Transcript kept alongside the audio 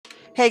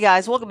Hey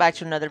guys, welcome back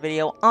to another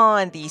video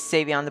on the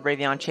Savion the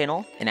Bravion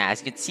channel, and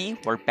as you can see,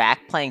 we're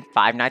back playing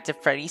Five Nights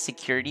at Freddy's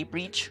Security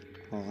Breach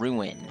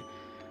Ruin.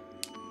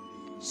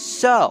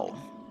 So,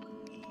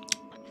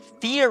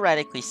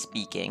 theoretically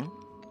speaking,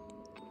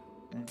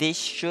 this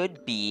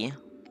should be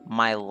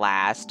my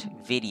last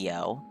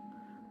video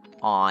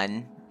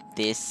on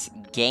this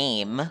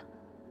game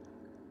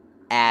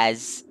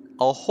as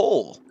a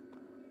whole.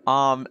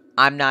 I'm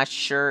not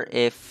sure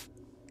if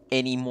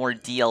any more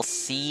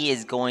DLC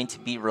is going to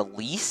be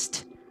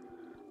released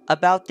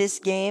about this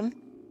game.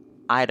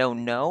 I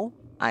don't know.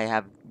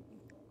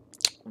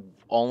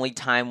 Only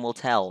time will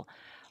tell.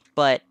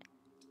 But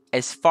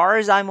as far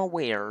as I'm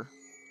aware,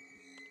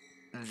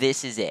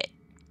 this is it.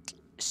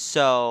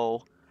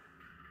 So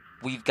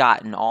we've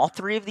gotten all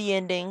three of the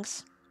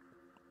endings.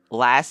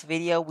 Last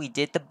video we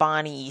did the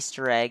Bonnie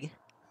Easter egg.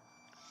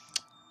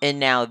 And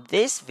now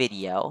this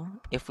video,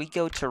 if we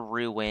go to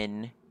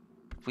Ruin,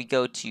 if we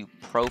go to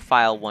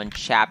Profile 1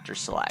 Chapter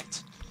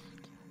Select,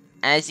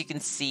 as you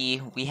can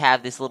see, we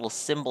have this little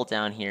symbol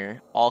down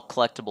here, all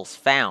collectibles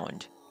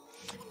found.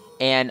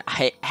 And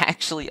I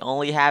actually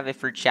only have it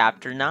for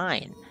Chapter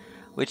 9,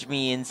 which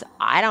means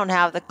I don't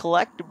have the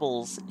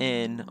collectibles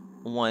in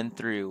 1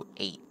 through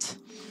 8.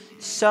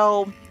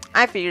 So,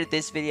 I figured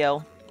this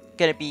video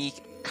gonna be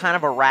kind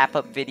of a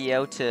wrap-up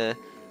video to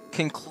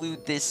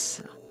conclude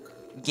this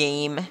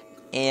game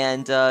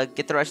and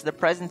get the rest of the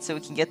presents so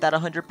we can get that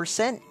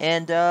 100%.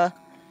 And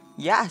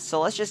yeah, so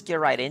let's just get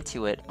right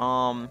into it.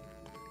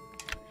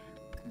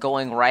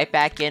 Going right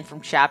back in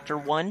from Chapter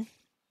 1,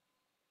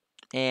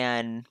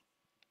 and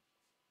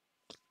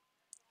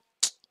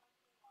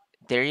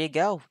there you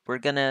go. We're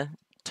gonna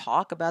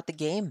talk about the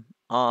game.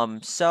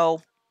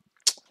 So,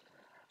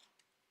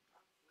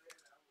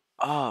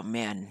 oh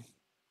man,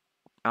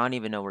 I don't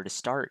even know where to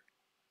start.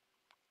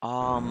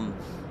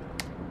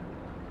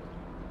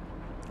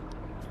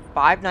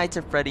 Five Nights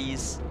at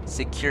Freddy's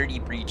Security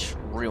Breach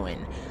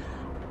Ruin.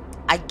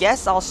 I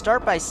guess I'll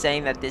start by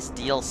saying that this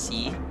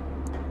DLC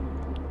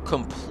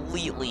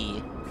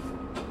completely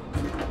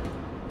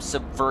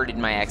subverted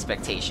my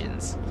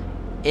expectations.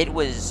 It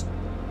was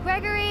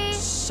Gregory!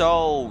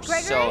 so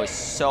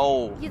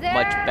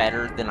much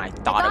better than I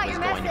thought it was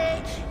going to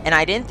be. And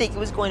I didn't think it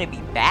was going to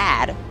be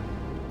bad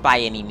by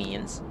any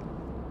means.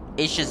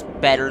 It's just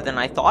better than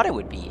I thought it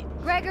would be.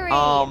 Gregory!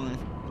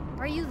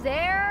 Are you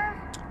there?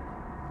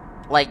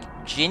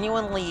 Like,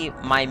 genuinely,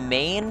 my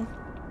main,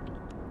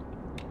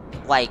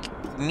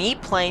 like, me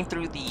playing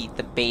through the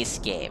base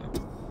game,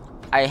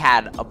 I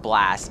had a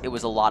blast. It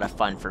was a lot of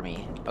fun for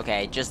me.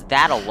 Okay, just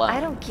that alone. I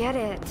don't get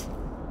it.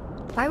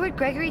 Why would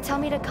Gregory tell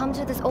me to come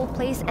to this old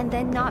place and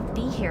then not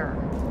be here?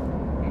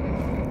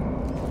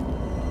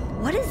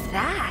 What is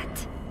that?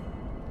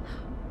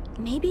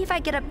 Maybe if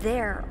I get up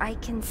there, I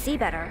can see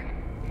better.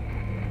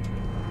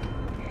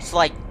 So,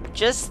 like,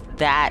 just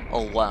that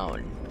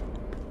alone,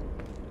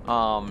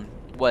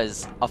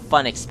 was a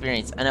fun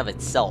experience in of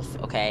itself,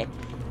 okay?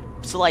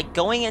 So, like,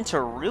 going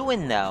into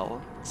Ruin,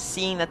 though,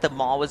 seeing that the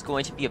mall was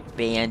going to be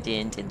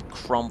abandoned and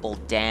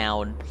crumbled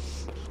down,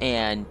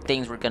 and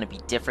things were going to be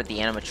different, the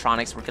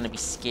animatronics were going to be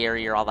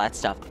scarier, all that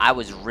stuff, I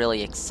was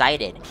really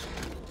excited.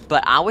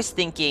 But I was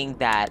thinking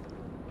that,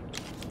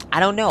 I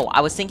don't know, I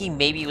was thinking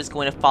maybe it was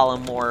going to follow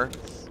more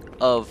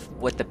of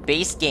what the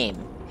base game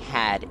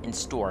had in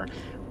store.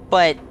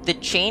 But the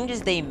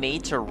changes they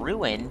made to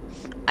Ruin,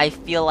 I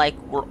feel like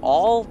were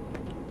all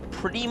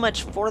pretty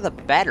much for the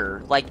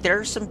better. Like, there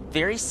are some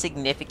very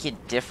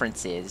significant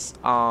differences.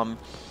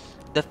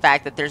 The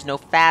fact that there's no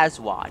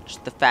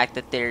Fazwatch, the fact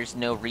that there's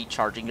no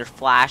recharging your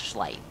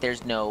flashlight,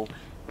 there's no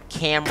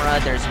camera,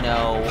 there's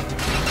no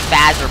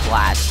Phaser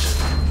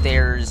Blaster,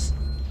 there's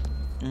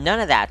none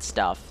of that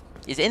stuff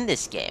is in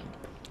this game.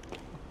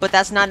 But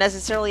that's not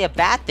necessarily a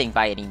bad thing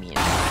by any means.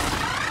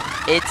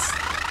 It's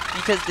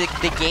because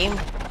the game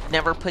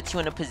never puts you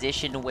in a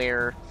position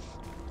where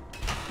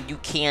you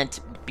can't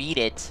beat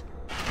it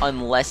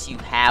unless you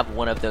have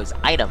one of those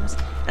items.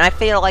 And I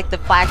feel like the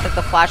fact that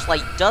the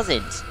flashlight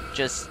doesn't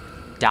just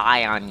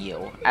die on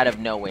you out of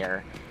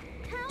nowhere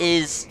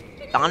is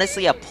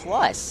honestly a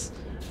plus.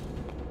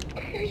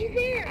 Are you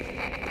there?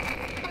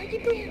 Are you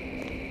there?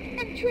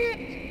 I'm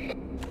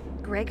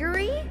trapped.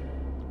 Gregory?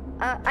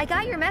 I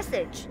got your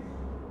message.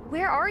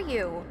 Where are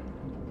you?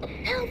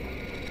 Help!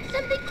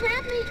 Something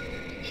grabbed me.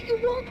 You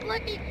won't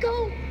let me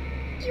go.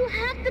 You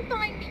have to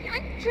find me.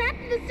 I'm trapped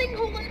in the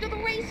sinkhole under the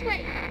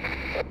raceway.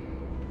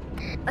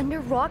 Under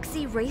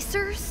Roxy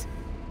Racers?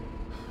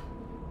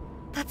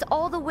 That's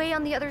all the way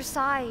on the other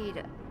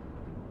side.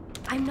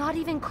 I'm not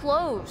even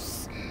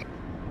close.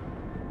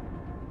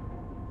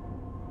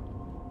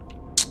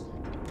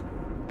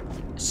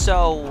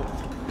 So,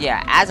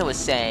 yeah, as I was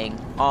saying,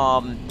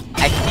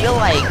 I feel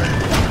like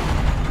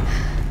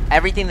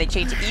everything they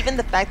changed, even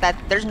the fact that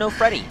there's no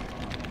Freddy,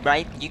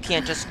 right? You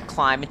can't just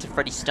climb into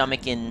Freddy's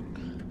stomach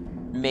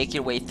and make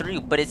your way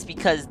through, but it's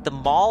because the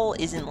mall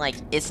isn't like,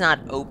 it's not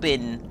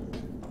open.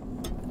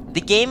 The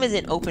game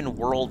isn't open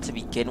world to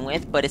begin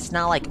with, but it's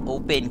not like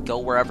open, go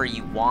wherever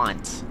you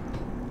want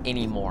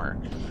anymore.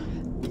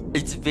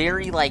 it's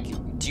very like,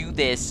 do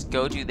this,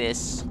 go do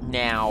this,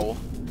 now,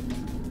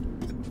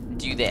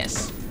 do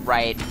this,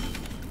 right?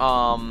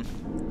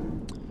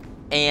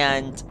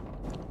 And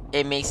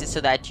it makes it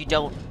so that you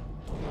don't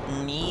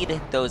need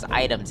those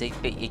items.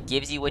 It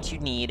gives you what you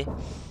need.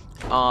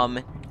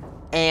 And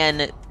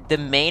the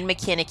main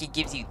mechanic it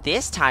gives you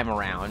this time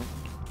around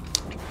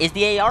is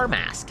the AR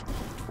mask,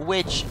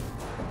 which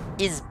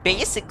is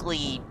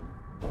basically,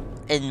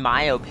 in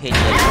my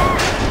opinion,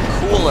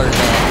 cooler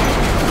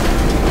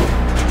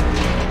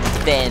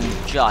than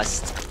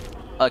just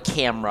a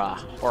camera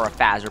or a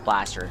phaser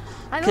blaster.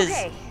 Because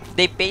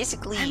they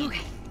basically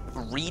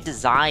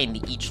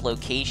redesigned each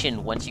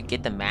location once you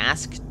get the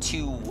mask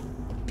to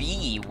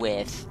be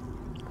with,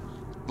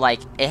 like,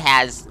 it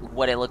has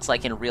what it looks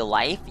like in real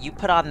life. You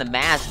put on the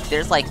mask,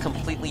 there's like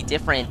completely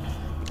different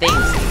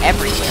things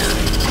everywhere.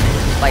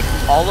 Like,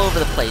 all over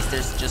the place,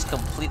 there's just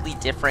completely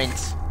different...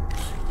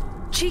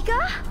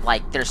 Chica?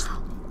 Like, there's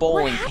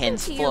bowling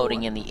pins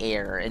floating in the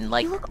air, and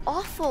like... You look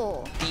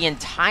awful. The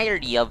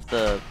entirety of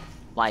the,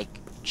 like,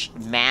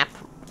 map,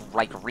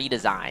 like,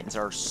 redesigns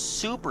are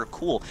super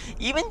cool.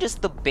 Even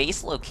just the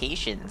base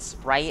locations,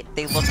 right?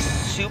 They look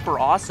super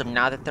awesome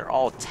now that they're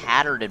all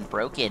tattered and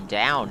broken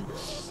down.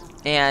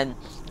 And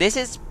this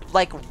is,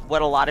 like,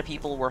 what a lot of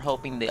people were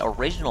hoping the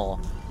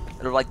original,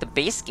 or like the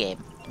base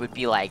game, would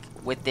be like,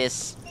 with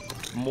this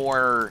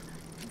more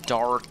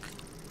dark,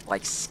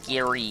 like,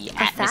 scary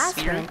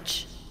atmosphere.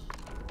 Wrench.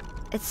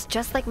 It's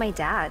just like my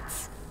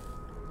dad's.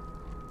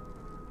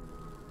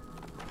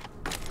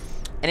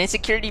 And in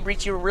Security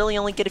Breach, you really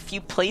only get a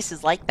few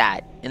places like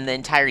that in the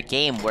entire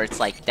game where it's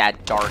like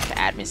that dark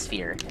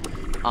atmosphere.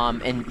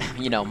 And,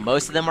 you know,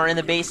 most of them are in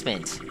the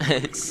basement.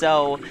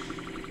 So,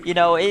 you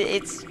know,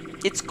 it's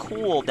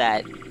cool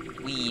that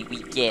we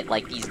get,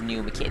 like, these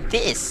new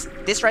mechanics.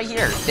 This right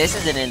here, this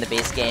isn't in the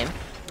base game.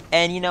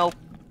 And, you know,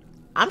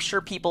 I'm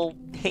sure people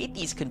hate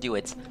these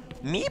conduits.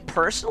 Me,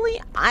 personally,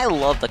 I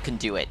love the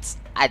conduits.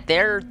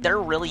 They're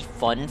really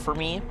fun for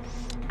me.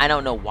 I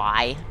don't know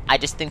why. I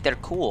just think they're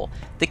cool.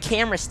 The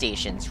camera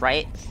stations,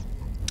 right?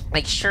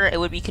 Like, sure, it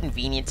would be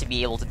convenient to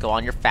be able to go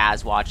on your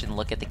Fazwatch and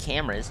look at the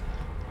cameras.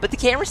 But the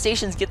camera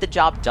stations get the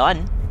job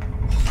done.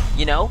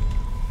 You know?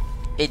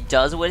 It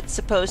does what it's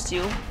supposed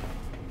to.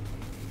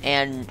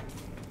 And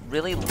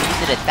really leaves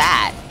it at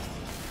that.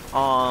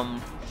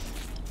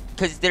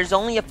 Because there's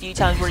only a few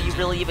times where you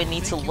really even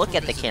need to look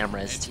at the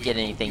cameras to get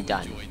anything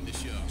done.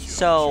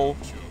 So,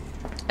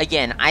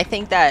 again, I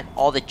think that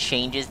all the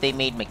changes they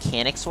made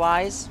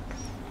mechanics-wise,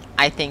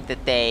 I think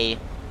that they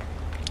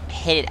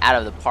hit it out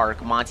of the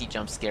park. Monty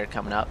jump scare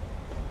coming up.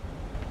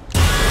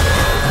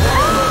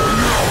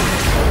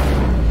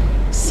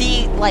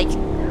 See, like,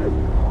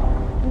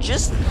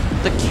 just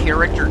the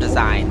character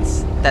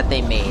designs that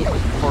they made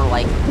for,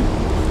 like,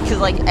 because,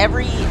 like,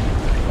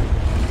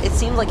 it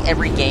seems like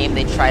every game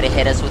they try to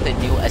hit us with a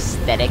new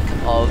aesthetic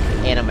of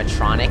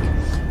animatronic,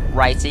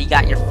 right? So you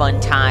got your Fun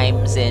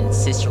Times in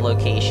Sister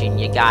Location,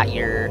 you got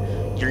your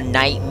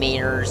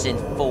Nightmares in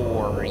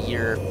 4,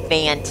 your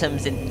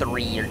Phantoms in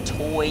 3, your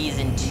Toys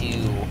in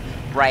 2,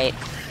 right?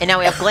 And now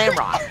we have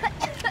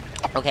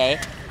Glamrock, okay?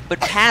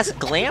 But past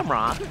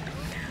Glamrock,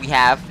 we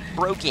have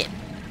Broken.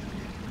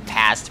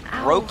 Past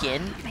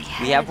Broken,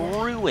 we have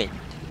Ruined,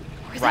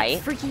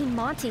 right? Where'd that freaking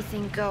Monty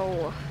thing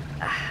go?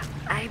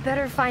 I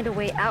better find a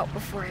way out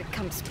before it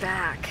comes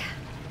back.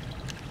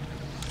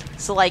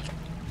 So, like,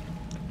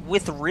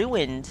 with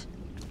Ruined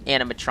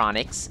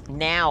animatronics,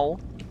 now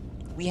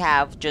we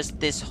have just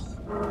this,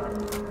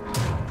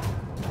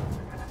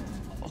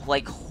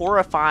 like,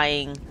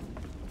 horrifying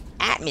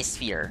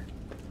atmosphere,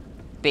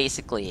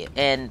 basically.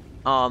 And,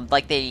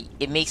 like,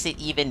 it makes it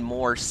even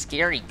more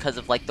scary because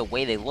of, like, the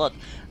way they look.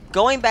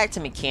 Going back to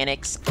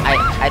mechanics,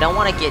 I don't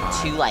want to get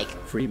too, like,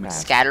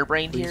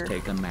 scatterbrained here.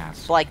 Take a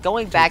mask. But, like,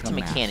 going back to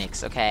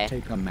mechanics, okay?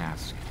 Take a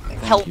mask.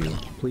 Help me,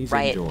 Please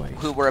right? enjoy.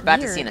 Who we're about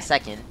to see in a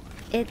second.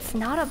 It's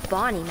not a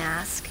Bonnie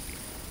mask.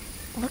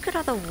 Look at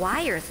all the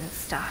wires and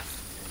stuff.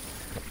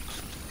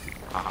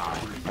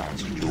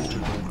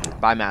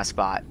 By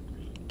MaskBot.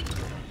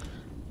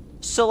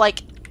 So,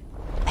 like,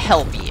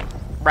 Helpy,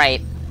 right?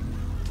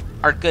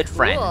 Our good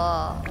friend.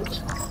 Cool.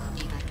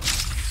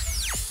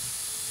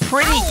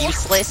 Pretty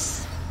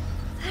useless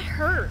That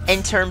hurts.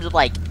 in terms of,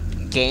 like,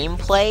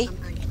 gameplay.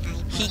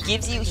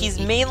 He's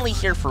mainly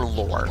here for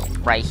lore,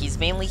 right? He's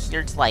mainly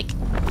here to, like,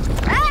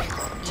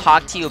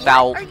 talk to you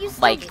about,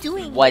 like,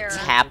 what's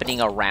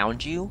happening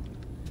around you.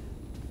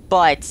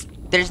 But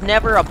there's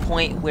never a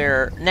point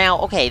where... Now,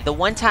 okay, the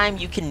one time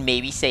you can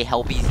maybe say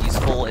Helpy's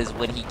useful is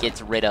when he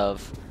gets rid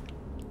of,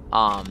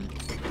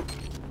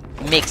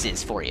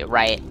 mixes for you,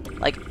 right?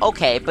 Like,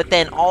 okay, but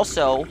then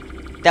also,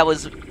 that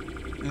was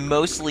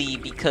mostly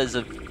because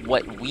of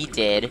what we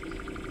did,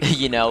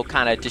 you know,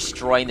 kind of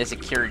destroying the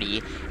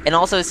security. And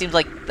also, it seems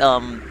like,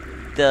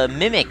 the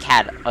Mimic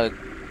had a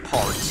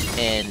part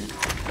in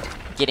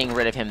getting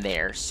rid of him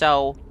there.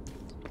 So,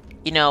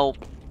 you know,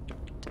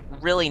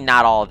 really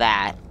not all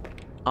that.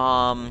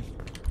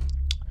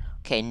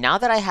 Okay, now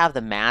that I have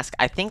the mask,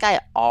 I think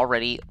I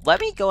already... Let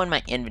me go in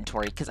my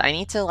inventory, because I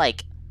need to,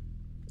 like,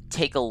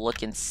 take a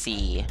look and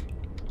see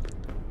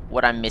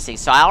what I'm missing.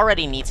 So I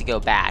already need to go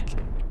back,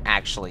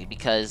 actually,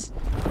 because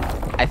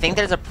I think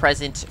there's a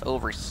present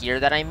over here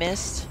that I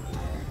missed.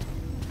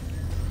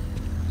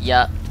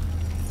 Yep.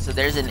 So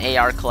there's an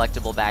AR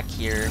collectible back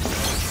here.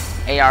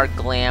 AR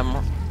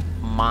Glam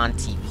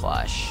Monty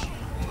plush.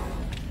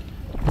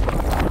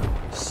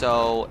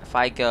 So if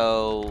I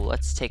go,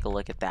 let's take a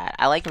look at that.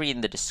 I like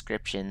reading the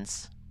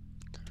descriptions.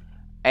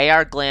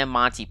 AR Glam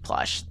Monty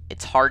plush.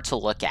 It's hard to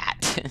look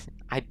at.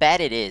 I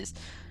bet it is.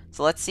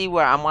 So let's see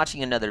where, I'm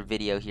watching another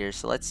video here,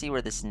 so let's see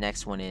where this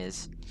next one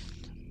is.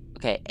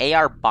 Okay,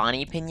 AR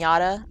Bonnie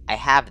Pinata. I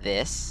have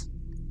this.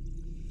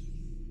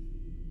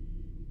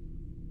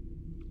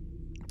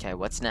 Okay,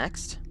 what's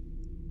next?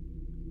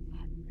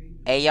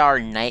 AR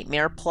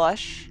Nightmare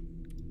plush.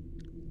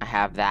 I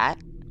have that.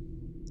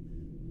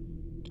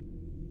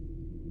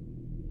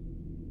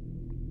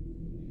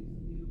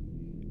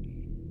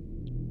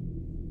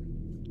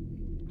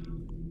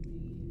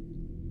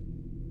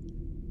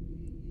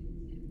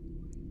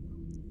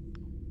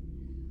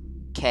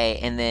 Okay,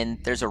 and then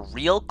there's a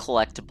real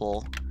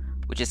collectible,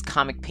 which is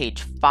Comic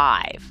Page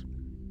 5.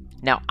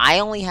 Now, I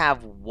only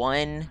have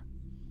 1,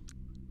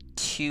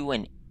 2,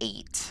 and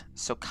 8.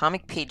 So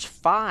Comic Page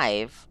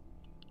 5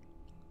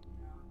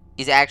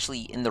 is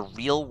actually in the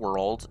real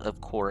world, of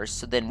course.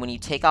 So then when you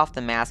take off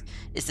the mask,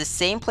 it's the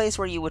same place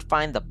where you would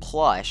find the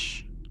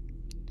plush.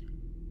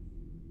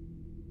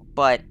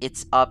 But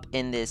it's up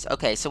in this...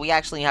 Okay, so we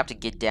actually have to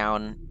get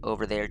down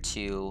over there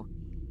to...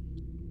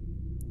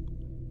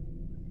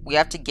 We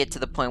have to get to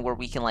the point where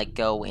we can, like,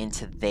 go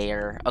into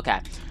there. Okay,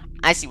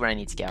 I see where I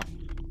need to go.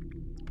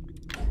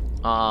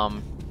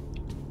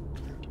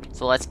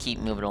 So let's keep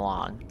moving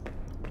along.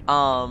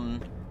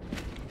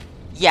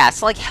 Yeah,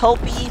 so, like,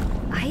 Helpy...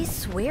 I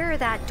swear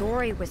that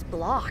doorway was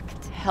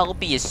blocked.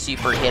 Helpy is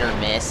super hit or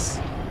miss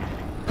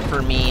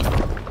for me.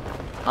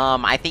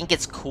 I think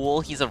it's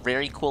cool. He's a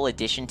very cool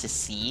addition to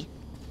see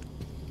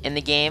in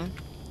the game.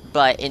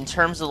 But in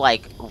terms of,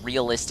 like,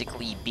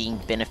 realistically being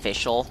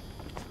beneficial...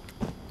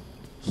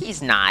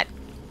 He's not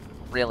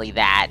really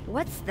that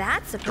What's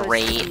that supposed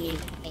great. to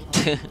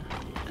be?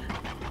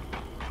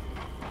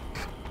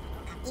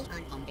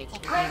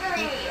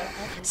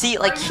 See,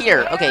 like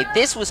here, okay,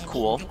 this was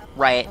cool,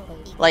 right?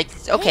 Like,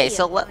 okay,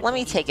 so let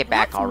me take it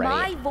back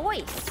already. My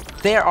voice.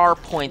 There are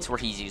points where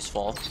he's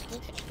useful,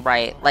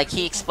 right? Like,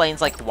 he explains,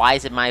 like, why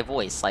is it my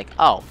voice? Like,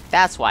 oh,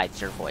 that's why it's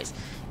your voice.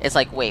 It's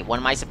like, wait, what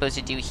am I supposed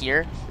to do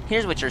here?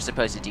 Here's what you're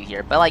supposed to do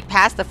here. But, like,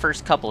 past the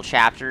first couple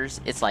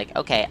chapters, it's like,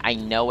 okay, I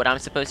know what I'm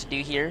supposed to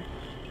do here.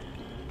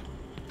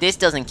 This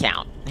doesn't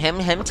count.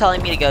 Him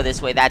telling me to go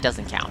this way, that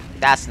doesn't count.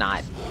 That's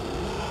not...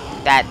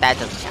 That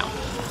doesn't count.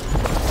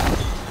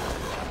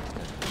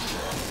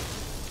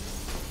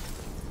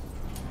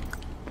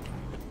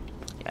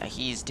 Yeah,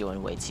 he's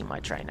doing way too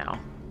much right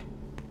now.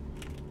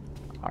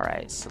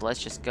 Alright, so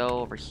let's just go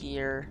over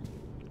here.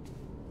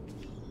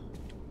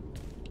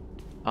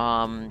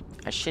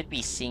 I should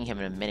be seeing him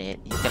in a minute.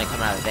 He's gonna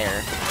come out of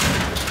there.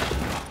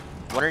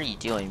 What are you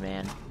doing,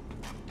 man?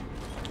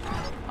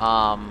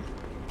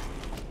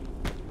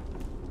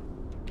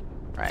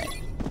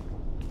 Right.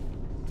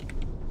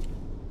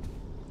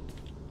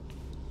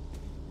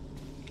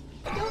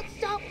 Don't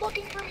stop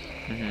looking for me.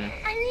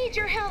 Mm-hmm. I need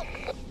your help.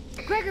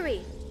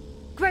 Gregory!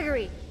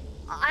 Gregory!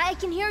 I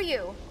can hear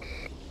you.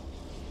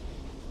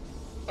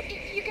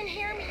 If you can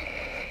hear me,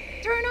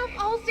 turn off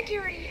all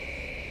security.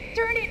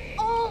 Turn it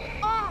all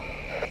off.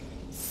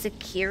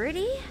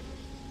 Security?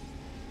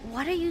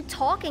 What are you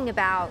talking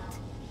about?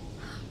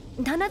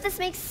 None of this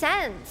makes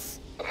sense.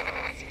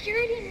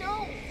 Security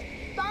knows.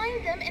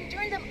 Find them and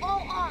turn them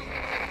all off.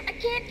 I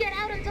can't get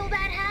out until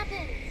that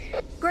happens.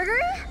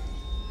 Gregory?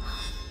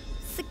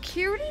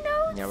 Security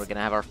nodes? Yeah, we're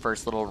gonna have our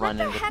first little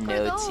run-in What the with heck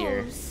nodes are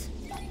here. those?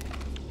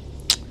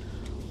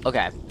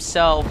 Okay,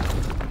 so...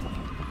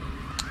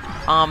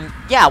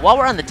 yeah, while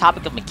we're on the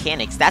topic of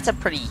mechanics, that's a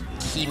pretty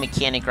key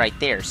mechanic right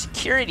there.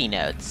 Security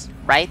nodes,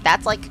 right?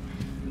 That's, like,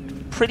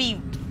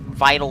 pretty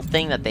vital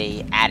thing that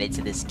they added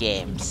to this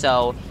game.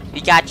 So,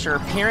 you got your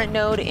parent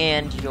node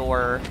and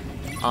your,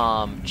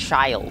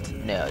 child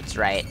nodes,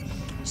 right?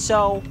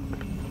 So,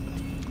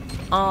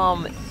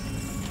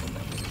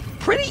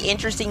 pretty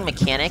interesting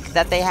mechanic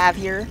that they have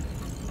here.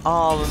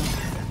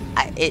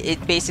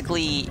 It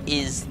basically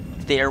is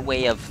their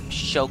way of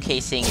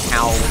showcasing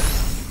how...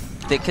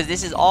 Because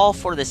this is all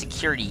for the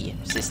security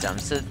system,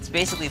 so it's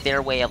basically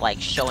their way of,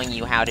 like, showing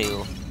you how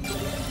to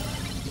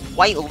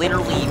quite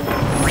literally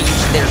breach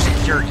their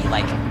security,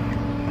 like,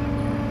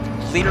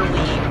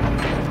 literally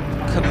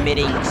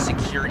committing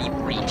security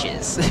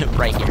breaches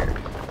right here.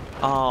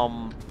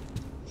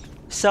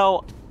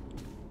 So,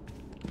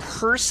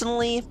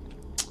 personally,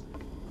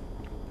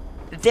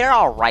 they're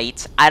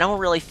alright. I don't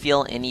really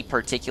feel any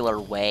particular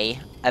way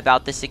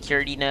about the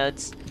security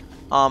nodes.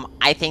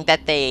 I think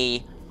that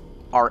they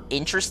are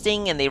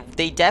interesting, and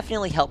they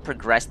definitely help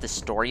progress the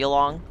story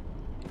along,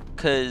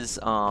 because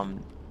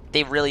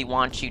they really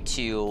want you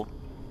to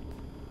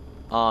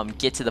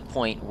get to the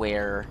point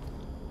where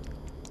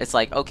it's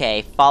like,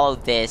 okay, follow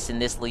this,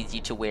 and this leads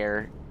you to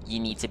where you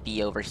need to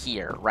be over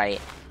here,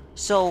 right?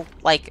 So,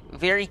 like,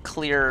 very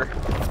clear,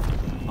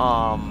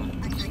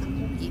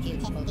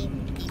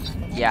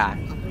 yeah,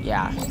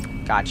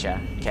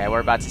 gotcha. Okay, we're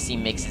about to see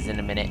mixes in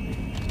a minute.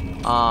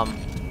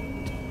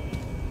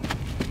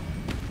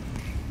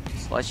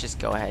 So let's just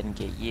go ahead and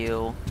get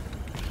you.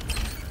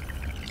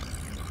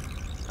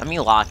 Let me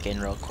lock in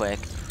real quick.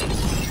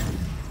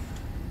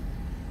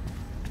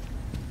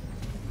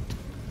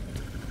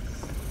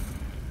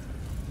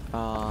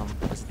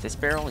 Was it this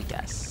barrel?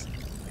 Yes.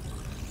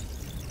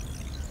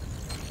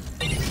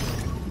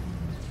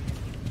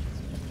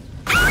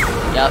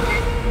 Yep.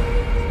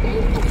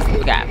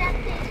 Okay.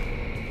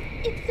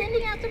 It's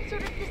sending out some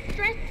sort of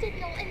distress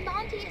signal, and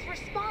Monty is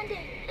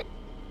responding.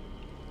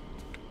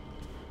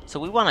 So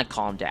we want to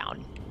calm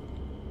down.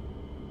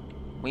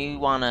 We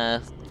want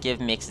to give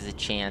Mixes a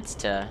chance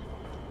to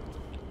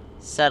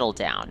settle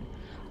down.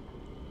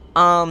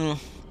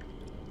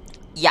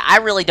 Yeah, I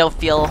really don't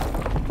feel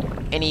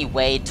any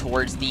way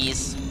towards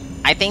these.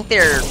 I think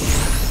they're,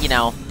 you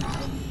know,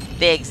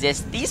 they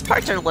exist. These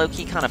parts are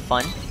low-key kind of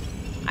fun.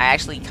 I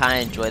actually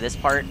kind of enjoy this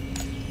part.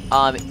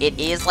 It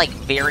is, like,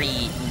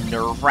 very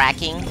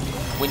nerve-wracking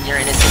when you're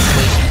in a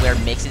situation where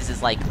Mixes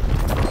is, like,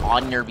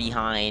 on your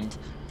behind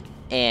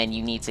and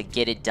you need to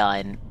get it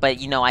done. But,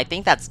 you know, I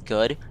think that's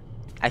good.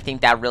 I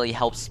think that really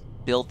helps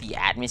build the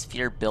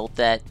atmosphere, build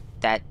that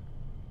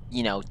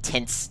you know,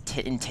 tense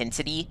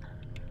intensity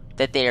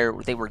that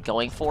they were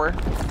going for.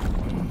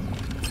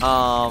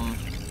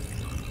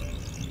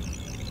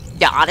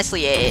 Yeah,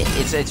 honestly,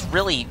 it's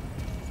really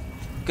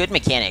good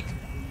mechanic,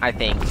 I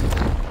think.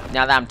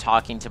 Now that I'm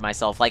talking to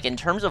myself, like, in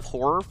terms of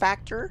horror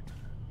factor,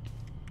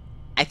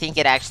 I think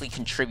it actually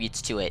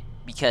contributes to it,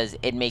 because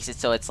it makes it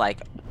so it's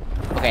like,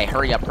 okay,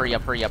 hurry up, hurry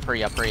up, hurry up,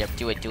 hurry up, hurry up,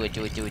 do it, do it,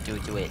 do it, do it, do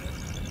it, do it.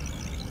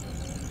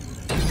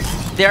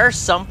 There are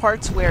some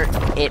parts where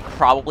it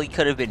probably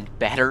could have been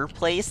better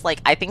placed.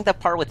 Like, I think the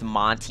part with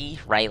Monty,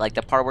 right? Like,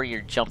 the part where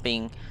you're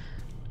jumping,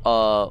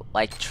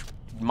 like,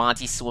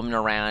 Monty's swimming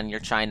around, you're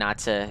trying not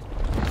to,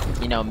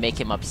 you know, make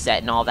him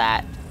upset and all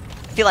that.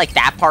 I feel like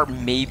that part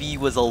maybe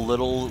was a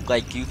little,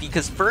 like, goofy,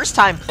 because first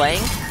time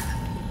playing,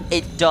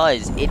 it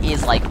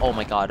is like, oh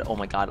my god,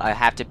 I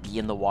have to be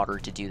in the water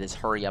to do this,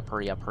 hurry up,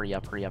 hurry up, hurry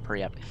up, hurry up,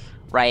 hurry up,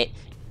 right?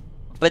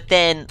 But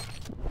then,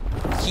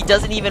 he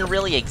doesn't even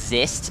really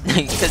exist,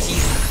 because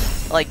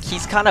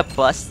he's kind of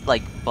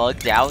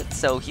bugged out,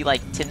 so he,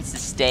 like, tends to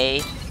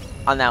stay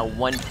on that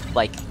one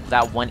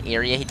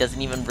area. He doesn't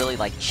even really,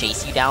 like,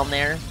 chase you down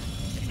there.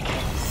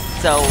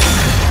 So,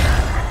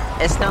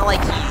 it's not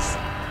like he's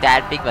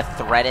that big of a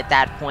threat at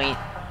that point.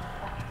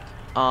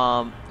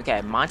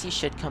 Okay, Monty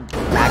should come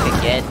back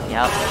again.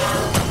 Yep.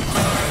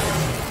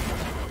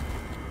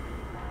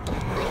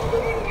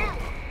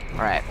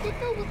 Alright. If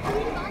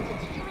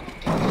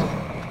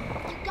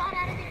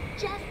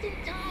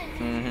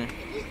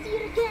you see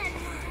it again,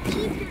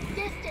 keep your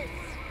distance.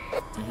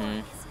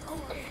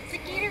 The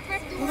gator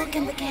grabbed the Look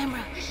in the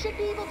camera. You should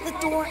be able to The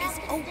find door a is path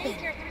to open.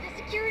 daycare through the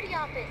security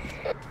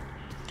office.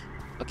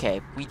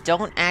 Okay, we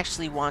don't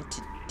actually want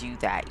to do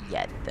that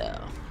yet,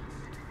 though.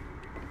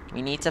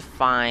 We need to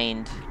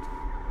find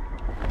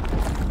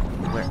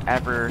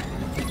wherever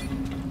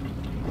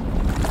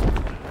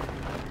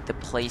the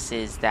place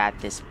is that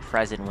this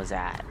present was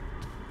at.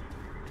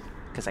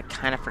 Because I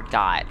kind of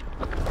forgot.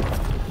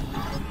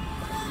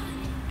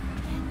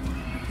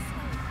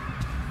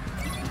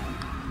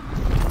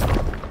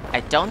 I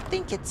don't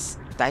think it's...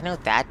 I know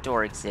that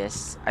door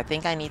exists. I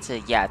think I need to...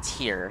 Yeah, it's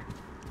here.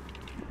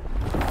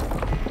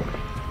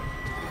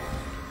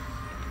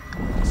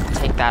 So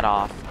take that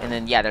off. And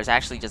then, yeah, there's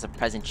actually just a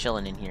present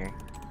chilling in here.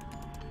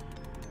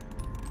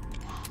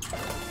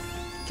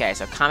 Okay,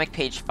 so comic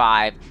page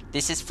 5.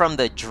 This is from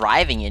the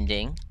driving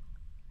ending.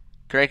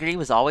 Gregory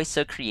was always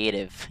so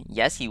creative.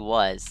 Yes, he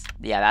was.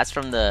 Yeah, that's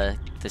from the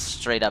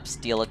straight up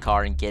steal a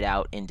car and get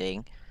out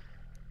ending.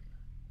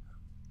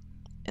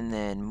 And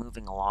then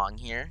moving along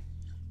here.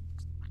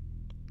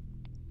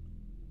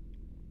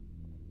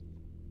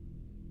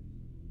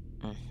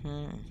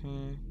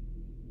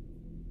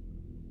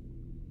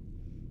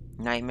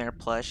 Nightmare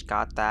plush,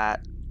 got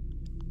that.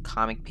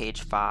 Comic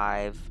page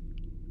 5.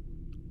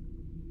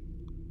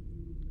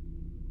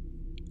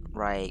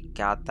 Right,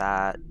 got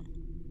that.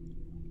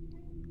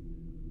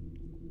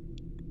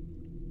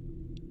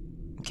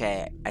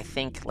 Okay, I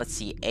think, let's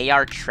see,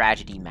 AR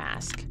Tragedy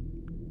Mask.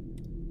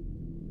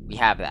 We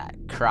have that.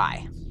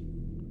 Cry.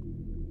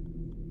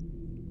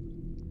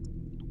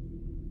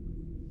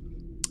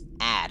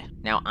 Add.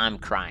 Now I'm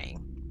crying.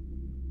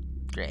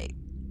 Great.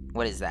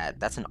 What is that?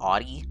 That's an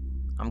Audi?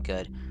 I'm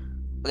good.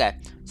 Okay,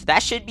 so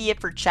that should be it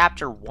for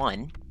Chapter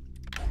 1.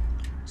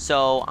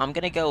 So, I'm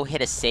gonna go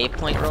hit a save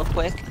point real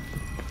quick.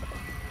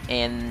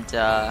 And,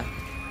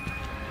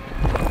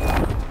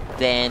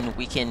 then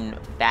we can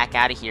back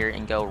out of here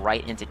and go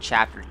right into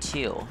Chapter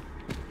 2.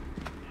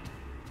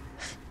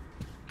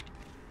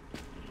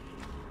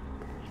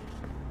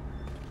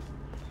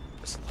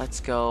 So let's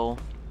go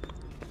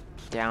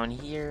down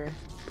here.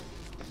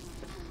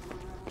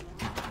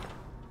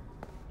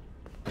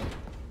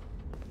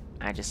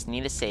 I just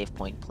need a save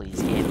point, please,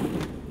 game.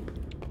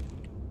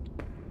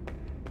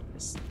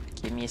 Just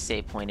give me a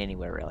save point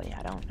anywhere, really.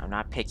 I'm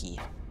not picky.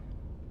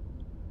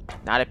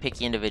 Not a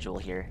picky individual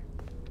here.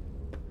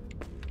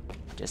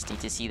 Just need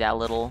to see that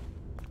little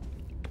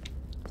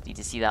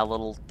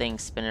thing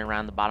spinning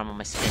around the bottom of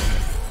my screen.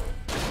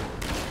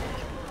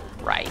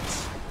 Right.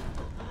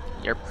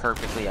 You're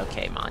perfectly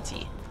okay,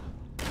 Monty.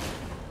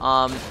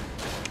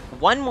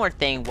 One more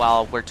thing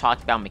while we're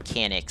talking about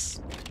mechanics.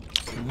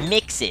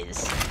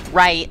 Mixes,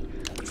 right?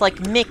 It's like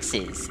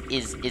Mixes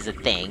is a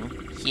thing.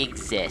 He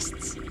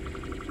exists.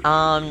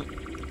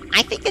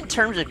 I think in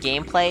terms of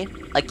gameplay,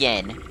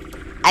 again,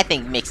 I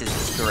think Mixes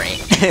is great.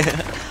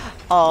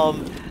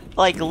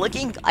 Like,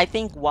 looking, I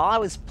think while I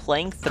was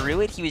playing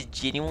through it, he was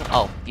genuine.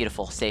 Oh,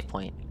 beautiful. Save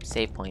point.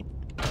 Save point.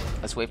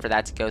 Let's wait for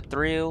that to go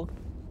through.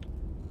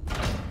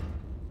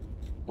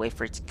 Wait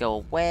for it to go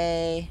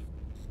away.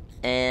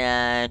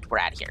 And we're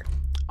out of here.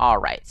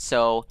 Alright,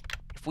 so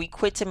if we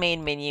quit to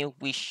main menu,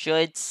 we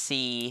should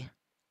see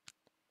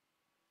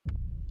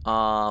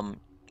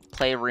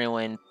play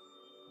Ruin,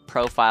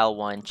 profile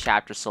 1,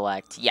 chapter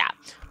select. Yeah,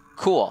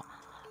 cool.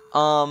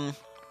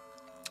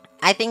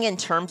 I think in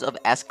terms of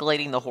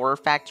escalating the horror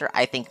factor,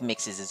 I think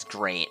Mixes is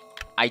great.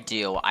 I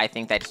do. I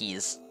think that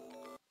he's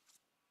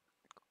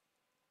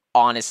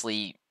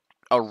honestly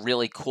a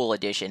really cool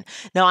addition.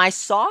 Now, I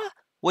saw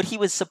what he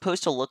was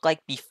supposed to look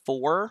like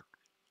before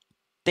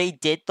they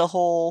did the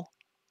whole,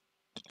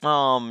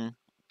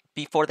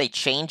 before they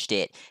changed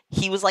it.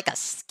 He was like a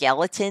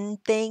skeleton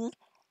thing.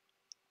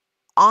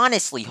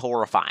 Honestly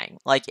horrifying.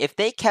 Like, if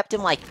they kept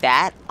him like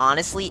that,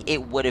 honestly,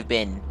 it would have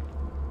been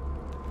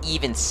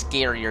even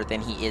scarier than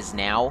he is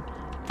now.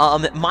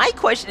 My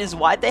question is,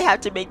 why'd they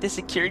have to make the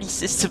security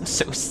system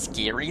so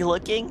scary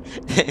looking?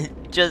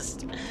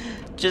 just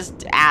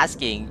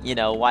asking, you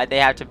know, why'd they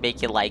have to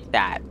make it like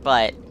that?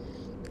 But,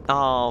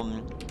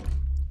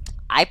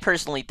 I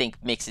personally think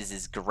Mixes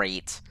is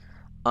great.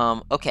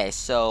 Okay,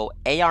 so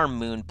AR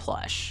Moon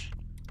plush.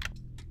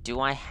 Do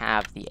I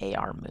have the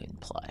AR Moon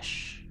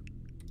plush?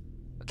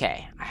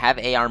 Okay, I have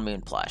AR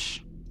Moon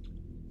plush.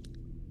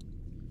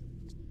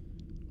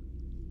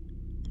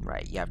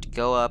 Right, you have to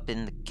go up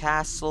in the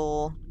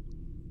castle,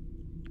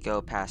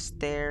 go past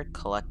there,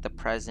 collect the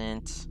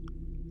present.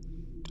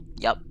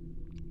 Yep.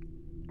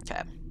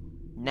 Okay.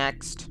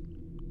 Next.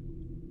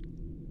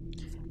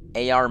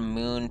 AR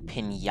Moon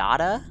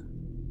Pinata?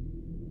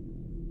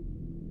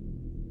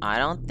 I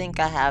don't think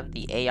I have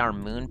the AR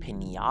Moon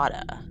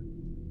Pinata.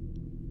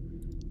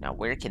 Now,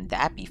 where can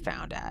that be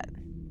found at?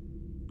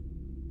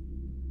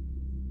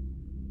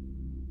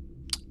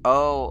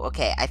 Oh,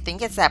 okay. I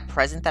think it's that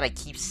present that I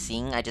keep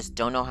seeing. I just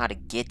don't know how to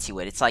get to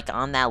it. It's like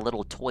on that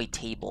little toy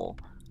table.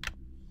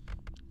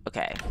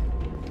 Okay.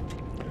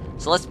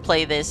 So let's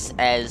play this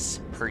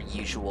as per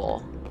usual.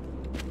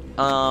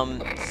 Where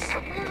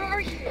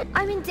are you?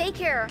 I'm in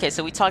daycare. Okay,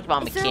 so we talked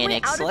about Is there a way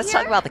mechanics. out So of let's here?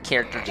 talk about the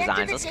character Get to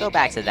designs. the Let's go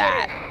back to daycare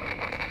that.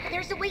 here.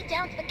 There's a way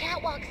down to the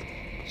catwalks.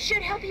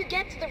 Should help you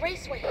get to the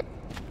raceway.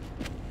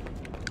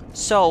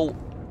 So,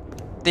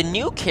 the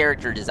new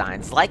character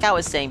designs, like I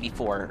was saying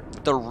before,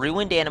 the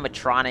ruined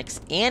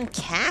animatronics and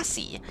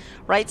Cassie,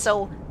 right?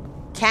 So,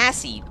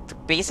 Cassie,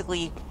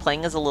 basically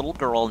playing as a little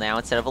girl now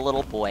instead of a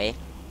little boy.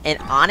 And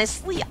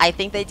honestly, I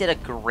think they did a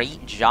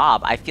great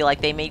job. I feel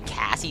like they made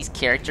Cassie's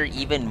character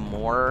even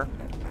more,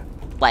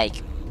 like,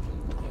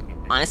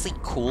 honestly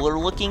cooler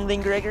looking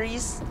than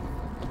Gregory's.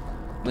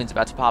 Moon's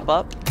about to pop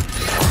up.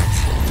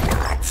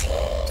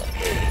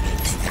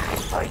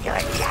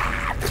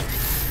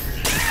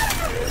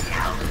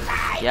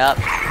 Yep.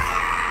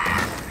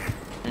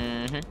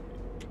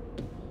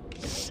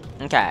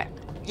 Okay.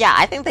 Yeah,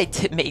 I think they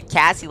made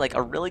Cassie, like,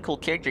 a really cool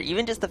character.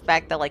 Even just the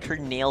fact that, like, her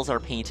nails are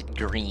painted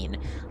green.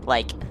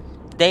 Like,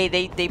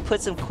 they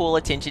put some cool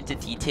attention to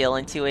detail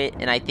into it,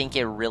 and I think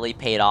it really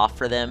paid off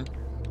for them.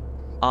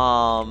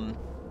 I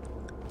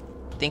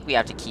think we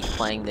have to keep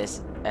playing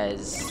this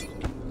as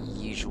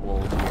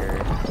usual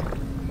here.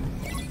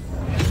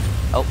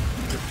 Oh,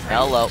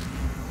 hello.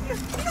 No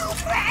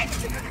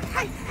friends!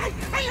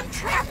 I am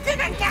trapped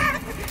in a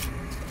gap!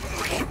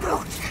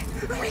 Reboot!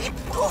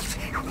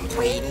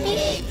 We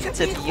need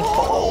To be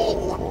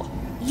whole.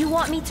 You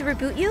want me to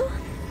reboot you?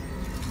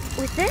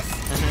 With this?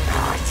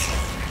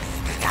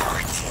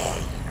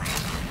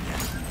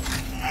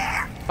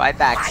 Fight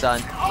back,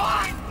 son.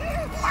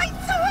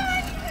 Lights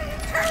on!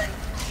 Turn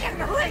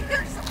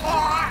generators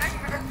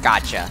on!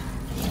 Gotcha.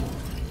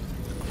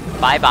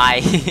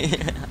 Bye-bye.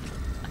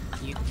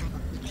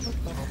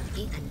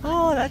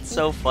 Oh, that's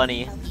so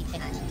funny.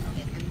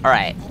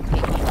 Alright.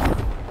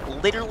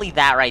 Literally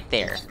that right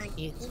there.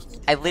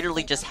 I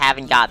literally just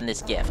haven't gotten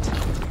this gift.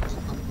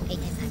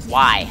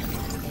 Why?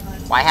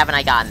 Why haven't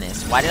I gotten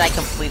this? Why did I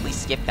completely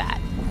skip that?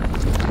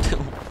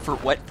 For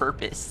what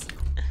purpose?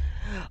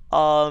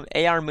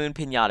 AR Moon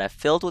Pinata,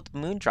 filled with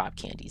Moondrop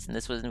candies, and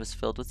this one was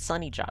filled with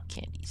Sunny Drop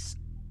candies.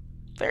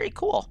 Very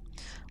cool.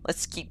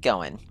 Let's keep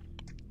going.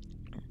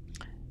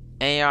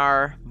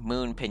 AR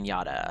Moon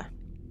Pinata.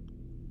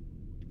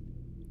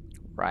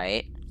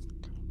 Right.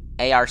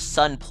 AR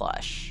Sun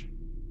Plush.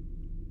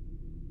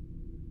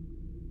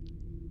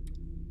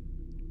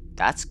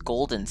 That's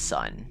Golden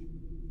Sun.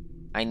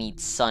 I need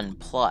Sun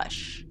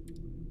Plush.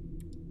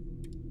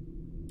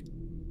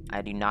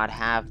 I do not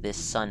have this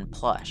Sun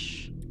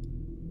Plush.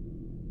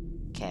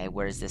 Okay,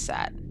 where's this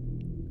at?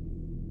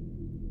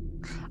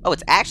 Oh,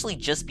 it's actually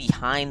just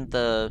behind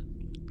the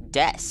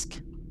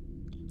desk.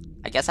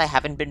 I guess I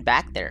haven't been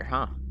back there,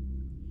 huh?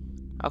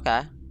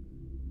 Okay.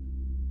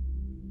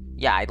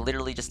 Yeah, I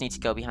literally just need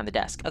to go behind the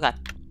desk. Okay.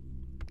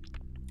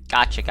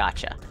 Gotcha,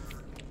 gotcha.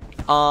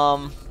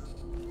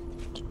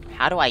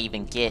 How do I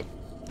even get...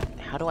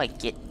 How do I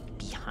get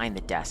behind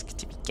the desk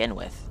to begin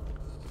with?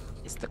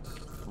 Is the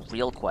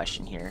real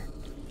question here.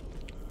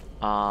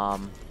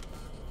 Okay,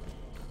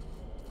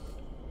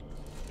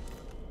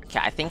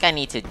 I think I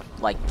need to,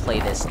 like,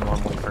 play this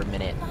normally for a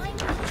minute.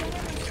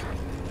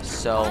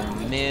 So,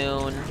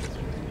 moon...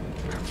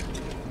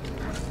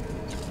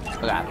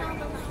 Okay.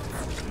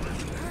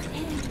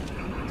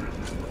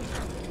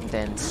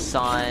 Then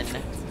sun...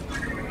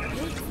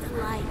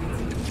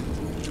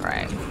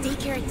 Right.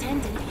 Daycare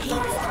attendant hates the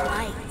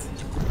light.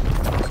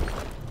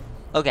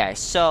 Okay,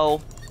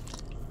 so...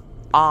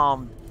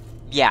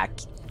 Yeah,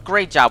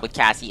 great job with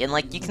Cassie. And,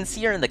 like, you can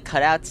see her in the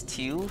cutouts,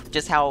 too.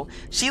 Just how...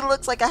 She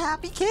looks like a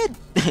happy kid.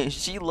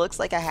 She looks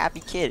like a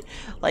happy kid.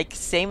 Like,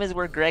 same as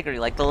where Gregory,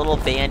 like, the little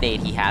band-aid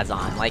he has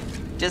on. Like,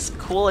 just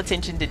cool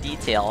attention to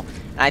detail.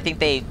 And I think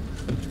they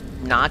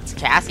knocked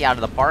Cassie out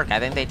of the park. I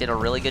think they did a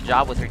really good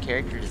job with her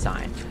character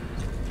design.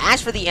 As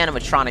for the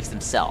animatronics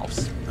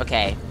themselves,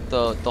 okay,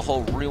 the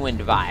whole ruined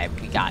vibe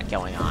we got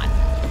going on.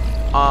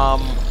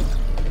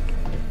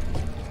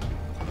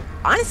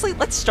 Honestly,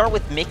 let's start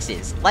with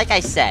mixes. Like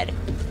I said,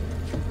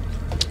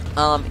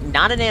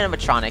 not an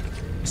animatronic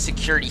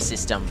security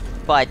system,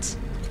 but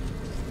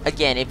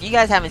again, if you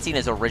guys haven't seen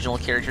his original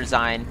character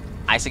design,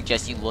 I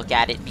suggest you look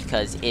at it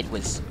because it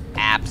was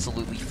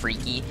absolutely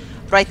freaky.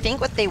 But I think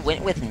what they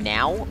went with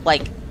now,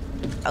 like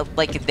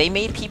they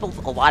made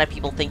a lot of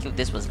people think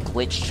this was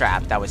Glitch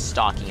Trap that was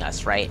stalking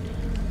us, right?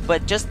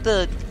 But just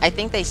I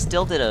think they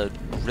still did a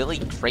really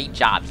great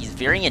job. He's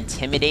very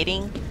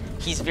intimidating.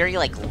 He's very,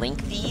 like,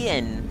 lengthy,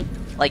 and,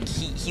 like,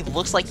 he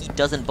looks like he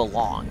doesn't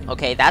belong,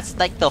 okay? That's,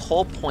 like, the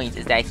whole point,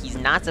 is that he's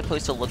not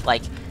supposed to look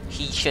like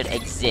he should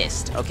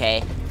exist,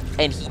 okay?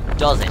 And he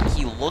doesn't.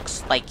 He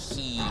looks like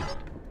he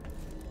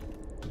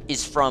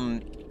is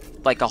from,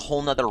 like, a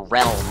whole nother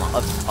realm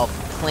of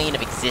plane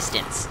of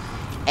existence.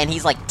 And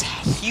he's, like,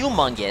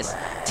 humongous,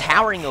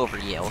 towering over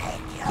you.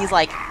 He's,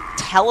 like,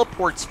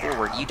 teleports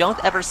forward. You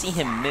don't ever see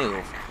him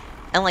move.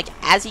 And, like,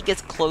 as he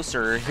gets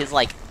closer, he,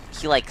 like,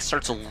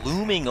 starts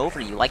looming over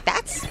you. Like,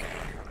 that's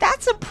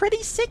some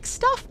pretty sick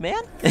stuff,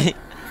 man.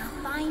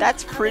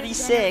 That's pretty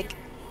sick.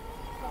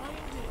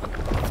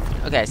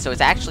 Okay, so it's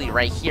actually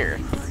right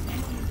here.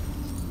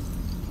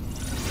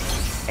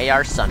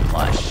 AR Sun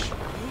Plush.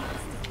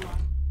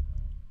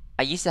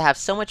 I used to have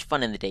so much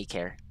fun in the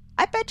daycare.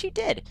 I bet you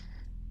did.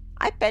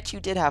 I bet you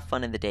did have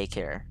fun in the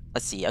daycare.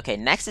 Let's see. Okay,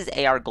 next is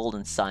AR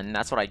Golden Sun.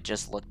 That's what I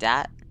just looked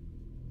at.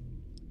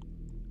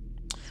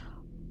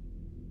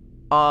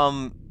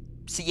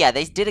 So yeah,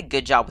 they did a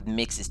good job with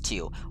mixes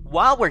too.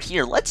 While we're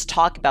here, let's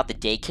talk about the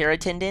daycare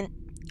attendant.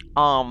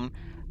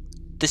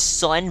 The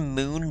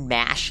Sun-Moon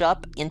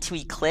mashup into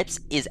Eclipse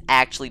is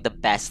actually the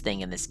best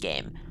thing in this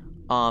game.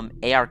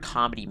 AR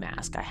Comedy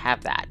Mask. I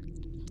have that.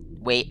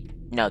 Wait,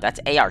 no, that's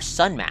AR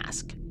Sun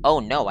Mask. Oh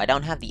no, I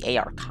don't have the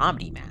AR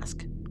Comedy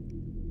Mask.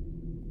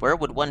 Where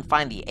would one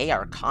find the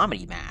AR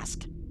Comedy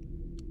Mask?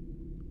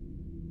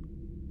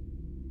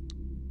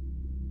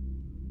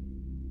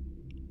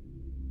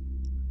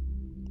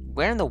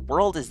 Where in the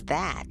world is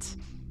that?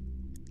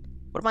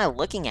 What am I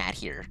looking at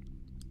here?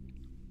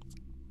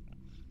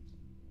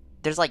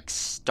 There's, like,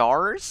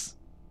 stars?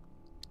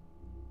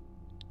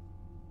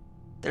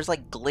 There's,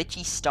 like,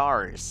 glitchy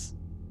stars.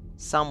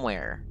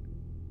 Somewhere.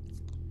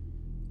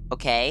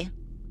 Okay.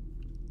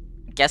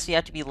 Guess we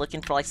have to be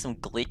looking for, like, some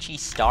glitchy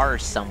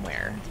stars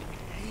somewhere.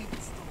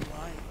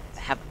 I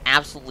have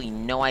absolutely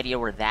no idea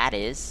where that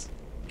is.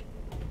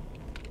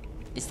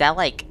 Is that,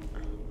 like...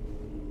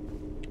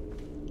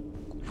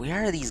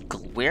 Where are these...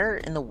 Where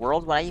in the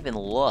world would I even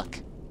look?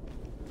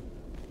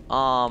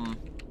 Let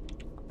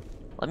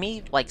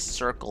me, like,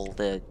 circle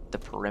the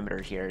perimeter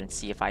here and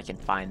see if I can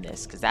find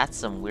this, because that's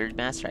some weird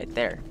mess right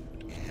there.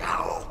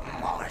 No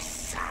more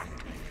sun,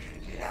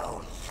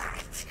 no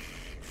light.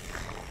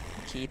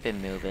 Keep it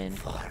moving.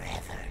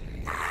 Forever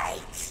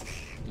night.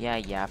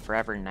 Yeah,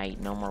 forever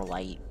night, no more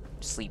light.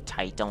 Sleep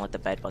tight, don't let the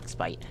bedbugs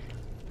bite.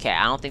 Okay,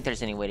 I don't think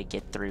there's any way to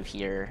get through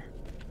here.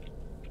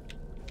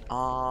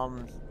 I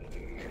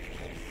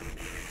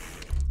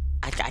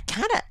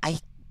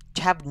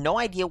have no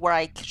idea where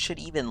I should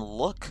even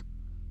look.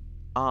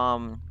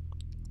 AR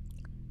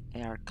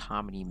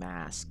Comedy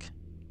Mask.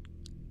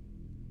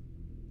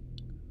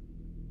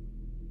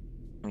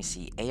 Let me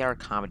see. AR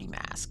Comedy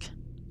Mask.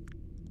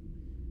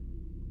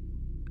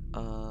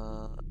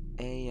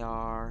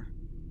 AR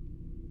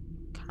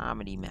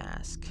Comedy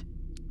Mask.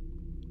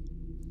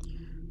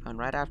 Found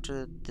right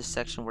after this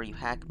section where you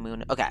hack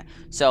Moon. Okay,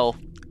 so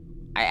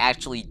I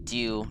actually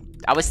do.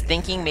 I was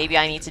thinking maybe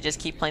I need to just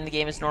keep playing the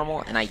game as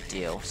normal, and I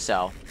do,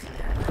 so.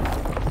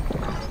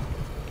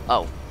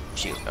 Oh,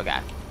 shoot, okay.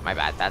 My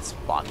bad, that's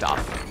blocked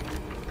off.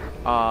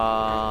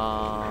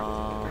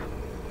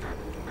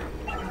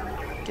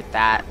 Get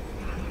that.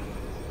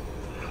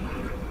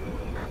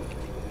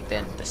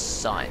 Then the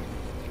sun.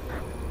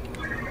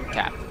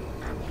 Okay.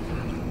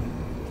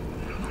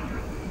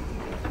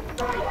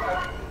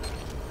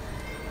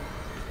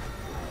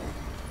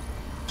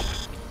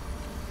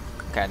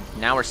 Okay,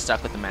 now we're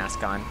stuck with the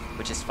mask on,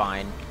 which is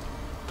fine.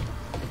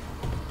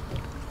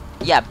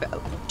 Yeah,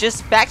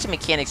 just back to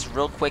mechanics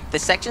real quick. The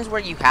sections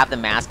where you have the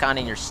mask on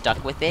and you're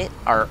stuck with it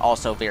are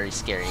also very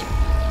scary.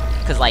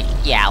 Because, like,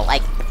 yeah,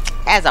 like,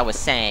 as I was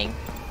saying.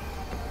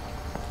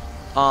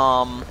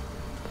 But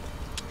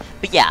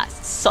yeah,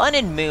 Sun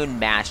and Moon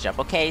mashup,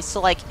 okay?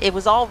 So, like, it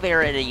was all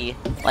very,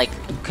 like,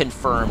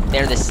 confirmed.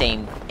 They're the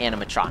same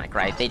animatronic,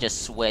 right? They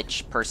just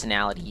switch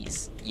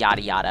personalities,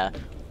 yada yada.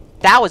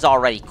 That was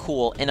already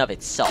cool in of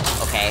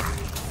itself, okay?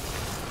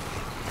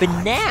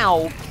 But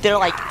now, they're,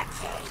 like,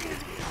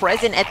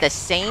 present at the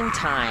same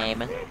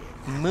time.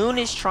 Moon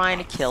is trying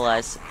to kill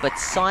us, but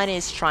Sun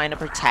is trying to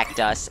protect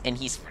us, and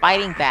he's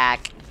fighting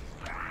back.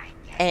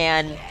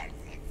 And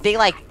they,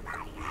 like,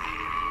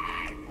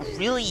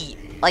 really,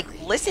 like,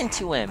 listen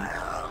to him.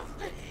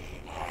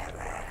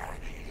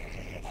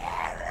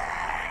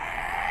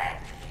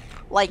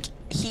 Like,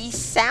 he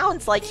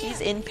sounds like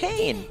he's in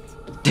pain.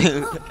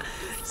 Dude.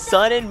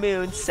 Sun and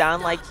Moon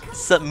sound like...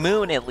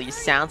 Moon, at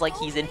least, sounds like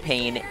he's in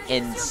pain,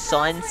 and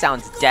Sun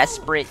sounds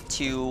desperate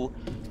to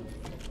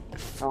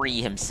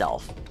free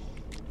himself.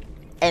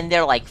 And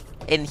they're like...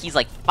 And he's,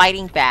 like,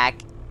 fighting back.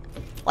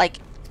 Like...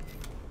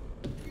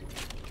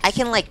 I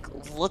can, like,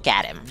 look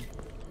at him.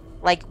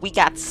 Like, we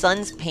got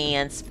Sun's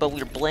pants, but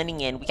we're blending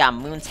in. We got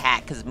Moon's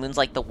hat, because Moon's,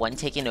 like, the one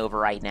taking over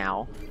right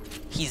now.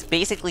 He's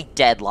basically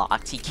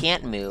deadlocked. He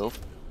can't move.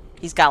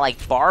 He's got,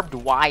 like, barbed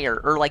wire,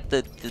 or, like,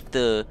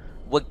 the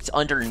what's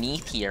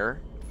underneath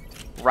here,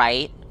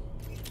 right?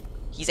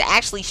 He's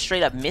actually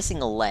straight up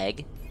missing a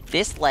leg.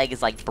 This leg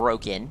is, like,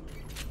 broken.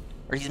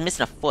 Or he's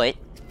missing a foot.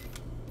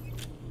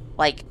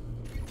 Like,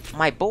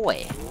 my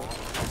boy.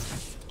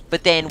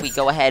 But then we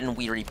go ahead and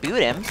we reboot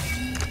him.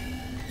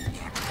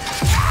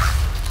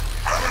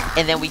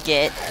 And then we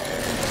get...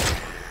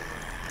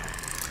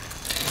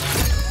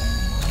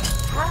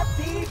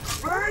 Happy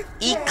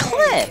birthday!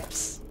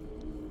 Eclipse!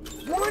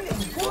 Warning,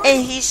 warning.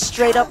 And he's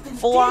straight up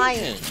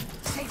flying.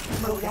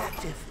 Safety mode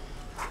active.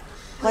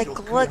 Like,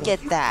 Little look girl,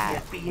 at you that.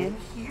 can't be in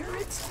here.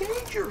 It's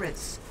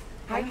dangerous.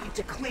 I need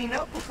to clean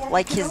up before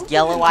Like we can his open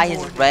yellow in the eye, his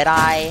morning. red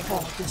eye.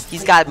 Oh, this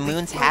He's place got will be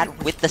Moon's full hat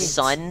of with the kids.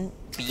 sun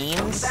Come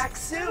beams. back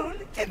soon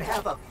and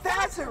have a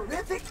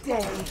fazerific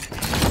day.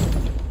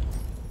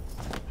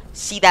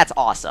 See, that's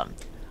awesome.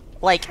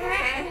 Like,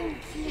 Thank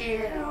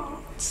you.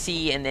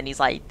 see, and then he's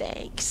like,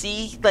 thanks.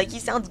 See, like, he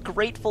sounds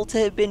grateful to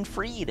have been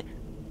freed.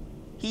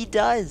 He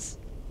does.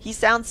 He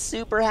sounds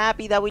super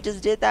happy that we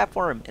just did that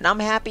for him. And I'm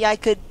happy I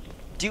could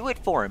do it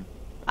for him.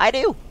 I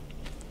do.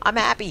 I'm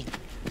happy.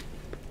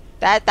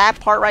 That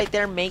part right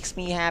there makes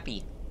me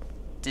happy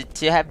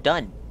to have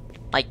done.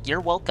 Like, you're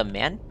welcome,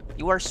 man.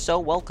 You are so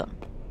welcome.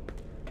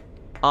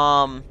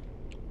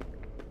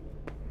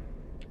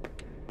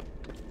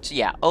 So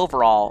yeah,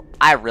 overall,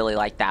 I really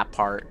like that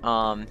part.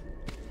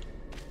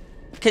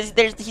 Because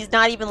he's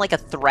not even like a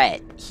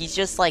threat. He's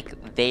just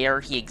like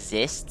there, he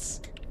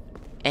exists.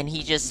 And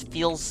he just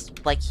feels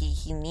like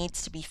he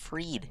needs to be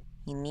freed.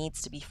 He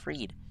needs to be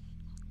freed.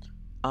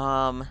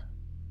 When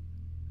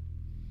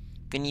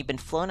you've been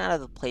flown out of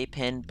the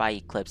playpen by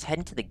Eclipse, head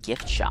into the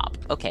gift shop.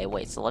 Okay,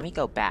 wait, so let me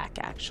go back,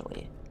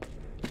 actually.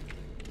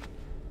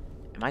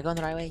 Am I going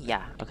the right way?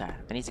 Yeah, okay.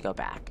 I need to go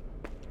back.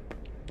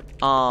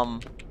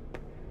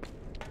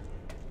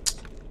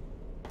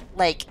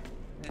 Like,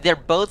 they're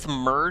both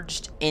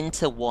merged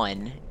into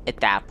one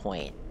at that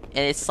point.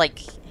 And it's like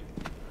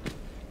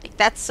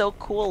that's so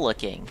cool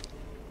looking.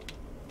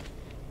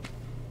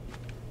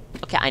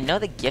 Okay, I know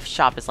the gift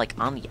shop is like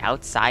on the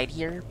outside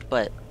here,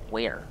 but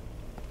where?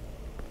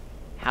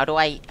 How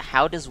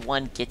does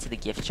one get to the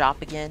gift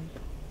shop again?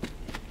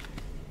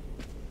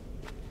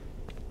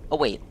 Oh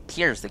wait,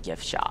 here's the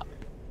gift shop.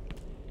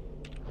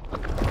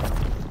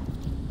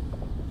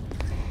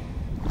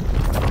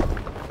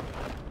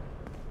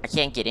 I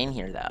can't get in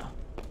here though.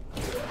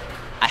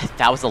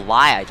 That was a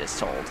lie I just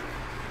told.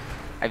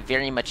 I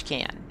very much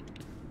can.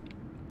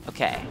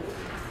 Okay.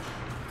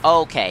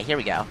 Okay, here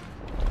we go.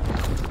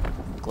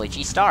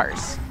 Glitchy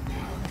stars.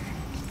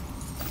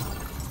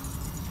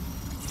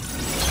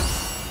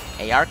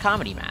 AR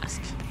comedy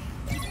mask.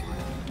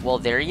 Well,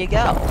 there you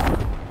go.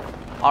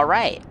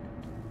 Alright.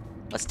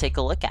 Let's take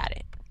a look at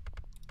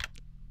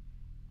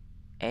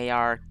it.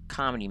 AR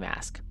comedy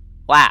mask.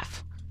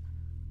 Laugh.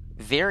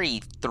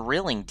 Very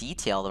thrilling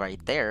detail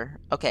right there.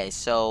 Okay,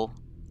 so...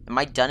 Am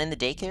I done in the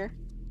daycare?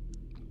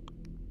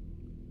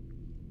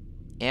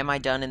 Am I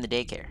done in the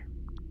daycare?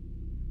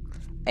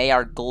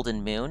 AR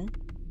Golden Moon.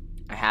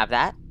 I have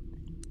that.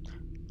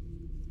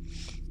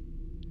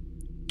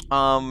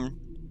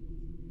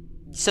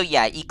 So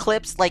yeah,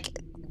 Eclipse, like,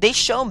 they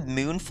show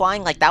Moon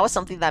flying. Like, that was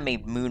something that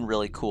made Moon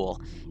really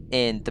cool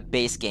in the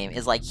base game,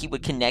 is like he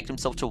would connect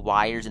himself to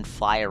wires and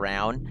fly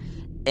around,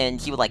 and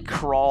he would like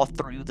crawl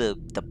through the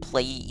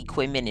play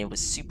equipment, and it was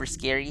super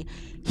scary.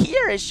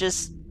 Here it's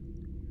just,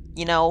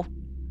 you know,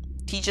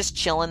 he's just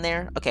chilling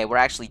there. Okay, we're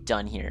actually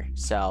done here.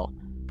 So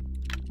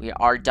we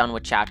are done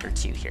with chapter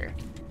 2 here.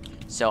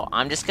 So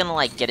I'm just gonna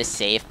like get a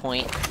save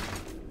point.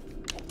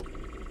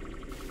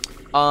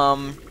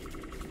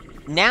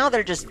 Now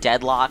they're just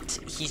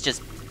deadlocked. He's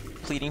just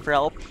pleading for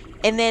help.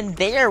 And then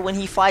there, when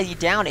he flies you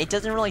down, it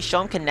doesn't really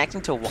show him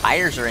connecting to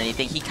wires or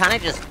anything. He kind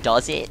of just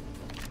does it.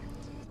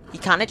 He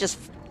kind of just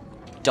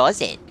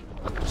does it.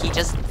 He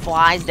just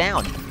flies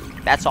down.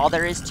 That's all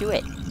there is to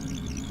it.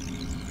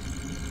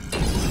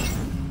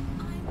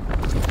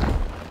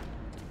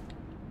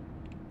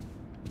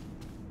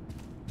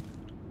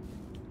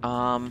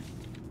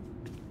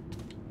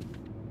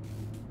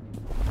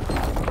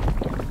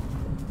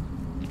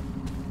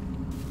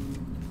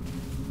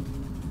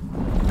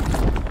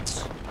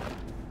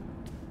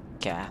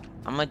 Okay,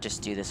 I'm gonna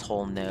just do this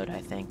whole node, I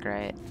think,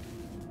 right?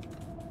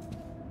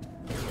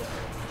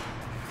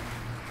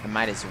 I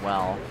might as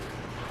well.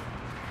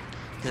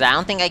 Because I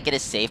don't think I get a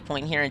save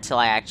point here until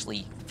I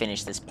actually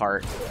finish this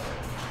part.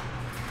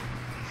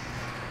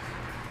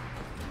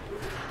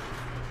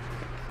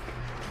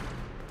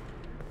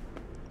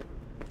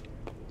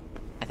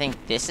 I think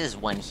this is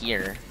one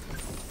here.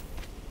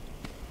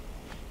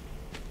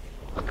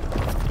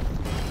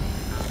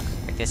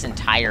 Like this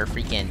entire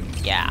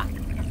freaking, yeah.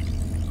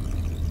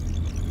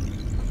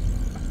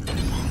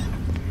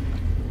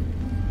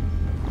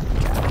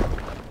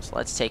 So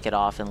let's take it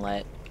off and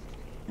let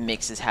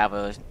Mixes have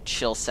a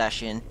chill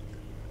session.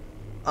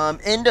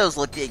 Endos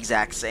look the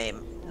exact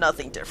same.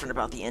 Nothing different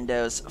about the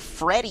endos.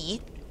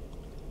 Freddy,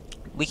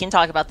 we can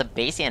talk about the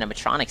base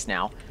animatronics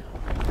now.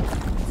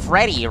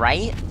 Freddy,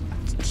 right?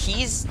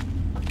 He's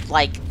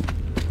like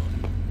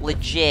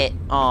legit,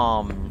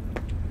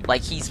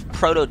 like he's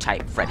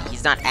prototype Freddy.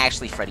 He's not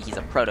actually Freddy, he's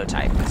a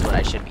prototype, is what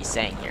I should be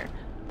saying here.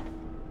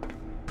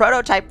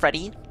 Prototype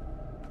Freddy,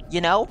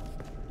 you know?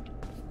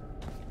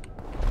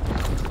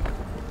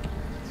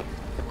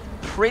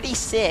 Pretty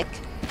sick.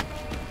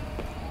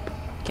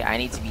 Okay, I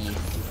need to be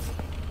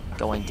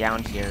going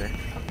down here.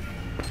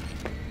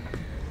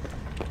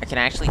 I can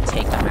actually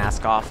take the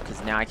mask off,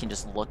 because now I can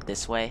just look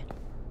this way.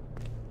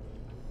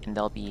 And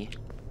they'll be...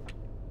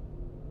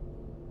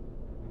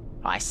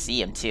 Oh, I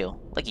see him too.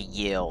 Look at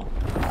you.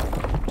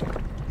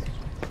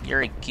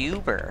 You're a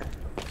goober.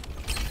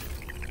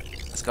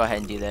 Let's go ahead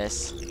and do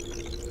this.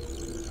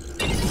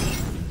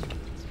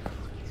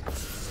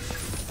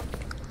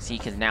 See,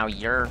 because now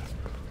you're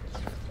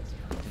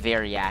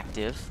very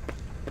active.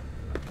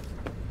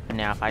 And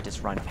now if I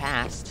just run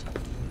past,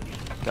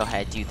 go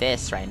ahead, do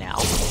this right now.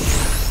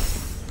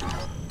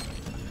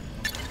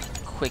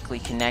 Quickly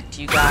connect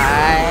you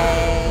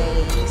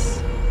guys.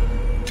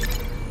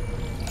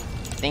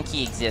 I think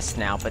he exists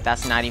now, but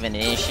that's not even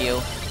an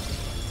issue.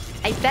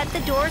 I bet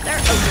the doors are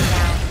open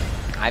now.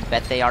 I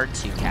bet they are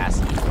too,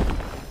 Cassie.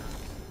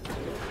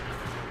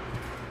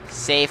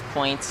 Save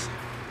point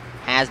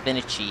has been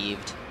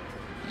achieved.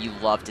 You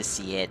love to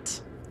see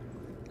it.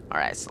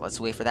 Alright, so let's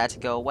wait for that to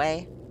go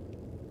away.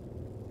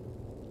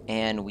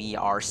 And we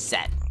are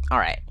set.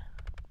 Alright.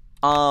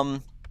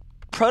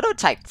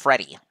 Prototype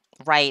Freddy,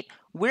 right?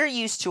 We're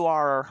used to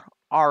our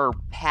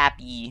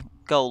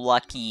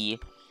happy-go-lucky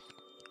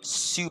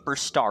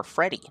superstar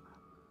Freddy.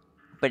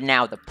 But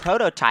now the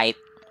prototype,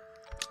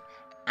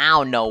 I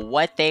don't know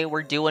what they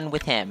were doing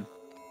with him.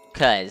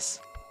 Cause,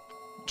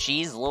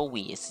 geez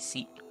Louise.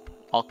 See,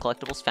 all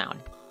collectibles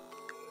found.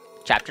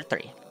 Chapter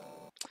 3.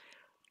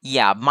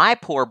 Yeah, my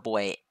poor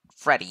boy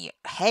Freddy,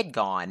 head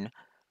gone.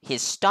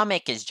 His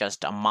stomach is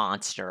just a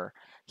monster.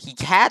 He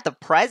had the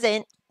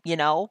present, you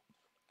know.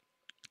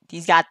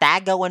 He's got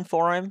that going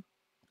for him,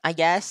 I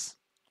guess.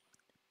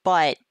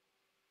 But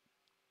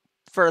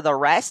for the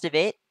rest of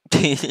it,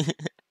 it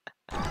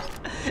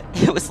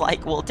was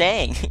like, well,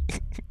 dang.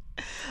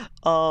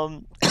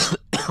 So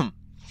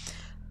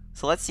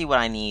let's see what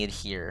I need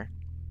here.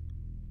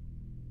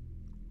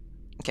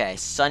 Okay,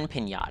 Sun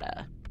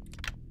Pinata.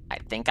 I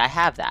think I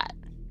have that.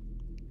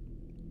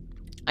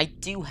 I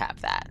do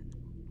have that.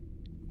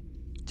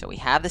 So we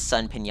have the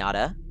Sun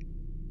Pinata.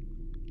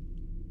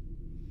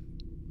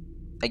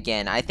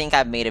 Again, I think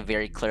I've made it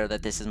very clear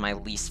that this is my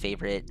least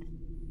favorite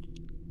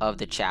of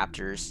the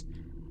chapters.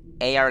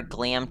 AR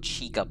Glam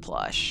Chica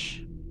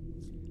plush.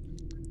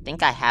 I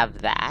think I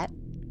have that.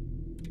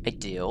 I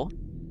do.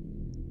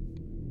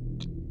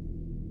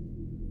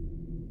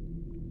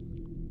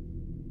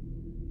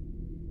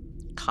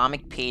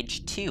 Comic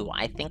page 2.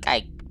 I think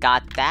I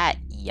got that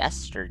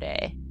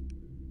yesterday.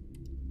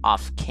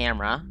 Off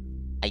camera.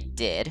 I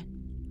did.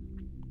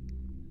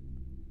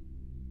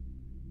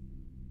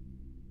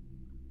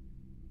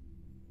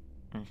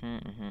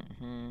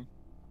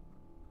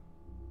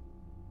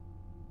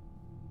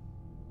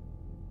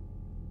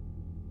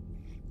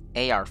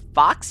 AR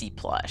Foxy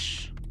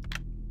plush.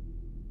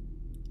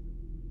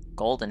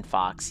 Golden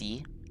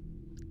Foxy.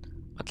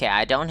 Okay,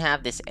 I don't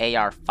have this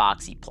AR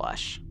Foxy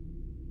plush.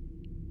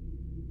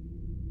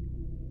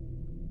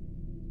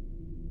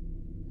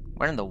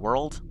 Where in the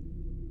world?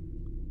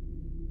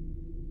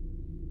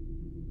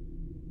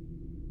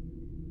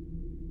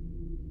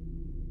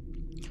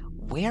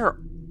 Where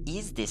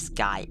is this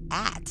guy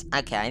at?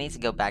 Okay, I need to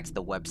go back to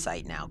the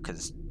website now,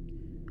 because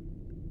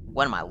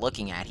what am I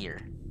looking at here?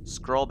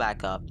 Scroll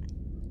back up.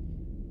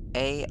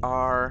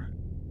 AR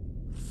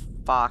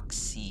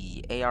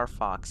Foxy. AR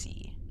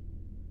Foxy.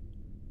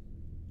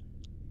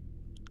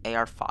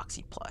 AR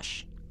Foxy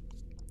plush.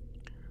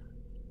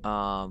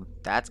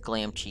 That's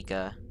Glam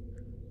Chica.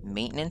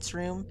 Maintenance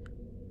room?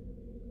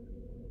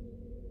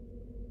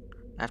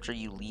 After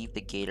you leave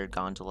the Gator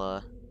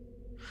Gondola.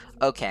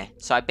 Okay,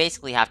 so I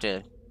basically have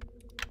to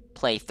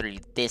play through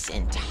this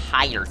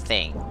entire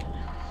thing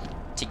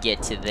to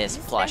get to this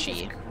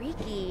plushie. Vent is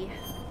creaky.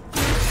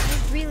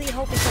 I really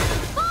hope it's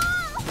not.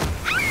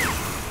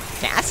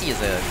 Cassie is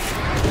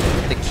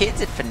the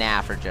kids at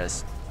FNAF are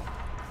just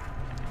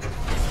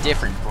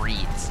different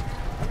breeds.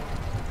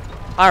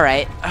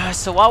 Alright,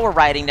 so while we're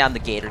riding down the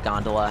Gator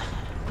Gondola,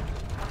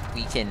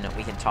 we can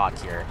talk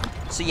here.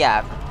 So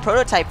yeah,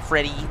 Prototype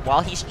Freddy,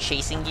 while he's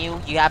chasing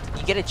you, you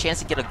get a chance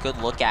to get a good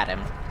look at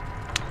him.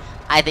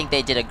 I think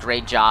they did a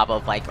great job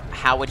of, like,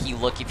 how would he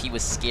look if he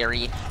was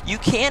scary. You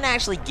can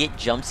actually get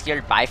jump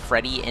scared by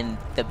Freddy in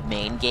the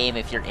main game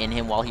if you're in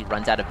him while he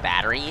runs out of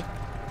battery.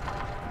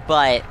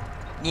 But,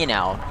 you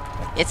know,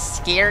 it's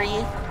scary,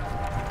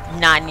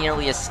 not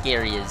nearly as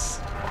scary as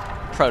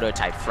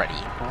Prototype Freddy.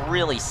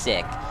 Really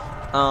sick.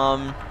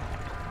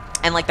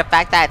 And, like, the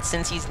fact that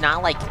since he's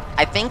not, like,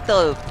 I think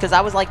because I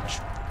was, like,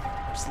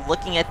 just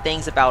looking at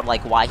things about,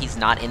 like, why he's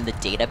not in the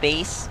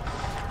database.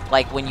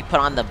 Like, when you put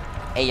on the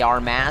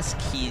AR mask,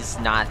 he's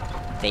not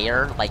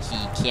there, like,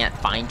 he can't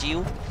find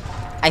you.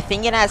 I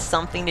think it has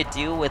something to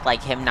do with,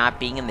 like, him not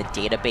being in the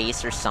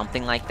database or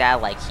something like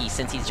that. Like,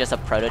 since he's just a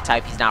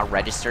prototype, he's not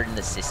registered in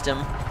the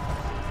system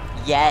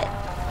yet.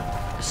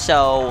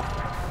 So,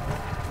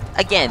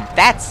 again,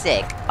 that's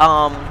sick.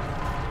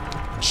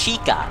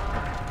 Chica.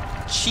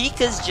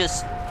 Chica's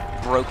just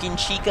Broken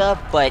Chica,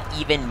 but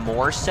even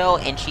more so,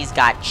 and she's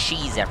got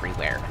cheese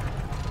everywhere.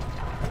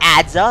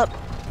 Adds up.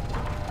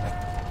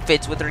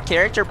 Fits with her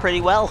character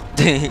pretty well.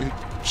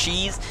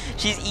 She's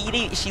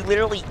eating, she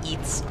literally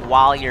eats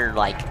while you're,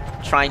 like,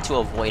 trying to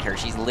avoid her.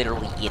 She's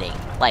literally eating.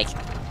 Like,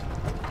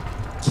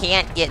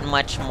 can't get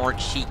much more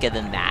Chica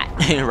than that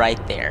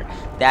right there.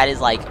 That is,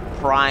 like,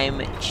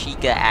 prime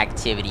Chica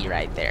activity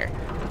right there.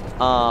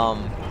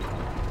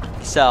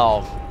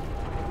 So,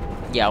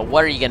 yeah,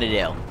 what are you gonna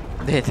do?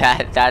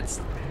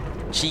 That's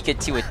Chica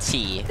to a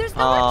T. There's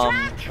no more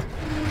track.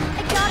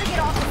 I gotta get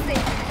off this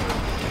thing.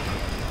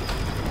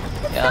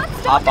 Yeah,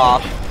 hop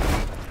off.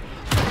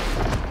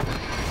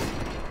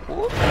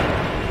 Whoop.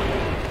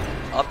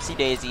 Upsy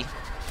daisy.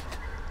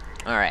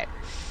 Alright.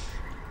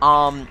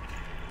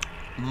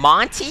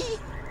 Monty?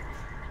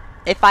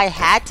 If I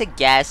had to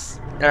guess,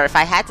 or if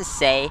I had to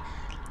say,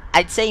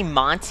 I'd say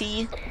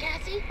Monty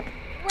Cassie,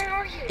 where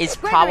are you? is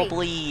Gregory,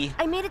 probably...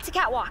 I made it to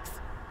Catwalks.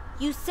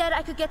 You said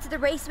I could get to the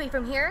raceway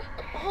from here?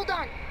 Hold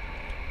on.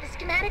 The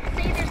schematics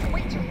say there's a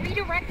way to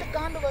redirect the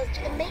gondolas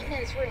to the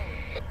maintenance room.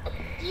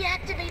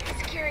 Deactivate the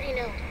security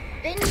node.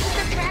 Then use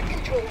the track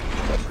control.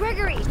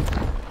 Gregory,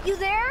 you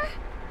there?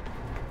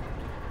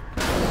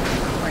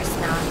 Of course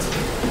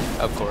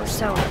not. Of course.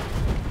 So,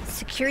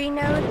 security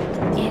node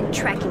and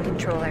tracking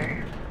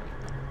controller.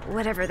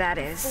 Whatever that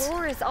is. The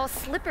floor is all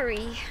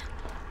slippery.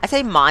 I'd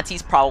say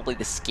Monty's probably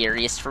the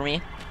scariest for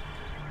me.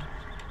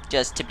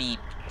 Just to be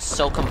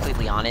so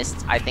completely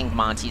honest, I think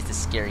Monty's the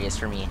scariest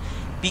for me.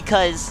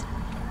 Because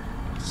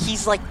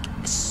he's, like,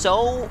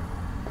 so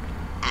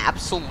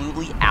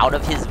absolutely out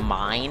of his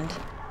mind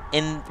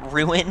in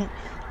Ruin.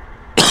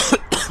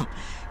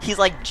 He's,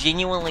 like,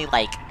 genuinely,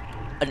 like,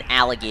 an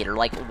alligator.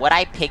 Like, what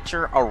I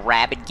picture a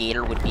rabid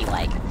gator would be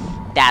like,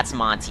 that's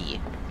Monty.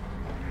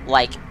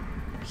 Like,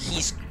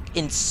 he's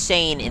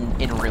insane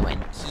in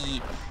Ruin.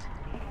 He,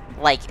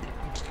 like,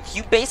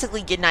 you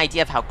basically get an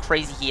idea of how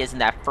crazy he is in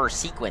that first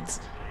sequence.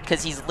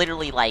 Because he's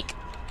literally, like,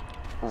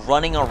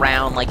 running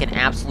around like an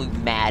absolute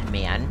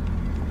madman.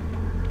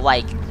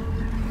 Like,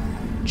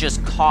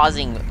 just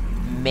causing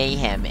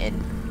mayhem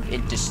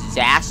and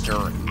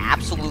disaster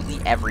absolutely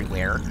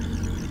everywhere.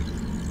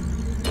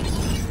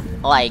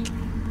 Like,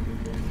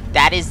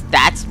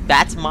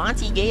 that's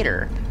Monty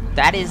Gator.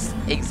 That is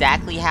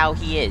exactly how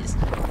he is.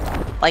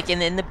 Like,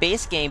 in the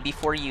base game,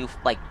 before you,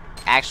 like,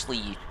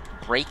 actually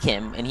break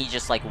him, and he's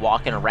just, like,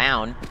 walking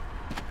around,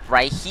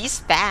 right, he's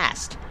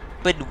fast.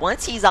 But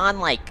once he's on,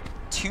 like,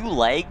 2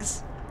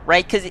 legs,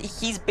 right, because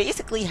he's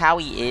basically how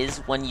he is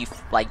when you,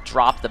 like,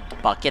 drop the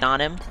bucket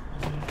on him,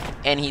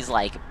 and he's,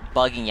 like,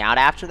 bugging out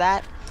after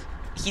that.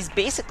 He's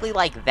basically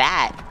like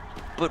that,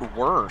 but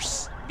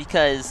worse,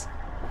 because,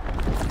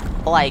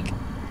 like,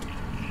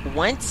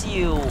 once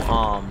you,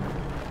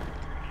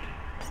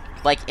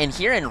 like, and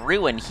here in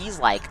Ruin, he's,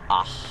 like,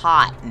 a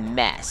hot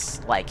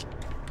mess. Like,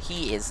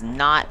 he is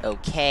not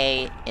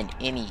okay in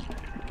any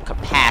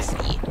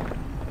capacity.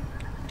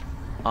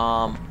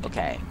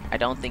 Okay. I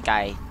don't think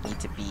I need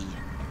to be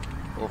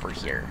over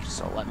here,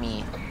 so let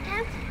me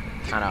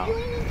kind of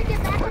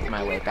work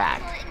my way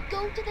back. And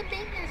go to the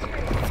maintenance room.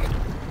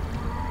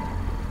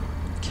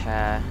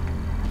 Okay.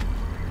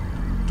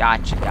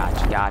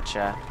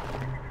 Gotcha.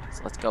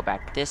 So let's go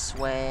back this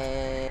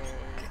way.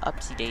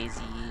 Upsy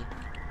daisy.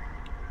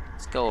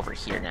 Let's go over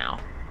here now.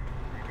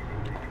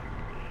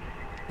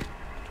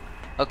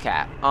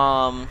 Okay,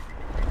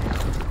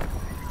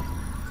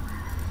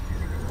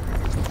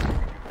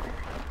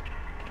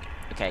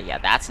 okay, yeah,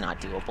 that's not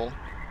doable.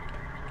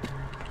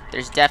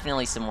 There's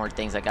definitely some more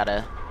things I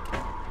gotta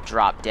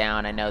drop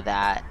down, I know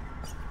that.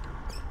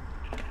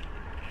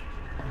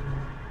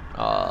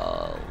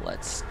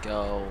 Let's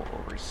go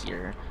over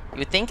here. You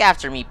would think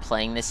after me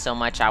playing this so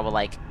much, I would,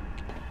 like,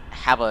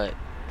 have a,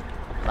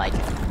 like,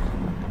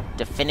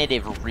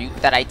 definitive route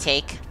that I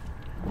take.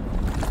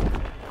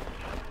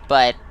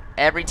 But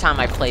every time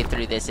I play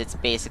through this, it's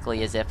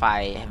basically as if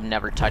I have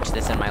never touched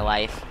this in my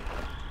life.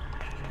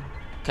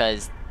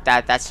 Because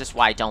that's just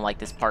why I don't like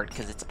this part,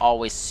 because it's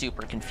always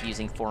super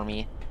confusing for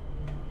me.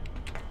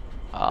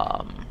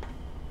 So,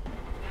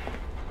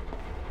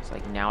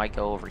 like, now I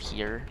go over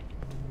here.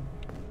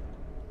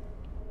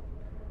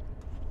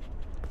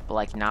 But,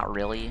 like, not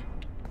really,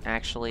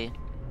 actually.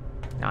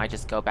 Now I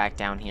just go back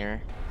down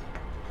here.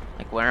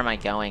 Like, where am I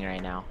going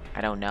right now?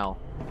 I don't know.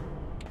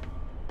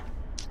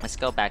 Let's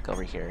go back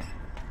over here.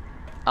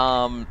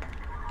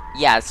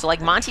 Yeah, so,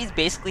 like, Monty's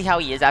basically how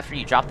he is after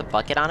you drop the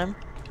bucket on him.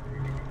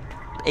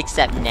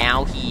 Except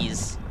now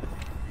he's...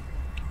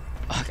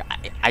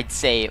 I'd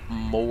say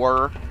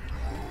more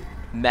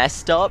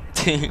messed up.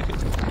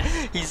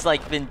 He's,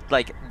 like, been,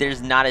 like,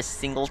 there's not a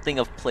single thing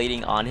of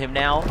plating on him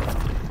now.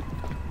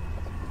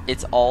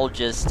 It's all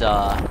just,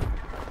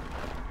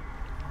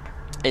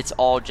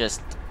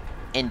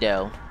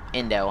 Indo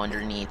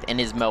underneath, and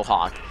his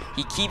mohawk.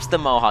 He keeps the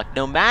mohawk.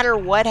 No matter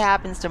what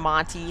happens to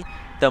Monty,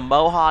 the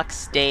mohawk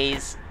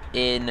stays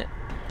in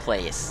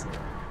place.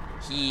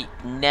 He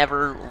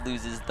never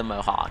loses the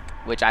mohawk,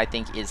 which I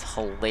think is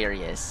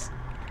hilarious.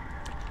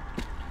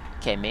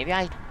 Okay, maybe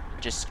I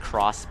just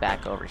cross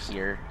back over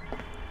here.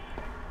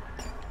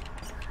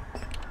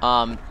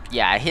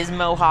 Yeah, his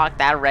mohawk,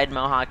 that red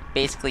mohawk,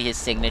 basically his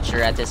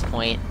signature at this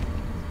point.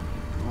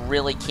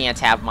 Really can't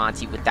have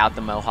Monty without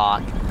the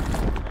mohawk.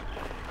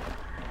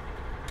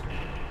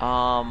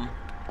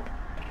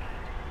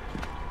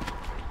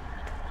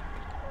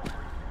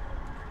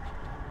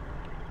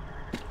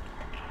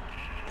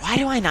 Why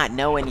do I not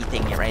know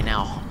anything right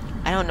now?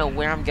 I don't know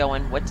where I'm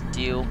going, what to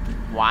do,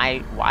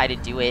 why to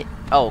do it.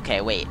 Oh,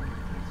 okay, wait.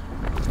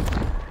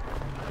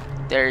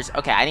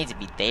 Okay, I need to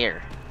be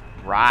there.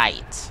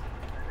 Right.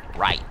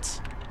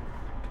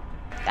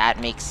 That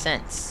makes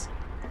sense.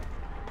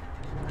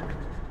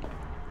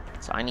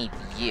 So I need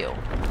you.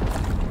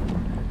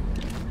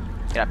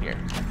 Get up here.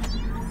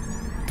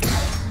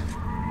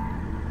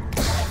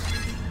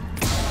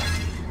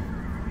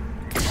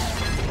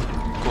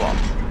 Cool.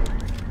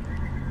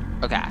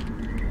 Okay.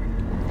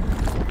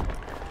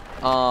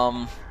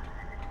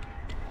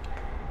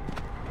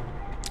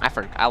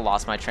 I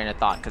lost my train of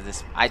thought because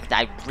this.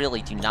 I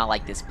really do not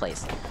like this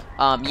place.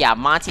 Yeah,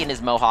 Monty and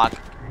his mohawk.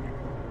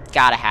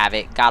 Gotta have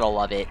it. Gotta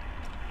love it.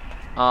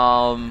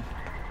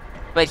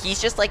 But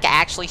he's just like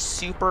actually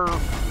super.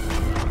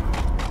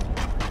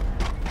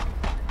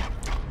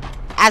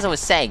 As I was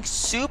saying,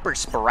 super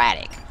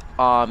sporadic.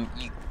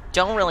 You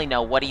don't really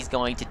know what he's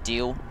going to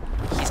do.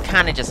 He's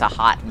kind of just a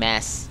hot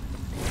mess.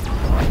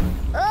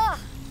 Ugh,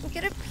 I'm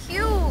gonna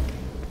puke.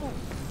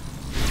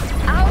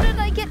 How did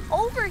I get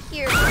over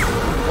here?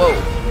 Whoa.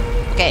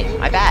 Okay,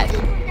 my bad.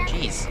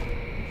 Jeez.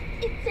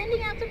 It's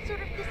sending out some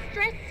sort of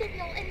distress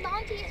signal, and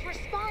Monty is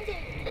responding.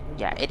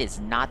 Yeah, it is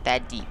not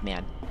that deep,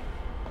 man.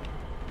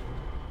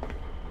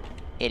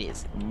 It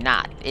is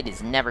not. It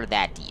is never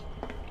that deep.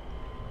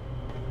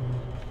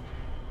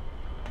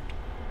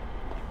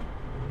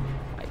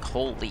 Like,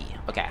 holy.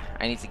 Okay,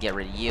 I need to get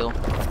rid of you.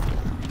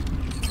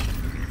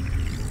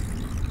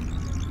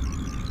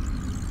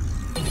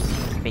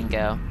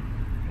 Bingo.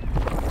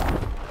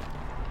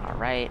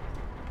 Alright.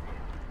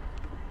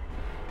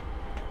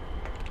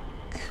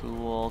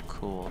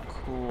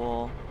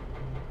 Cool.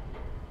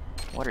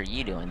 What are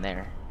you doing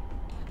there?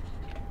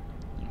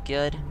 You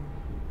good?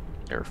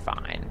 You're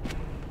fine.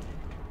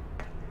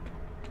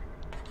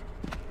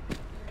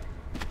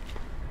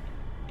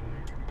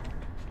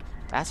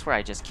 That's where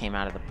I just came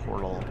out of the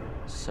portal,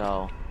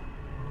 so...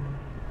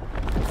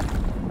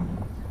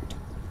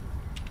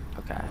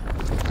 Okay.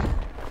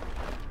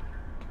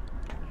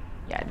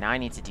 Yeah, now I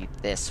need to do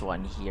this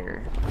one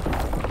here.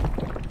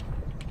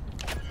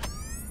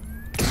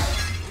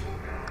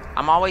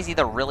 I'm always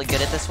either really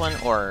good at this one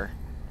or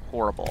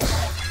horrible.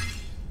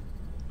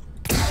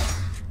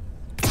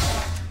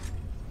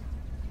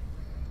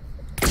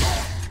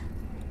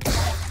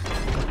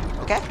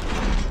 Okay.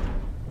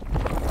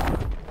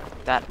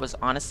 That was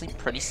honestly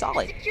pretty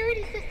solid. The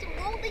security system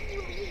won't let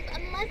you leave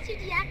unless you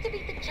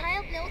deactivate the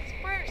child notes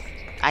first.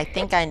 I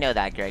think I know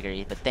that,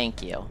 Gregory, but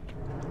thank you.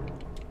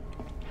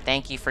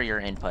 Thank you for your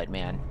input,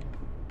 man.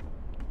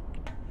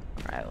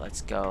 Alright,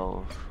 let's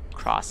go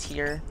across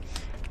here.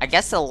 I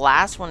guess the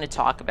last one to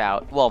talk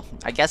about, well,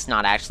 I guess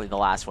not actually the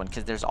last one,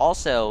 because there's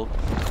also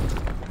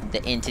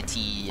the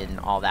entity and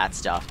all that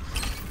stuff.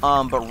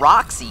 But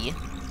Roxy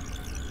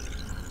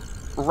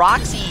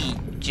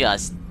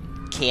just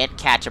can't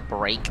catch a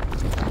break.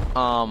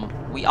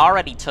 We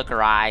already took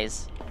her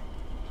eyes,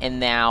 and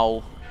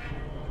now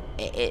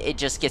it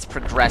just gets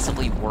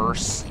progressively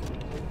worse.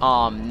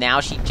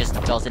 Now she just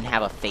doesn't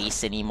have a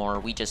face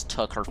anymore. We just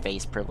took her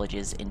face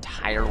privileges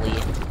entirely.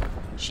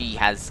 She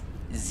has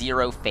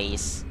 0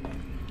 face.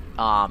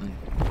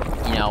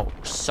 You know,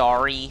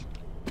 sorry.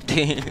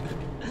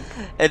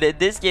 And in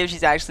this game,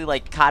 she's actually,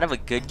 like, kind of a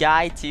good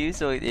guy, too,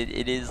 so it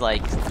is,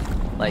 like,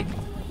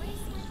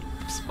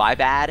 it's my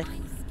bad.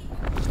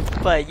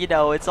 But, you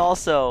know, it's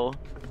also,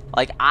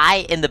 like,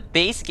 in the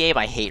base game,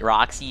 I hate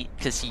Roxy,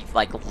 because she,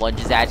 like,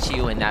 lunges at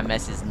you, and that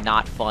mess is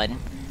not fun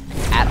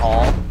at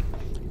all.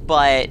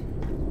 But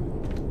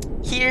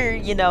here,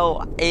 you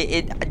know,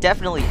 it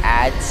definitely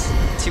adds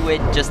to it,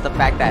 just the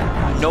fact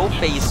that no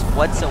face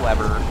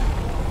whatsoever.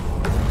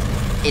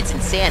 It's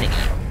insanity.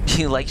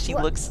 Like, she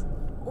looks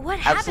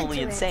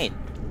absolutely insane.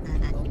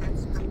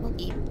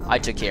 I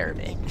took care of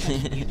it.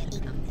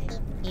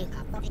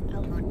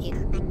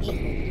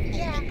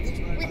 Yeah,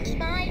 with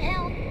my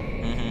help.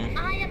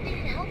 I have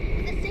been helping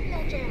with the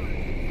signal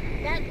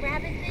jammer. That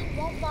rabbit thing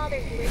won't bother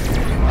you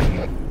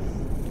anymore.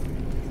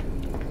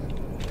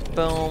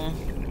 Boom.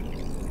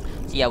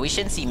 So yeah, we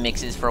shouldn't see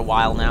mixes for a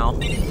while now.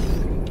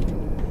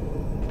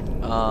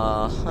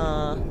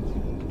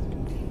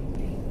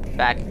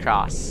 Back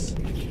across.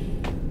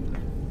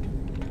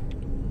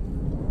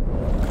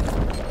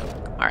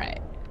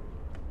 Alright.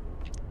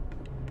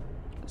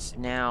 So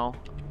now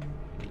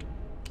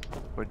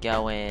we're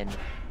going...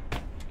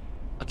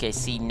 Okay,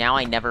 see, now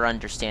I never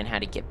understand how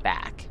to get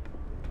back.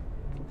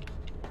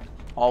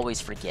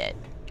 Always forget.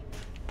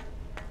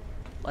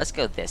 Let's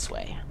go this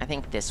way. I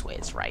think this way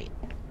is right.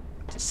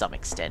 To some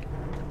extent.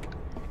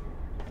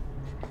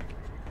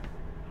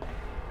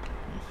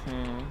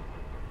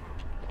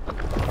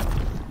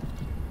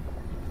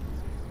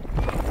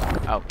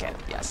 Okay,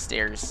 yeah,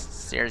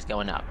 stairs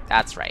going up.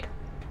 That's right.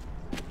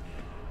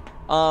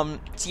 So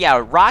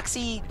yeah,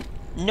 Roxy,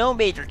 no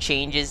major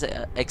changes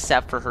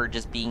except for her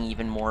just being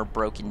even more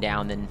broken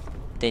down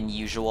than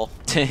usual.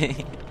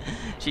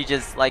 She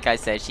just, like I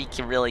said, she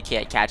really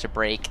can't catch a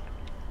break.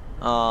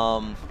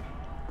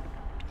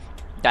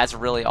 That's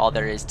really all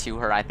there is to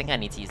her. I think I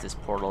need to use this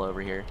portal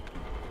over here.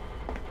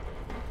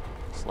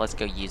 So let's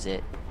go use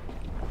it.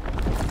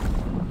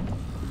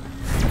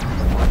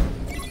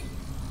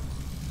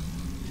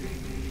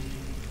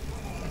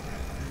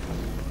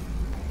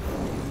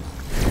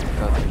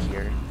 Go through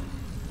here.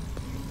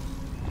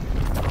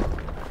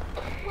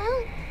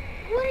 Well,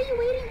 what are you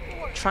waiting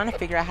for? Trying to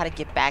figure out how to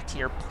get back to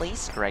your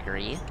place,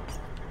 Gregory.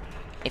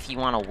 If you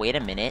want to wait a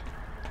minute.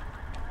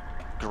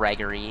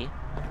 Gregory.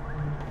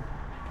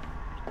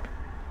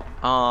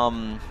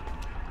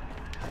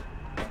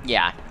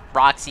 Yeah,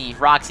 Roxy's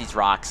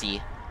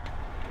Roxy,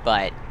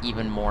 but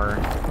even more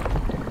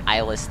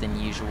eyeless than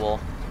usual.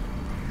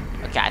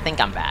 Okay, I think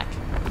I'm back.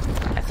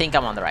 I think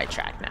I'm on the right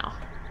track now.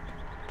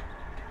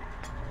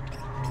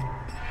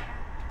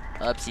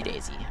 Oopsie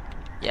daisy.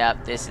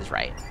 Yep, this is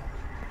right.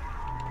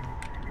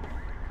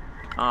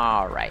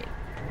 Alright.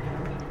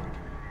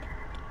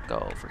 Go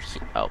over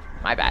here. Oh,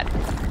 my bad.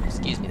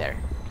 Excuse me there.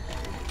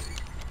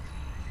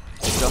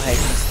 Let's go ahead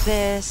and use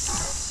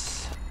this.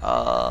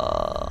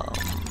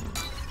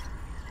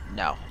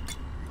 No.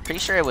 Pretty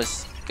sure it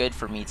was good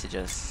for me to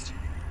just...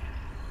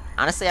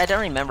 Honestly, I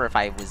don't remember if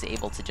I was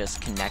able to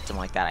just connect them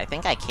like that. I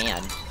think I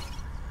can.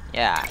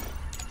 Yeah.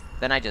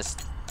 Then I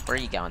just... Where are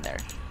you going there?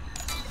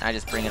 I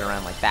just bring it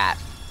around like that.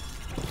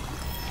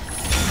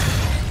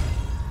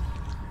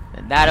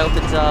 And that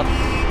opens up.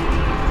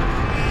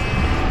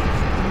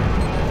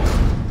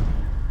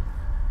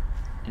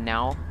 And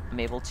now I'm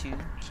able to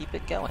keep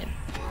it going.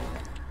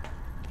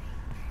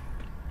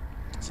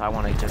 So I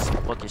want to just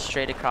book it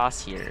straight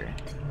across here.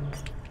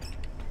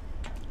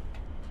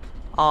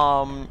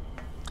 And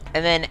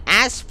then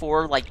as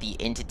for like the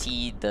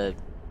entity, the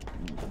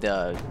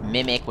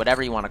mimic,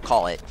 whatever you want to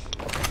call it,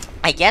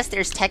 I guess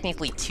there's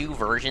technically 2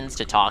 versions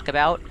to talk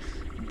about.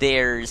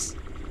 There's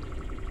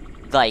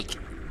like,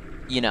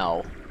 you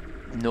know,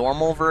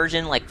 normal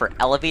version, like for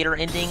elevator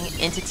ending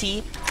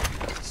entity.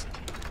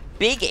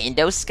 Big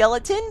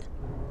endoskeleton?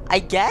 I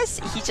guess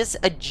he's just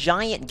a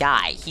giant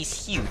guy.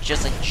 He's huge,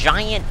 just a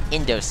giant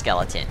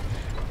endoskeleton.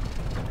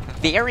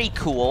 Very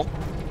cool.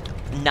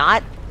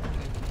 Not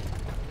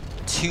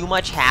too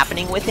much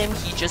happening with him.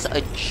 He's just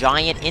a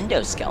giant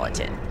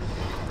endoskeleton.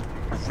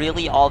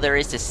 Really, all there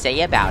is to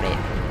say about it.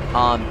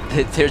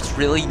 There's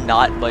really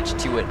not much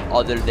to it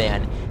other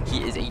than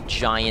he is a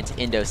giant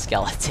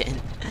endoskeleton.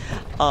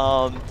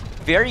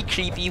 Very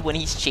creepy when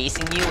he's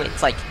chasing you.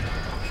 It's like,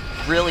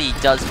 really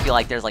does feel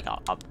like there's like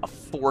a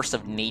force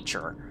of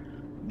nature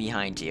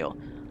behind you.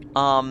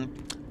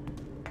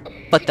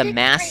 But the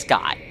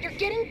mascot. You're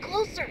getting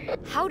closer.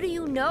 How do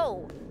you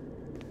know?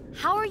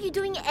 How are you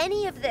doing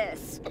any of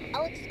this?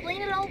 I'll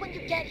explain it all when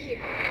you get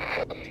here.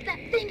 That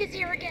thing is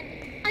here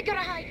again. I gotta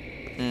hide.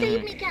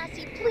 Save me,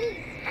 Cassie, please.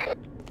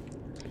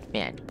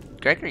 Man,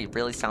 Gregory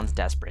really sounds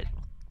desperate.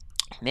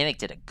 Mimic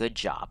did a good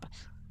job.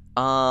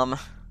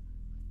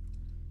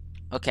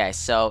 Okay,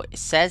 so it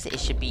says it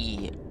should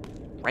be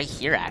right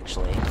here,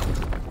 actually.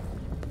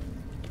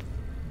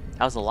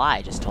 That was a lie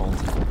I just told.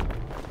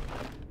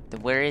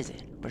 Then where is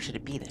it? Where should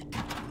it be then?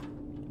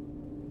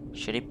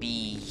 Should it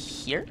be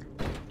here?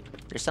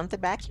 There's something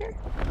back here?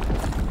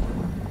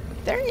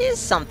 There is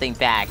something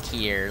back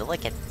here.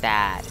 Look at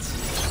that.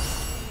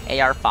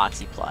 AR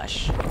Foxy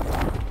plush.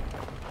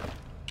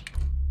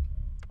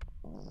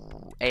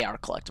 AR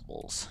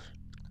collectibles.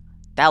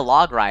 That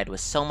log ride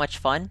was so much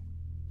fun.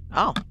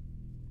 Oh.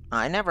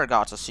 I never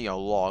got to see a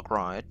log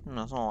ride.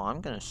 That's all I'm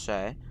gonna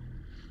say.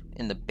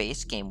 In the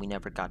base game, we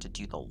never got to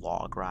do the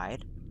log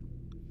ride.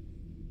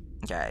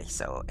 Okay,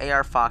 so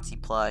AR Foxy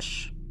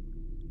plush.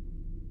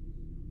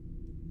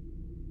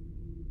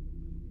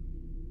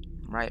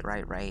 Right.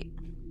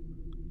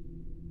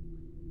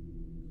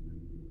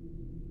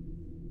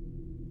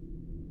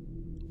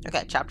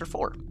 Okay, chapter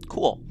 4.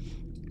 Cool.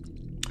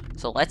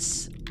 So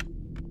let's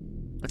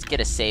get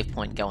a save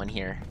point going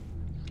here.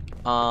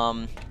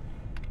 That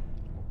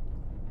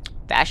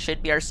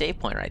should be our save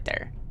point right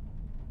there.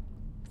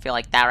 I feel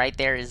like that right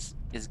there is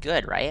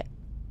good, right?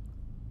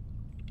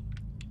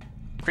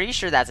 Pretty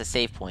sure that's a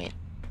save point.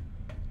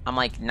 I'm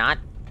like not...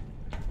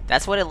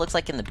 That's what it looks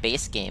like in the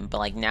base game, but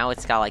like now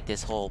it's got like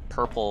this whole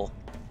purple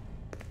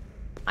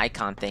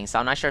icon thing. So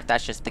I'm not sure if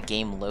that's just the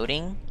game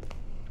loading,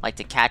 like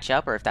to catch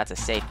up, or if that's a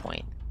save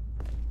point.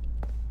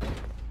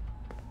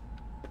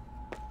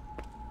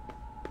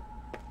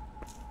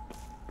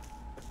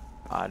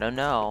 I don't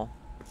know.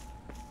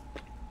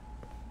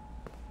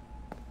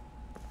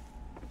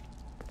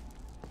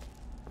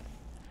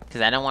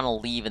 Because I don't want to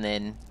leave and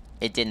then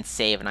it didn't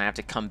save and I have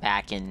to come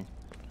back and...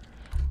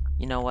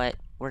 You know what?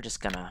 We're just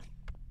gonna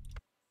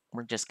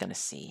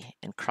see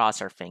and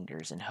cross our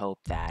fingers and hope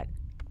that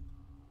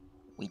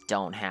we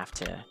don't have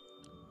to...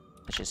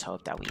 Let's just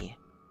hope that we...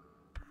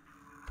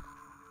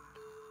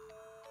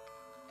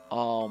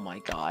 Oh my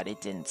god, it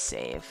didn't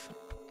save.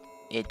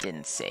 It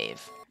didn't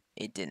save.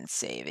 It didn't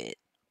save it.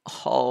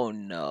 Oh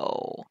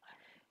no.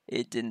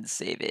 It didn't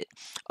save it.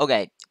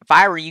 Okay, if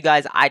I were you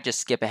guys, I'd just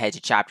skip ahead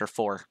to chapter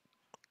 4.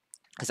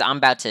 Because I'm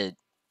about to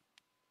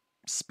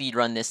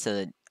speedrun this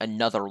to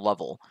another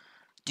level.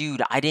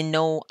 Dude, I didn't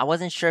know... I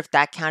wasn't sure if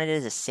that counted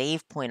as a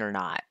save point or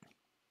not.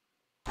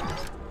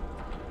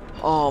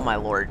 Oh my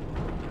lord.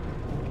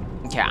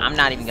 Okay, I'm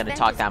not even going to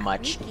talk that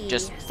much.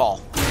 Just fall.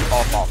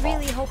 Fall.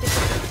 Really hope it's...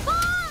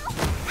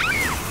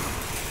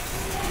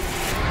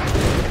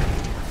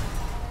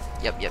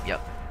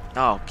 Yep.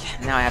 Oh,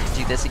 now I have to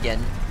do this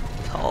again.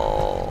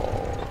 Oh.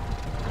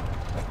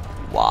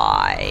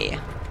 Why?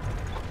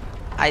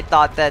 I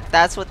thought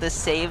that's what the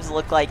saves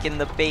look like in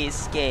the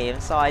base game,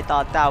 so I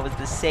thought that was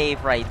the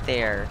save right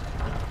there.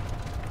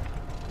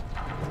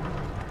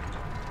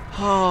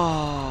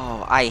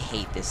 Oh, I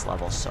hate this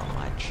level so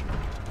much.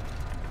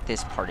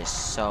 This part is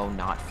so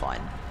not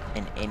fun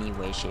in any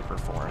way, shape, or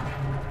form.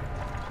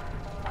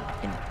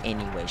 In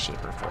any way,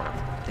 shape, or form.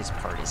 This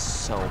part is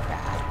so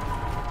bad.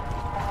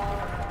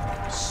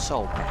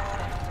 So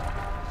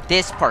bad.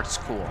 This part's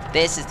cool.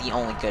 This is the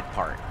only good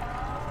part.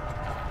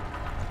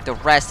 The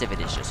rest of it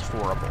is just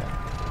horrible.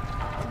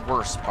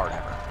 Worst part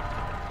ever.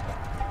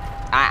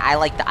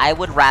 I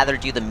would rather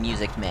do the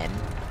Music Men,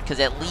 because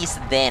at least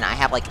then I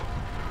have like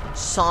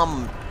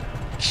some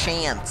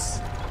chance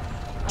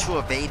to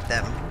evade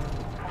them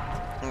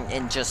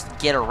and just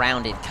get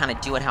around it, kind of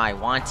do it how I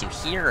want to.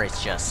 Here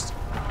it's just...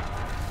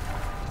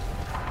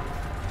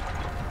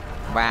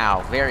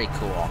 Wow, very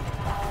cool.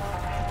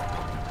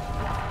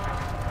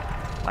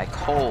 Like,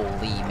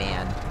 holy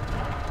man.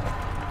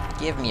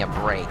 Give me a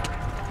break.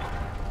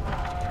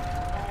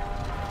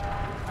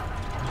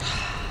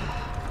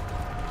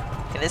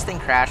 Can this thing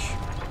crash?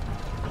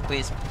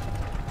 Please?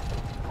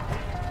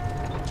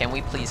 Can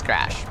we please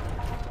crash?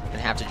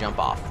 And have to jump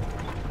off.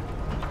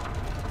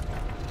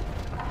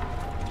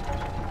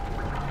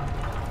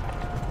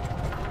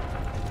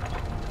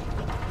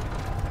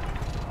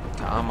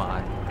 Come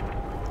on.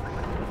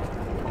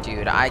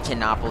 Dude, I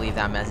cannot believe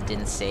that mess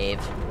didn't save.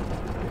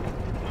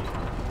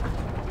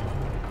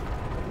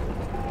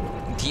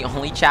 The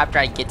only chapter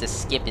I get to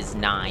skip is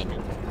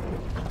 9.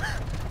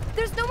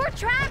 There's no more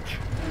track!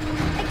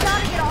 I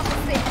gotta get off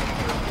this thing!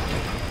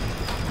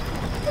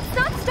 It's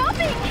not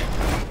stopping!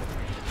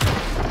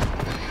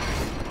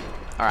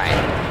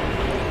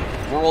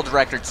 Alright. World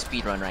record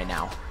speedrun right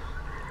now.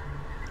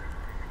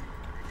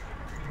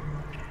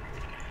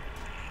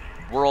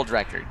 World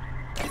record.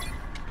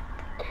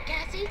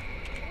 Cassie,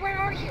 where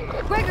are you?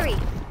 Gregory!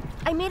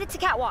 I made it to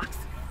Catwalks.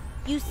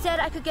 You said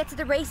I could get to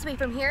the raceway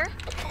from here?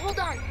 Hold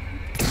on.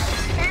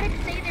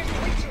 Schematics say there's a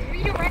way to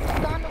redirect the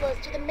gondolas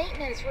to the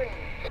maintenance room.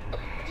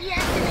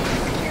 Deactivate the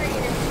security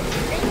node.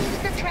 Then use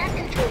the track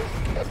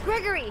controls.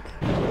 Gregory!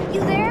 You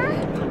there?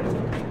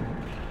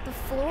 The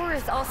floor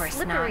is all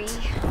slippery.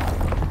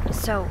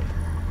 So,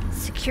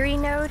 security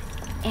node,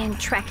 and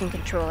tracking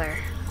controller.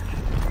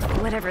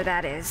 Whatever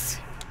that is.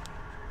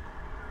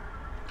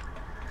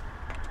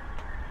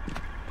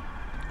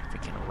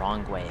 Freaking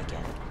wrong way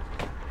again.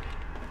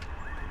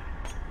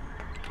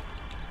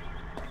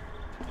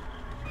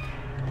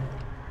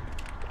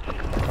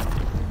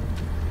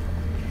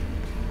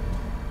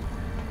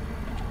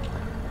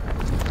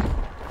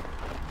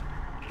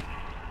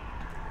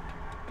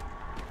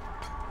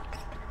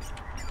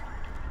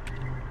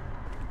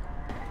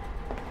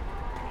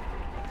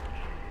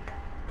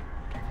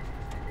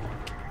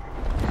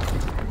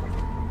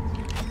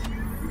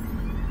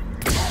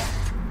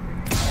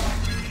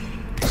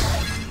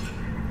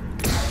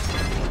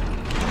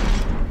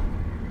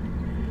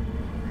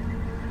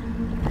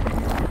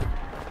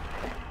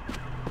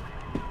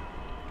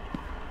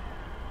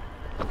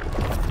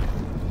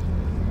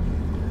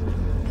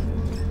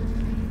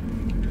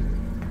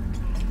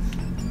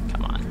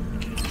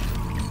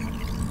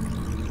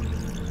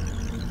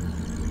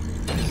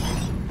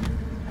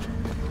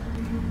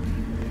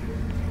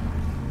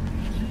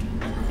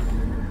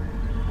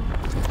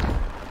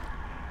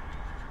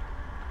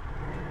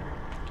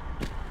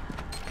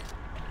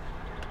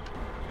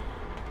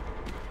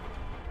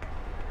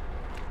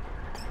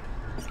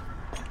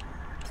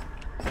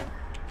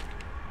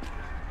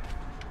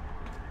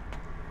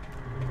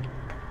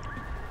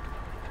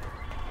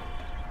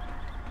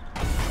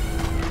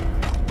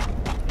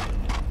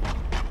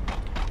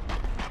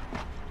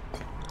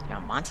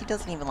 Monty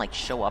doesn't even, like,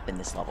 show up in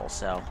this level,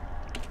 so...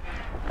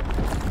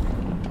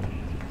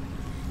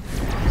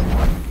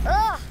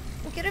 Ugh!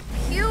 I'm gonna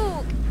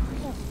puke!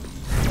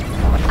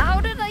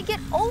 How did I get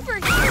over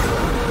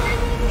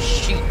here?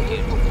 Shoot,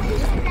 dude.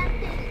 Wait for that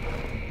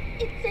thing.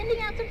 It's sending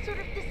out some sort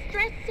of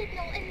distress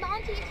signal, and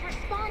Monty is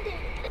responding.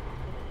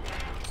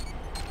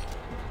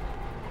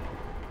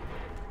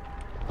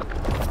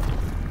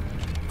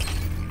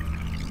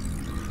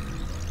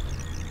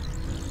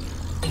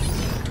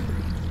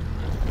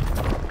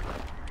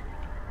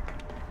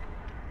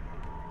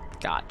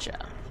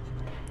 Gotcha.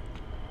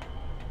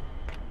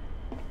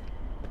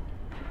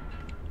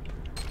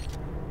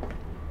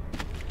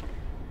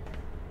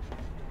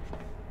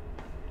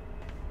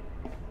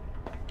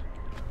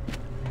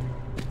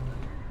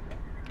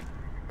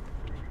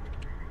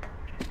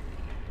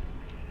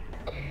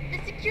 The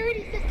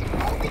security system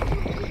won't let you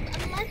leave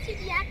unless you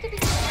deactivate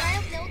the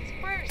child nodes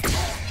first.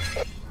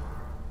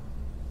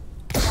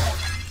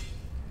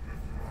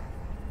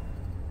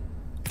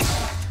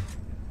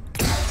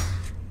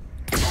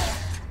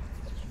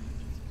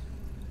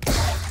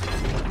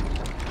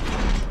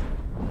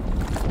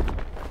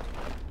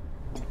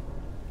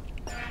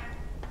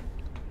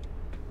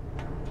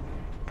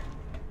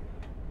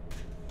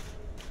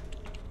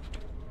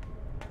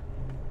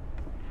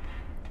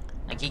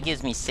 Like, he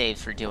gives me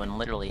saves for doing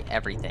literally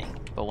everything,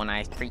 but when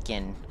I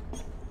freaking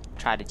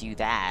try to do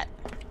that...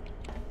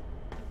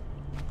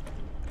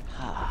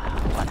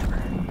 whatever.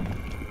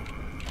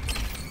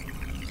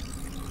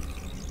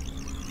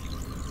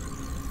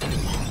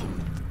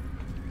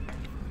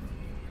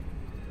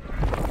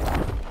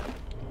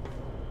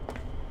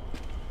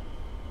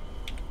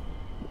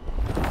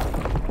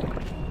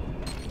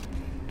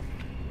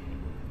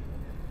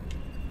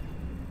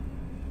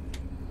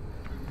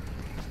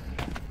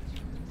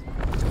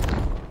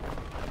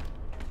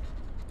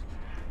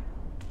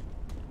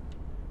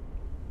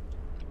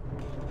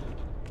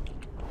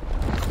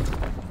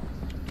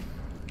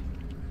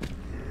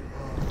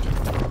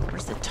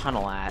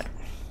 Tunnel at?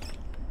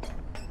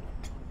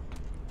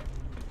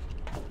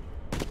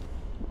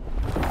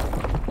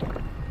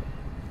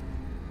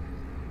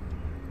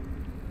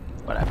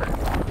 Whatever.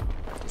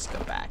 Let's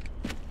go back.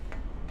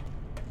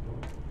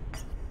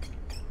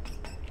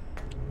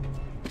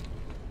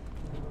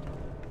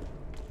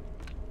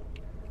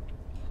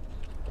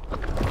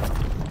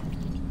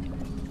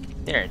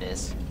 There it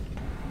is.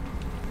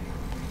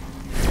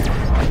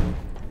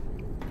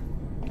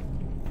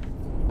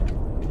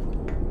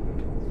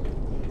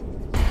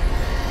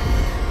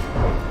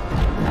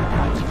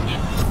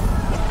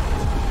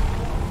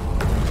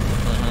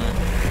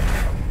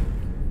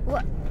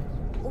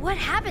 What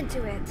happened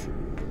to it?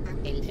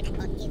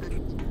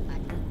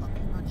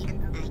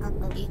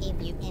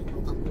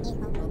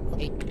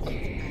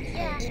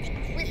 Yeah,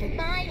 with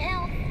my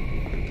help,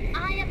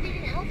 I am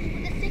being helped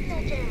with the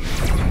signal jammer.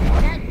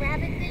 That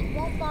rabbit thing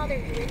won't bother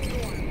you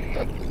anymore.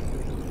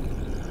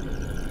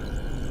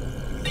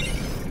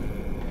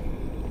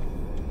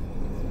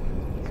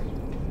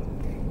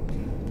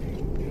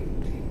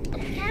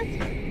 Cassie,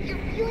 you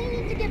really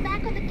need to get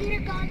back on the gator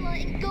gondola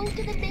and go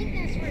to the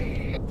maintenance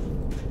room.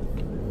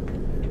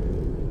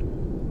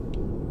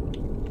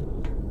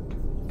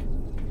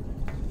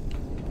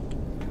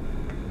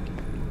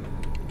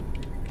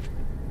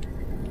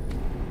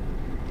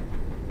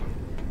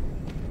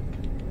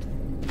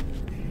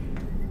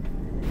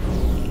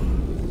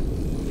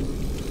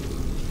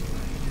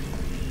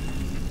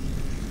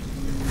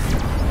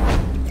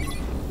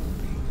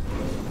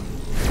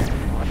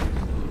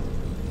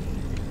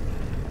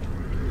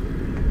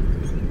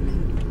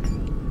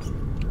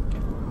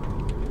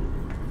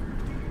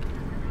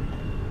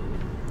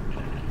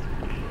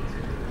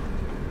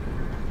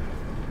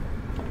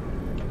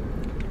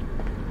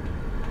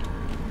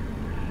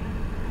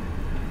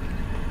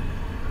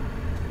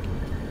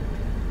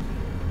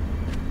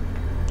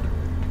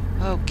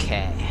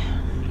 Okay.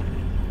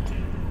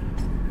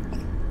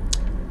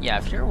 Yeah,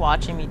 if you're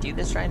watching me do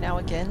this right now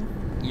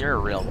again, you're a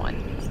real one.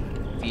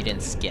 If you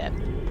didn't skip.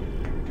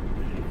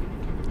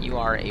 You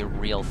are a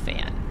real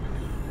fan.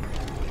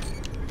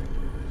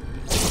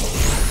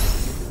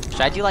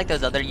 Should I do like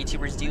those other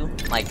YouTubers do?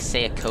 Like,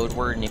 say a code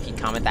word, and if you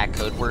comment that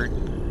code word,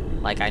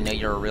 like, I know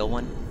you're a real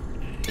one,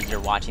 because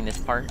you're watching this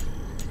part.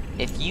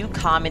 If you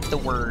comment the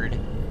word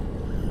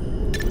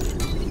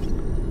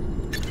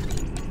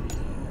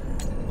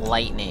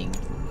lightning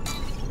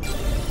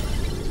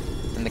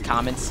in the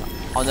comments,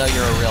 I'll know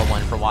you're a real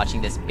one for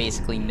watching this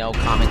basically no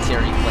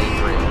commentary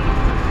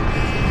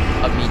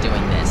playthrough of me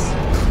doing this.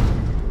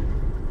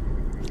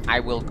 I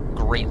will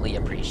greatly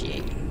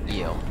appreciate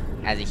you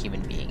as a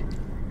human being.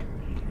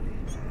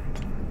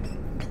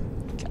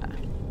 Okay.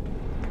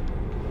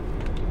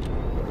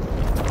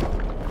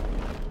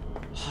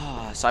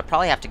 So I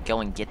probably have to go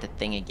and get the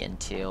thing again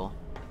too.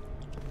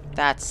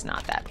 That's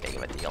not that big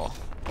of a deal.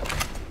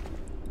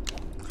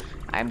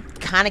 I'm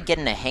kind of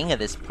getting the hang of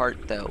this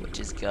part though, which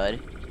is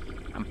good.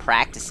 I'm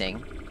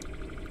practicing.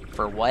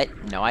 For what?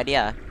 No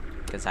idea.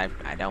 Because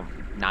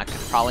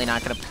probably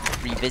not gonna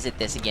revisit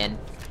this again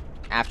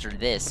after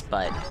this,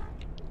 but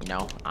you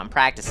know, I'm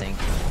practicing.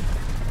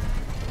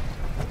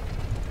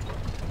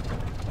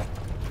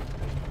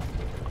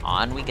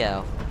 On we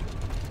go.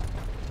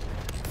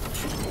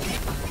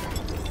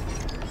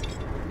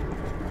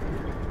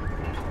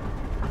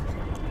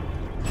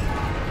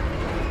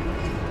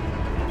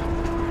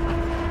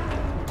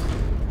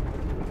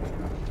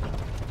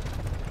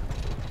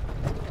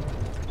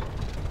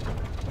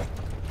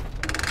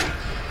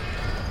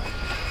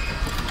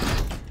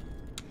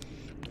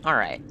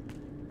 Alright.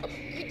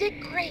 You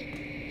did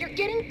great. You're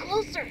getting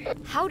closer.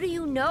 How do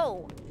you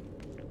know?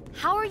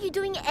 How are you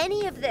doing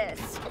any of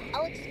this?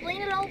 I'll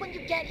explain it all when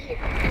you get here.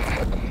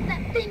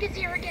 That thing is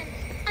here again.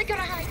 I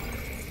gotta hide.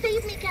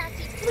 Save me,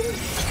 Cassie,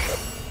 please.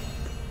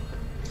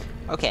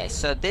 Okay,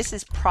 so this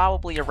is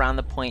probably around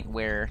the point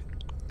where...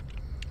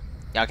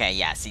 Okay,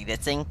 yeah, see this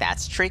thing?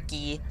 That's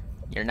tricky.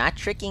 You're not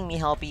tricking me,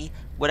 Helpy.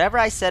 Whatever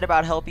I said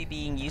about Helpy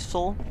being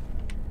useful,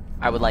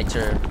 I would like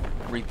to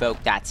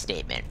revoke that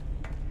statement.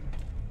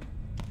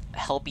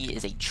 Helpy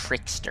is a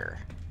trickster.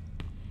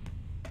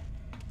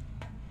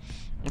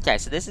 Okay,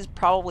 so this is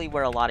probably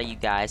where a lot of you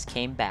guys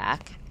came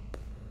back.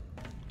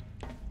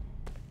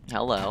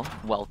 Hello,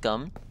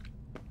 welcome.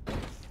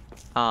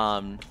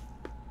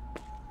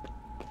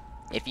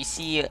 If you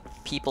see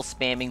people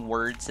spamming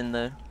words in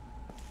the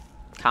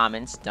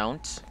comments,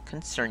 don't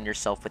concern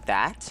yourself with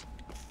that.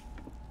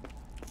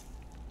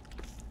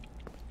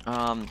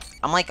 I'm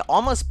like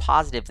almost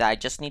positive that I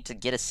just need to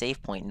get a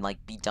save point and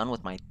like be done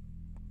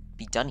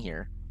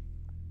here.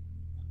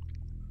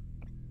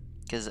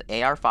 Because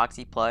AR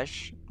Foxy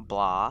plush,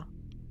 blah.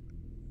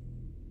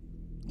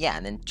 Yeah,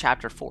 and then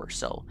chapter 4,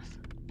 so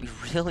we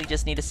really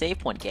just need a save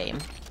point game.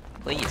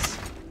 Please.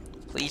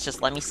 Please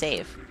just let me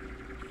save.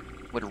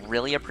 Would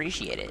really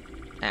appreciate it,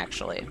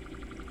 actually.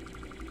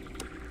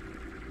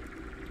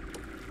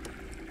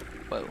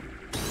 Whoa.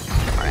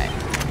 Alright.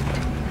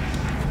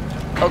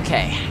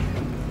 Okay.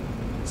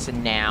 So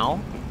now,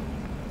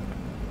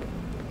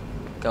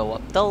 go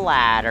up the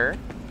ladder.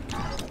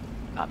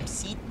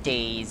 Upsy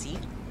daisy.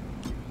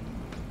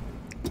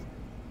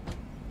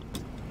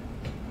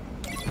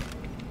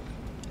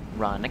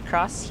 Run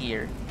across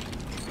here.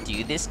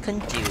 Do this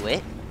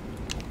conduit.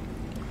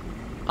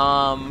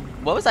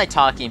 What was I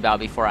talking about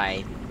before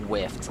I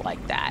whiffed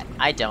like that?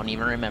 I don't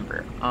even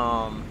remember.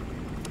 I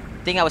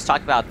think I was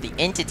talking about the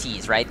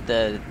entities, right?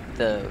 The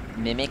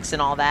mimics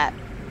and all that.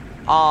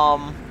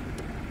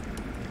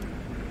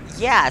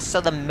 Yeah, so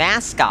the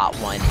mascot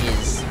one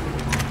is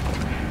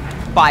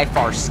by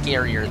far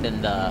scarier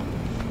than the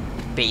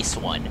base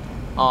one.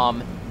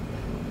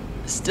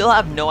 Still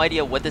have no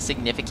idea what the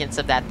significance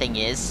of that thing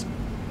is,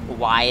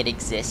 why it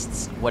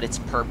exists, what its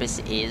purpose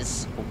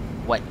is,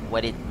 what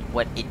it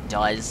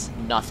does.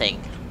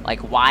 Nothing. Like,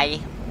 why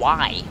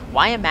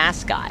a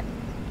mascot?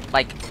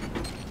 Like,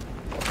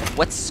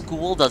 what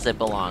school does it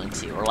belong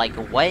to? Or like,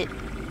 what?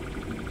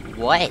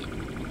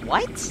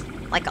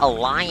 Like a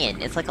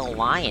lion. It's like a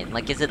lion.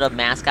 Like, is it a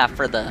mascot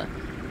for the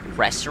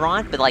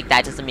restaurant? But like,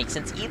 that doesn't make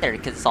sense either,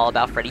 because it's all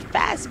about Freddy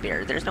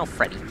Fazbear. There's no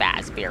Freddy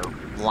Fazbear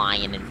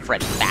lion and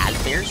Freddy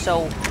Fazbear,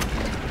 so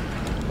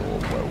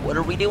what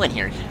are we doing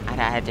here?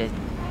 I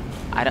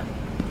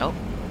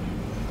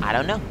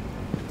don't know.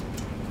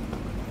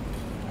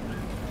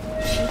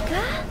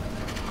 Chica?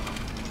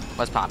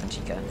 What's poppin',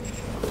 Chica?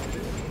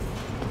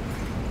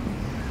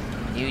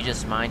 You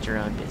just mind your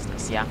own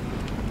business, yeah?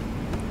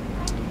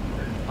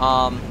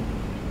 So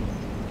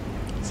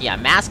yeah,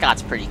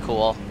 mascot's pretty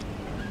cool.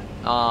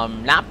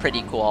 Not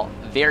pretty cool,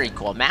 very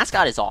cool.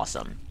 Mascot is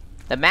awesome.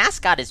 The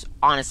mascot is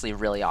honestly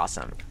really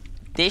awesome.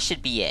 This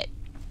should be it.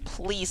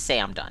 Please say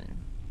I'm done.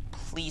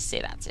 Please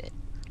say that's it.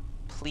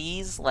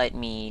 Please let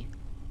me...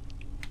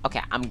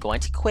 Okay, I'm going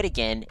to quit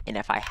again, and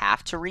if I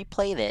have to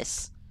replay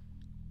this,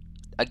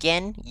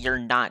 again, you're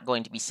not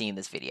going to be seeing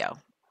this video.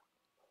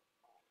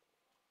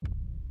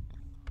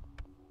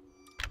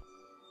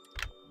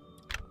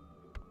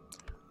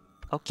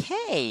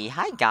 Okay,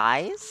 hi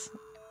guys.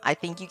 I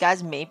think you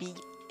guys may be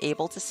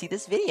able to see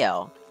this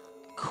video.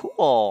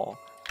 Cool.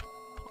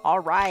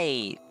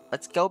 Alright,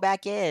 let's go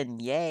back in.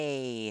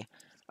 Yay.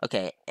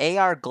 Okay,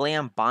 AR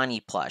Glam Bonnie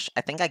plush. I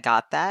think I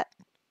got that.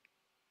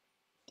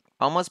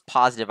 Almost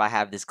positive I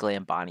have this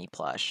Glam Bonnie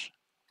plush.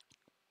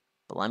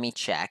 But let me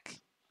check.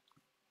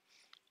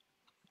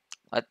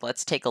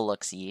 Let's take a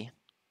look-see.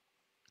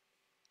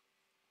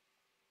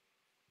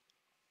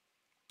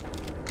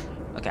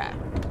 Okay.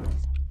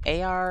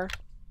 AR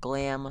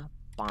Glam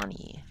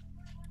Bonnie.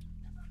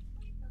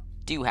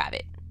 Do have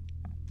it.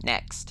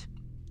 Next.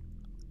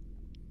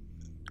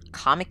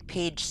 Comic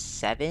page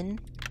 7.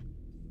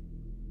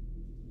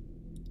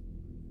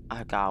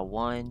 I got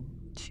 1,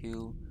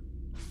 2,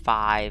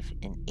 5,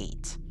 and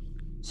 8.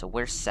 So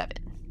where's 7?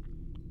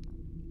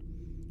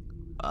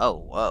 Oh,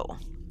 whoa.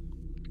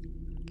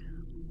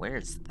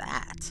 Where's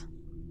that?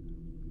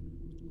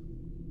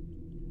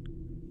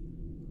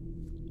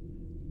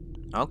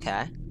 Okay.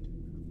 I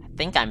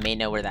think I may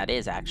know where that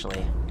is,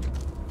 actually.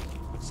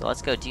 So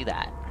let's go do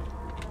that.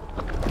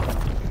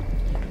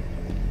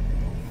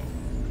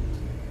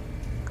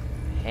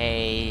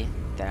 Hey,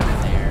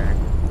 down there.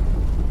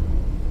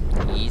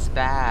 He's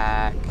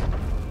back.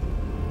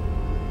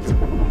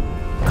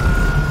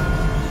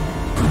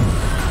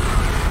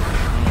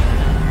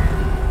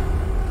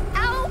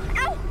 Ow!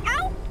 Ow!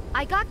 Ow!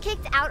 I got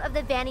kicked out of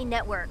the Vanny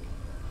network.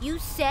 You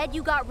said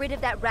you got rid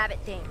of that rabbit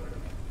thing.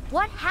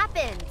 What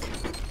happened?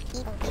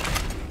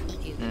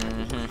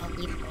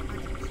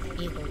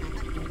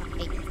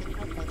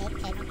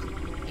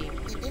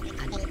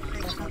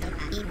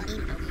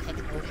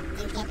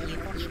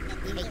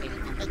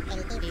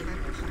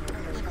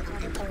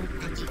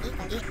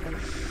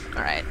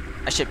 Alright,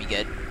 I should be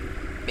good.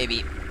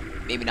 Maybe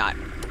not.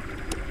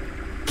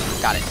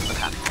 Got it,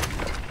 okay.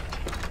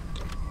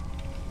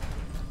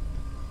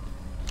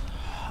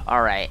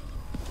 Alright.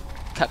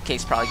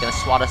 Cupcake's probably gonna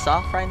swat us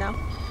off right now.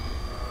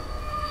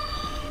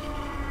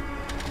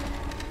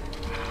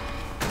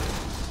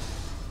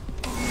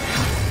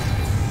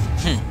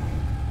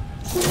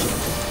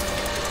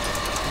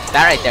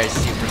 That right there is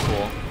super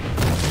cool.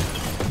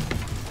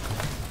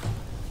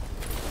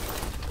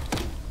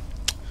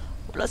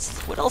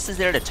 What else is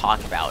there to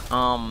talk about?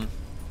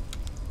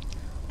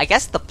 I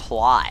guess the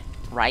plot,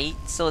 right?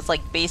 So it's like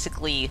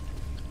basically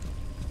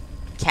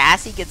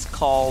Cassie gets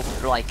called,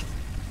 or like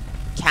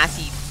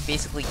Cassie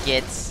basically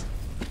gets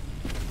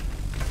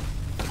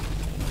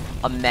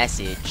a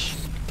message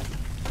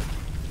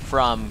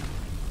from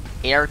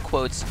air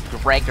quotes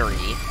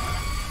Gregory,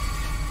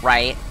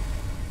 right?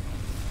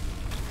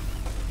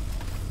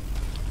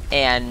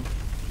 And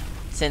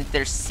since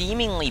they're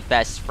seemingly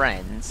best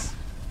friends,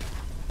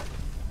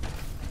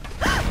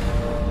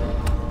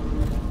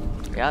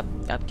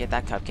 Yep, get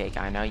that cupcake.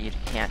 I know you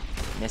can't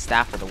miss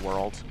that for the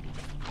world.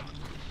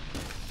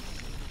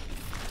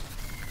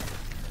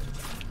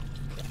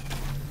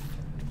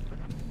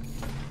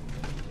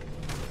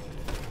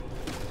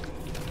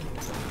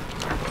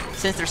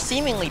 Since they're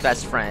seemingly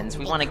best friends,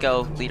 we want to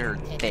go lead her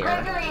there.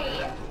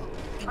 Gregory,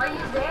 are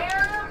you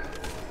there?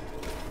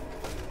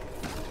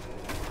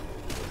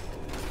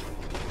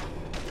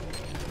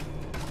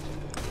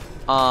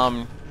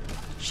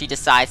 She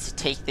decides to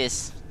take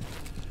this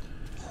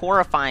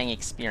horrifying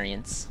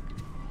experience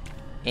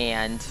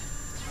and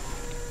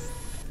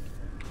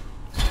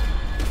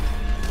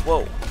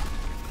whoa,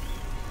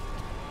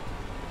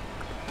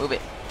 move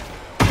it.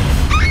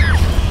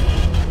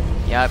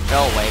 Yep,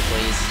 go away,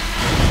 please.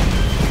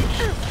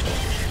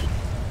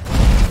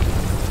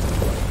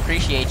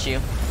 Appreciate you.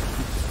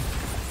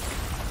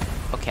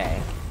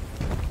 Okay,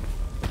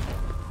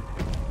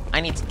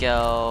 I need to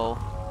go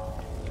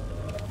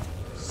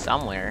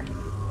somewhere.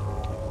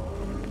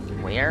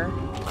 Where?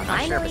 I'm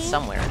not sure if it's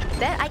somewhere.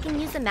 Bet I can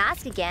use the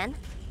mask again.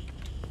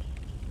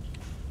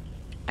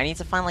 I need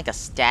to find like a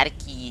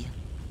staticky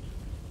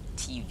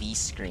TV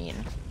screen.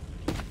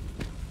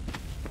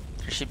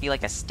 There should be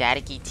like a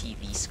staticky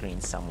TV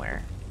screen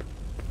somewhere.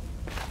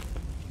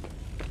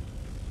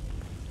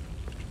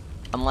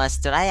 Unless,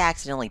 did I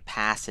accidentally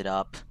pass it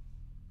up?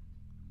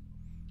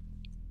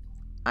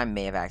 I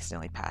may have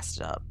accidentally passed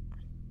it up.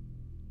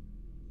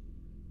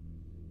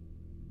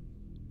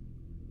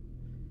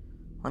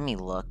 Let me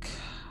look.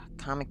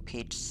 Comic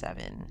page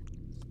 7.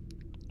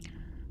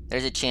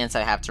 There's a chance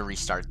I have to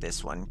restart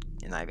this one,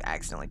 and I've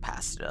accidentally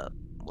passed it up.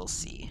 We'll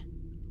see.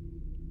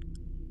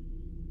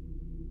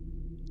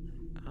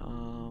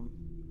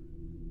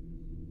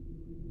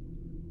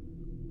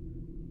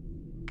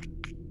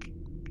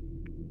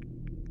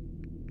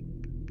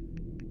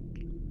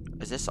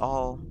 Is this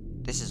all?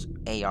 This is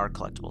AR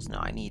collectibles. No,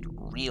 I need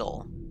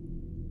real.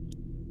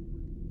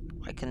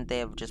 Why couldn't they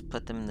have just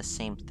put them in the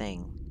same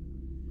thing?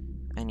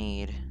 I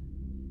need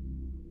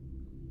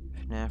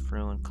FNAF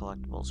Ruin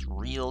collectibles.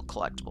 Real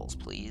collectibles,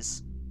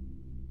 please.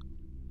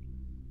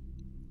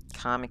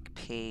 Comic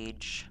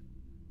page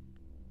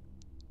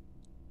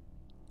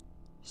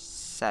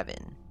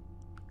 7.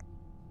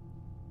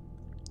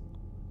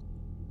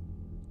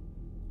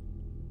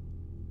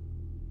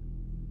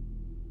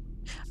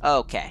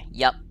 Okay,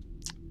 yep.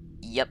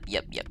 Yep,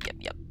 yep, yep, yep,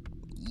 yep.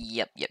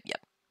 Yep, yep, yep.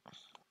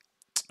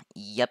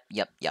 Yep,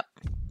 yep, yep.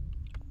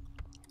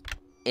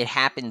 It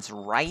happens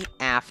right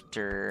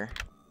after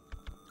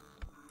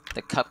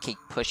the cupcake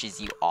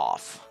pushes you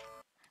off.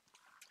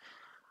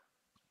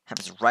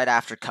 Happens right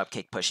after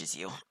cupcake pushes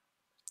you.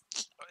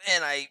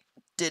 And I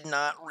did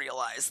not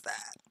realize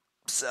that.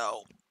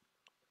 So,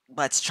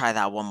 let's try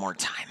that one more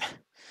time.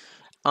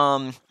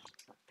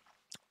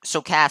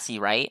 So Cassie,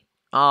 right?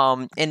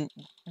 And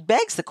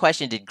begs the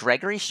question, did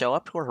Gregory show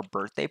up to her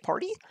birthday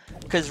party?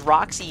 Because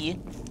Roxy,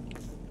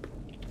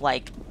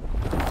 like,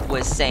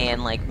 was saying,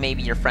 like,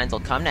 maybe your friends will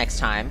come next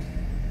time.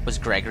 Was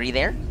Gregory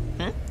there?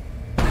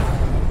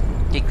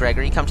 Did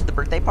Gregory come to the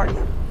birthday party?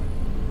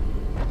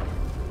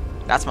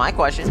 That's my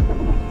question.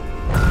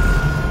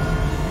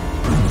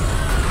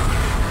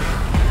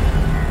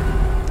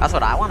 That's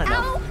what I want to know.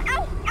 Ow!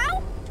 Ow!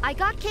 Ow! I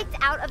got kicked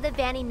out of the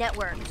Vanny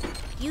network.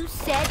 You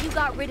said you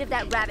got rid of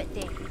that rabbit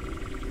thing.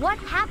 What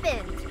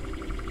happened?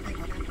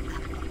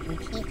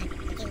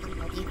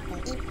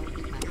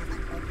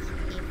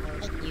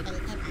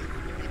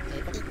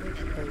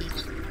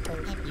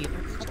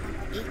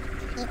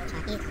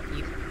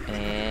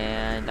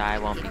 And I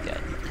won't be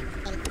good.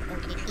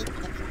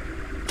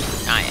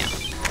 I am.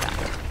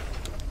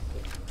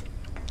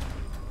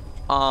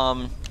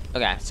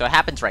 Okay, so it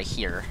happens right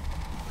here.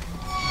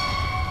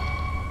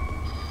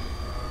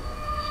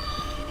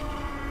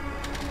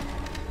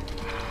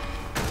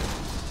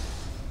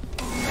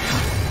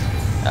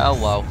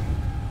 Hello.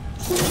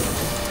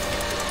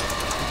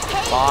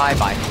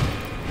 Bye-bye.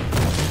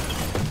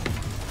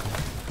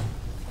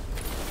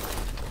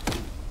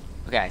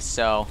 Okay,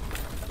 so...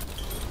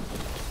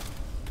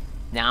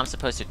 now I'm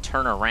supposed to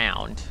turn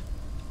around.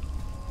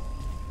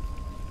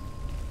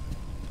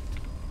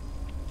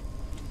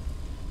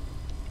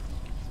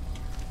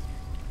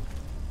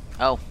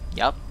 Oh,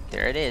 yep,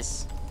 there it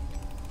is.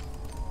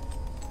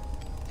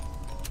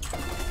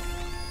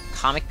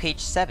 Comic page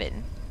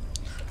 7.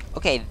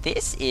 Okay,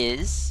 this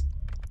is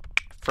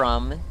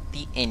from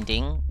the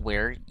ending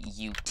where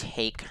you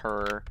take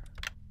her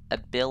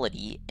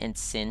ability and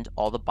send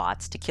all the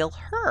bots to kill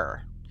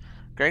her.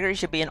 Gregory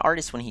should be an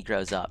artist when he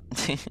grows up.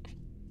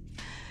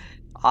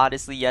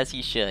 Honestly, yes,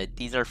 he should.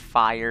 These are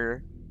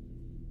fire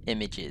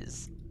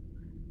images.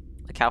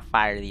 Look how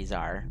fire these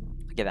are.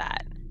 Look at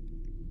that.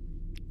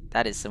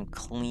 That is some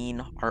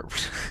clean art.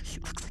 He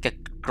looks like a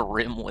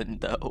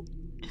gremlin, though.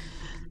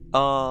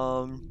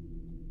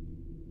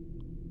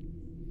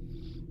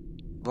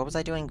 What was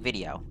I doing?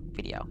 Video.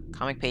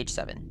 Comic page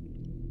 7.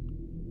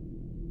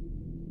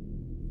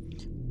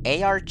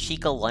 AR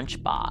Chica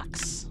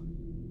lunchbox.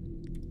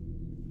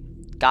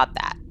 Got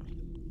that.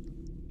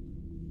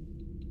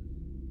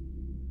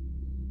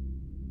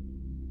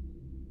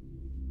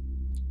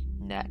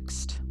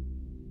 Next.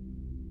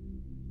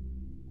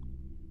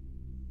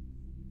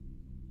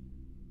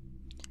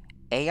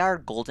 AR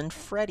Golden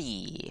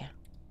Freddy.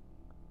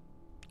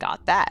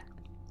 Got that.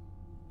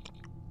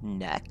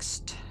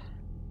 Next.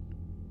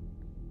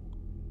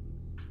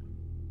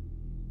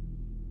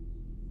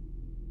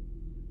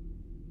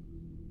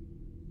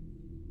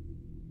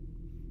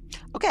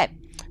 Okay,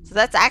 so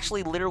that's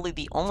actually literally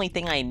the only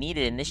thing I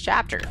needed in this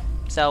chapter.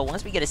 So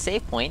once we get a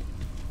save point,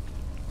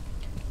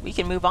 we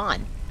can move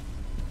on.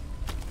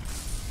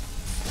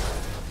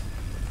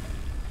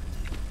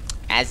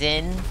 As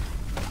in,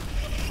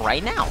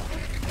 right now.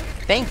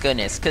 Thank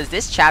goodness, because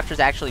this chapter is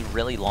actually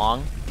really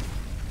long.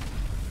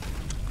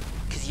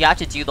 Because you have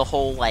to do the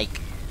whole, like...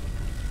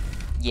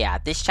 yeah,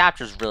 this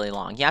chapter is really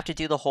long. You have to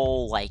do the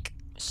whole, like,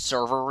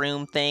 server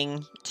room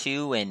thing,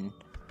 too, and...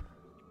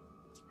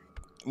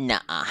 nah,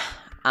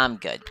 I'm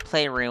good.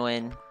 Play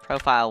Ruin,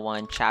 Profile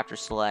 1, Chapter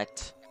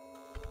Select.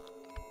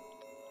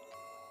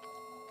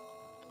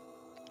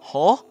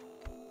 Huh?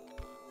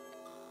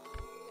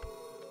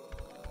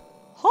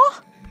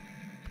 Huh?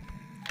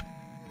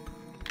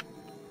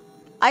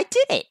 I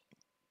did it!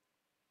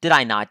 Did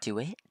I not do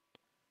it?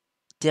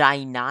 Did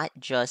I not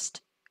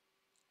just...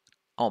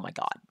 oh my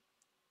god.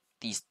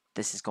 This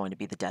is going to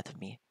be the death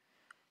of me.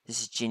 This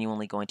is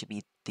genuinely going to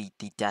be the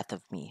death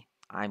of me.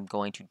 I'm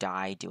going to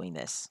die doing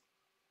this.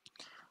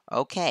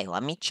 Okay,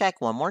 let me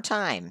check one more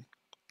time.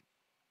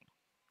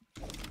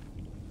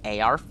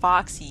 AR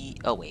Foxy...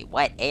 oh wait,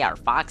 what? AR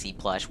Foxy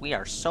plush? We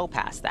are so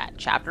past that.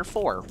 Chapter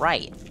 4,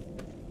 right.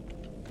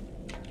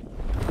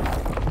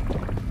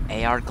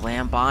 AR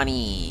Glam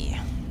Bonnie.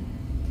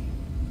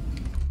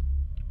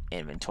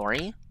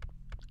 Inventory.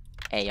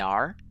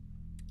 AR.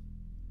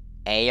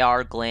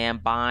 AR Glam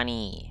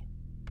Bonnie.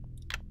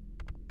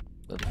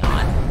 Moving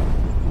on.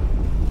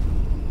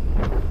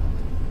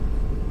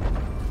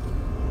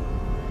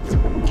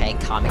 Okay,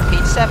 comic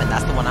page 7.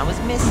 That's the one I was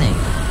missing.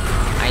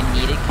 I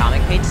needed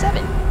comic page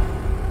 7.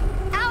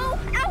 Ow!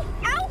 Ow!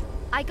 Ow!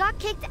 I got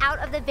kicked out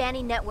of the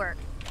Vanny network.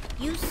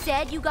 You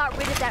said you got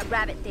rid of that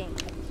rabbit thing.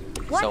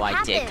 What so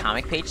happened? I did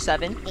comic page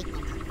 7.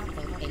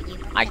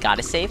 I got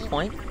a save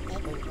point.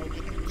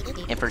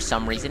 And for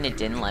some reason it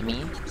didn't let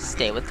me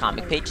stay with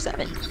comic page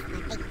 7.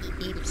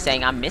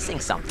 Saying I'm missing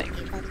something.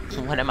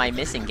 What am I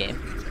missing, game?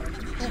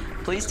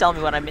 Please tell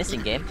me what I'm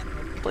missing, game.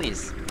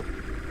 Please.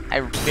 I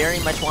very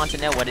much want to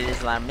know what it is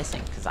that I'm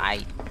missing, because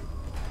I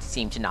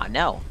seem to not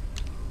know.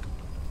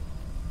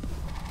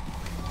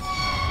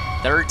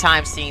 Third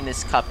time seeing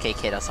this cupcake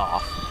hit us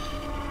off.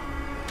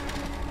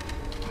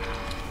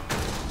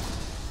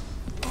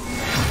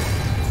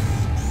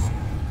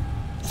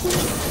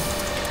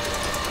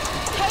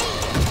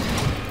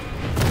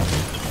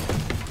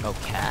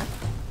 Okay.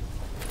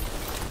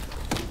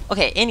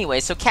 Okay, anyway,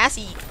 so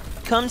Cassie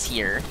comes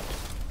here.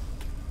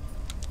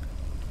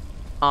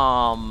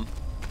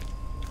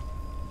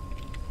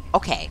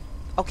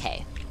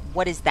 Okay.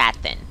 What is that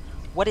then?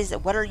 What is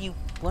it? What are you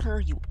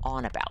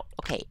on about?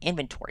 Okay,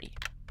 inventory.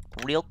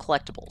 Real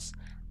collectibles.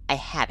 I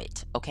have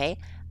it, okay?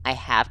 I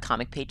have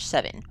comic page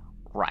 7.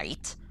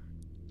 Right?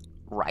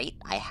 Right?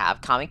 I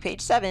have comic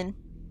page 7.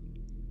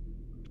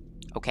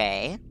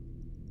 Okay.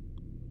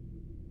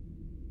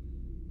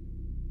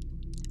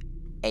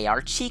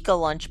 AR Chica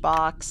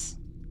lunchbox.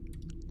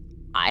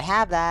 I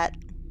have that.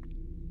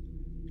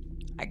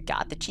 I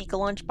got the Chica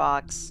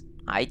lunchbox.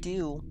 I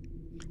do.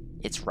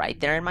 It's right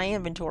there in my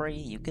inventory.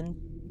 You can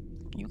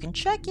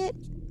check it.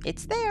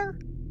 It's there.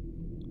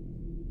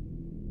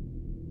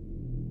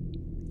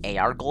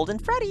 AR Golden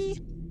Freddy.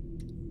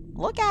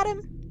 Look at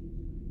him.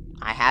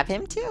 I have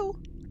him too.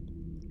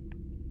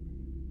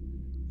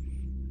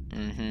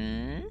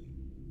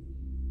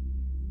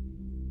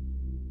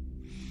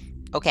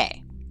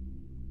 Okay.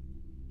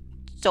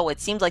 So it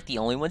seems like the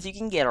only ones you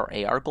can get are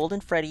AR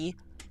Golden Freddy,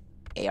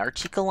 AR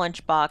Chica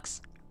lunchbox,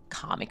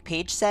 comic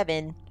page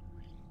 7.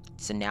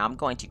 So now I'm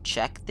going to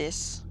check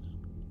this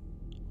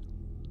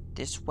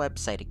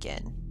website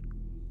again.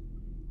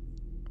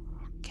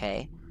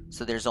 Okay,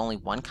 so there's only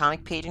one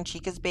comic page in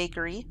Chica's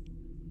Bakery,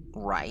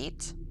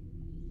 right?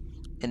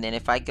 And then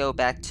if I go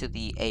back to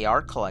the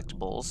AR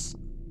Collectibles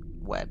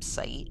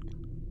website,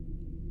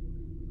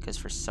 because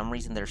for some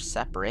reason they're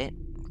separate,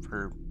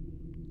 for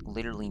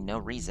literally no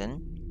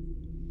reason.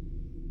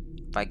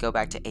 If I go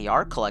back to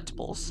AR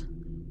Collectibles,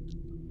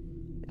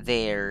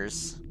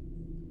 there's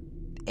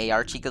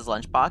AR Chica's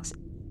lunchbox.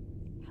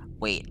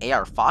 Wait,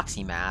 AR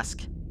Foxy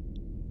mask.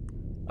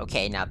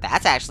 Okay, now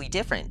that's actually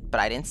different, but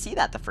I didn't see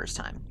that the first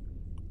time.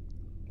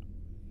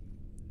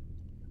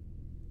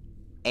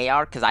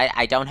 AR, because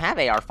I don't have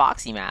AR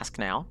Foxy mask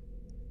now.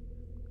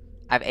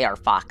 I have AR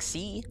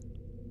Foxy.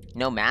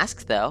 No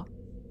mask, though.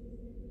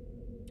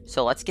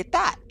 So let's get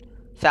that.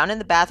 Found in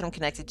the bathroom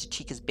connected to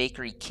Chica's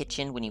Bakery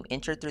kitchen when you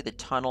enter through the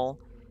tunnel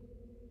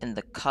and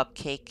the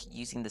cupcake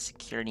using the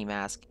security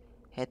mask.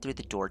 Head through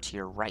the door to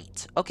your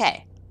right.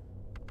 Okay.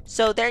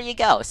 So there you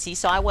go. See,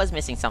 so I was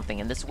missing something,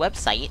 and this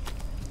website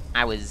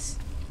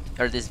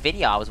this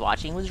video I was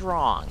watching was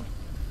wrong.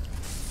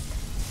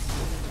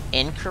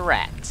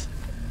 Incorrect.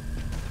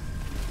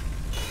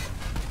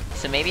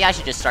 So maybe I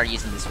should just start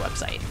using this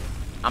website.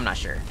 I'm not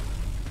sure.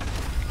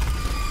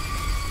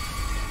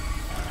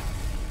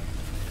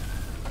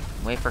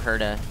 Wait for her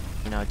to,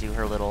 do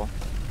her little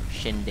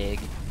shindig.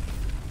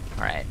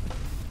 Alright.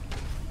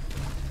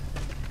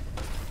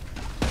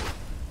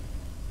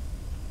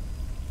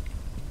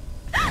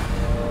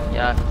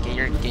 Yeah,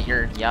 get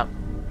your, yep.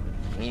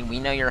 We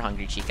know you're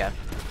hungry, Chica.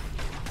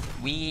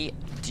 We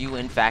do,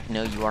 in fact,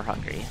 know you are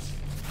hungry.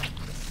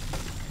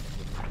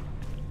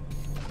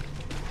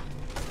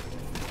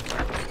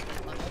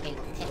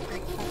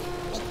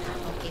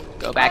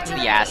 Go back to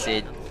the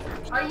acid.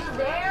 Are you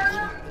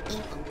there?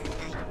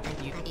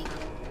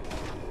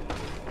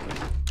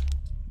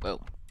 Whoa.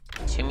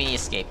 Too many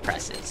escape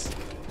presses.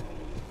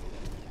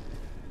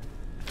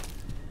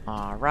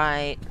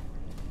 Alright.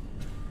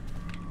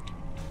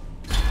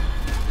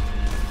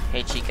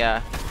 Hey,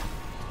 Chica.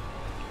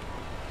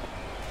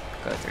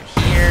 Go through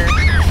here.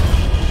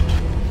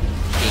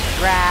 Get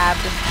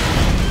grabbed.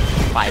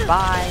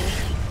 Bye-bye.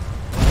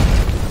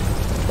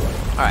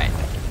 Alright.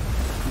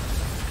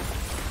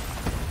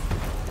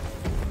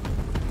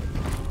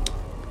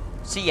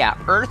 So yeah,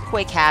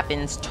 earthquake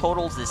happens,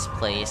 totals this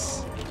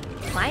place.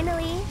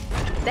 Finally.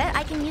 Bet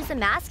I can use the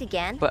mask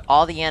again. But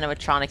all the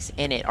animatronics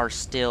in it are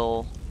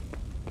still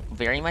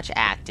very much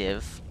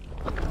active.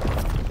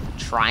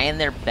 Trying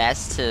their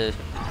best to...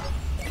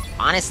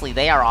 Honestly,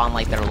 they are on,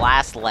 like, their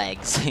last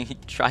legs.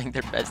 Trying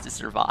their best to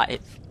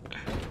survive.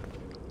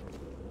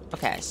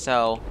 Okay,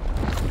 so...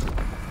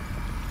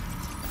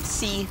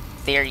 See,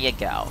 there you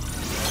go.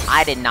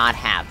 I did not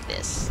have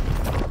this.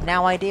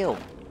 Now I do.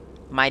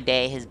 My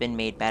day has been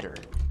made better.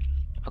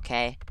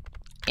 Okay?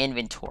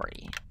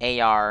 Inventory.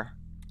 AR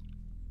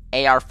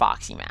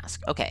Foxy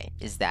mask. Okay,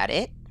 is that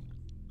it?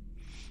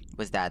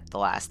 Was that the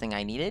last thing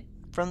I needed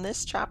from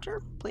this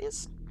chapter,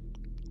 please?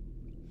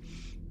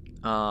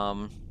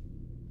 AR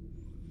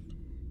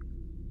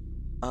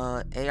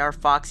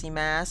Foxy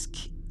mask.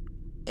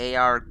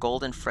 AR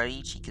Golden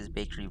Freddy, Chica's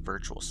Bakery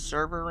virtual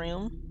server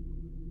room.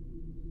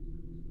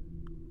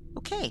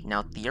 Okay,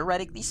 now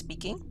theoretically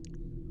speaking,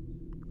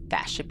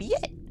 that should be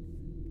it.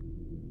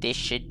 This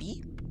should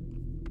be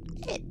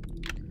it.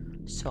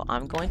 So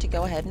I'm going to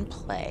go ahead and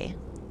play.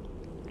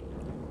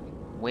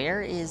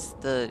 Where's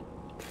the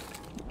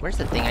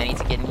thing I need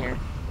to get in here?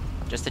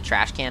 Just a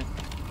trash can?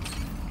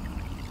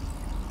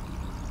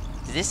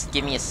 Does this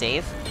give me a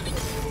save?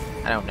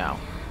 I don't know.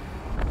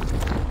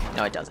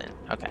 No, it doesn't.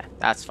 Okay,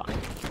 that's fine.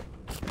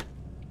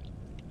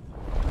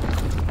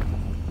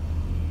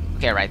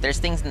 Okay, right, there's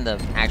things in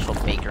the actual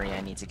bakery I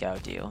need to go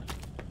do.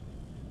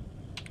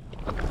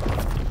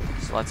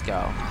 So let's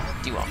go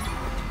do them.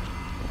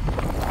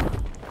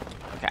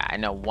 Okay, I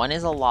know one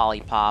is a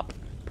lollipop.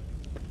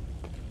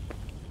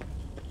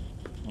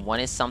 One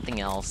is something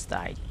else that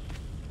I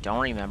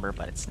don't remember,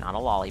 but it's not a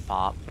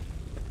lollipop.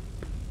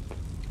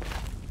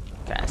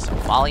 Okay, so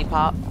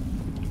lollipop.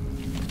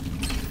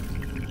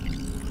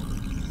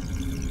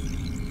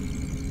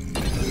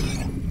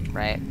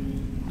 Right.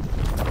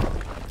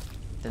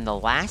 Then the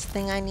last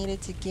thing I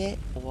needed to get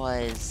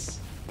was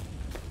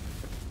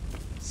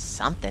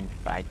something,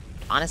 but I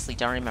honestly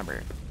don't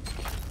remember.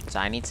 So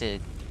I need to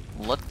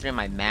look through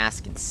my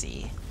mask and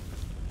see.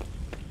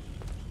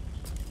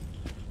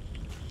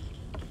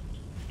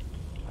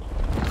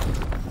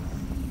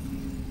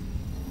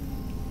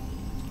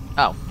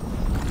 Oh.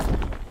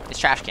 It's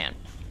trash can.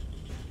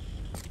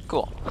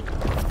 Cool.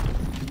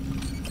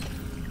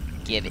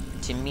 Give it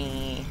to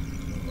me.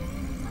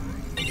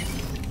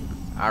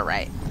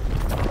 Alright.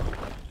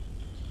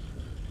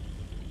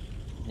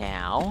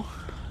 Now,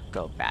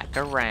 go back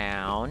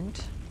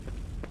around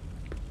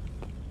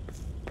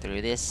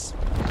through this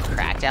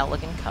cracked out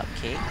looking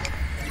cupcake.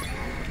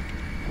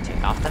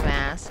 Take off the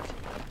mask.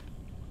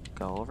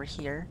 Go over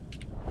here.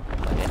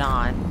 Put it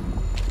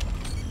on.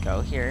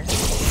 Go here.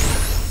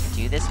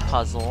 Do this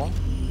puzzle.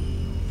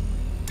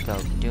 Go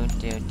do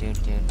do do do do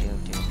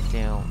do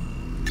do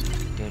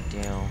do do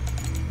do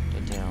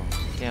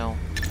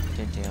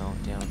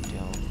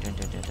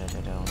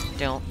do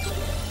do.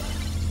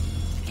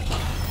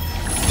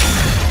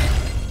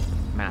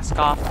 Mask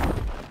off.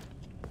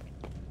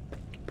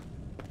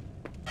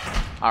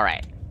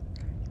 Alright.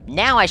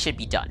 Now I should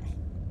be done.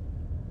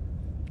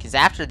 Because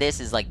after this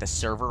is like the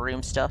server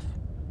room stuff.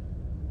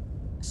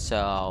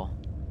 So...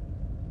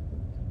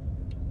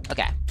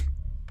 Okay.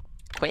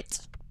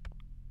 Quit.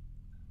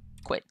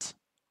 Quit.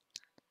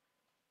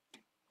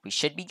 We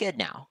should be good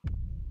now.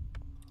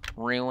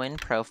 Ruin,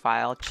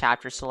 profile,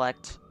 chapter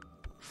select.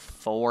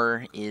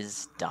 4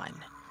 is done.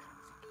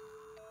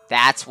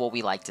 That's what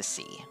we like to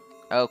see.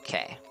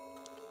 Okay.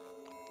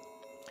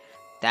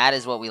 That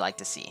is what we like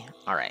to see.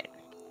 Alright.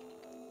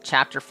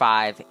 Chapter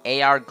 5,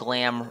 AR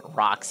Glam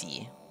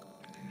Roxy.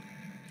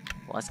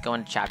 Let's go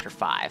into chapter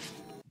 5.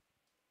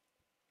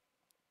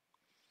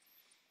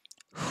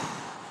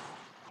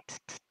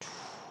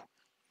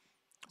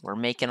 We're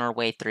making our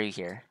way through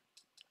here.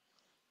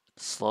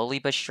 Slowly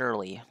but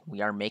surely,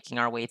 we are making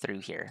our way through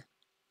here.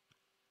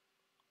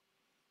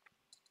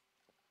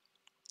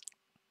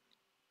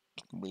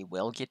 We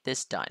will get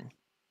this done.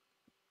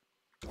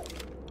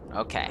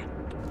 Okay.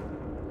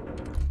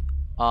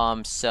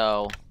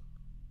 So...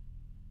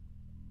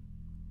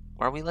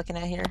 what are we looking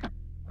at here?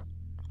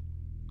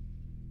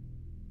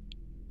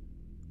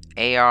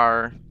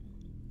 AR...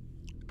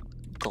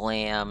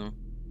 Glam...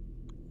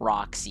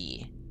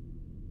 Roxy.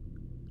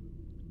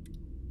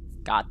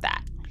 Got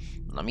that.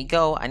 Let me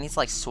go. I need to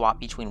like swap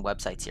between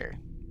websites here.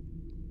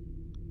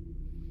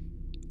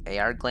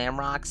 AR Glam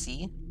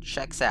Roxy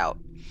checks out.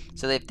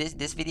 So if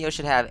this video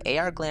should have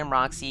AR Glam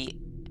Roxy.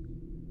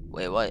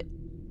 Wait, what?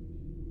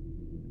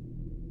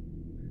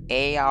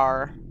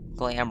 AR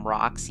Glam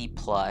Roxy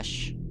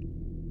plush.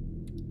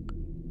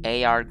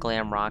 AR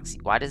Glam Roxy.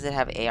 Why does it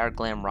have AR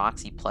Glam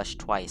Roxy plush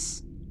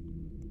twice?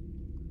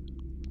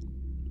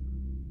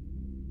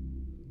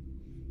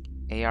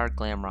 AR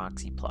Glam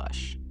Roxy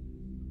plush.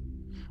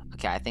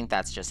 Okay, I think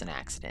that's just an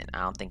accident. I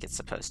don't think it's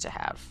supposed to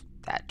have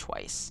that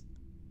twice.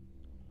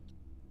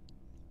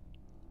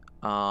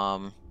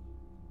 AR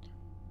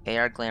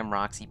Glam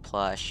Roxy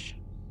plush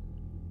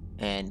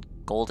and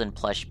Golden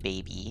Plush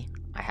Baby.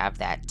 I have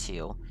that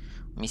too.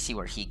 Let me see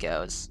where he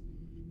goes.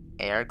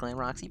 AR Glam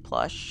Roxy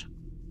plush.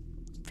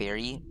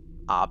 Very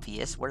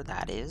obvious where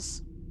that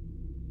is.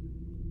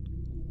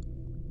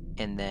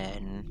 And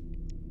then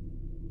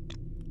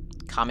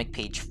comic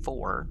page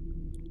 4.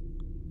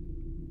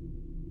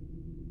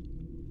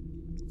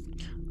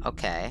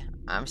 Okay,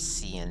 I'm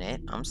seeing it.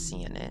 I'm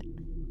seeing it.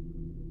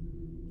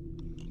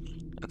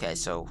 Okay,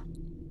 so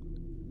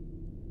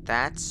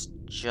that's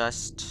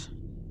just...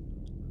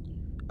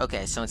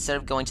 okay, so instead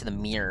of going to the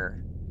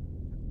mirror,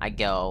 I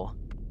go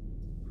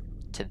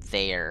to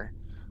there.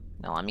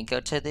 Now let me go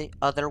to the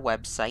other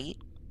website.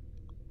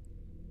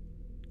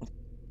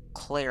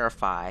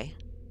 Clarify.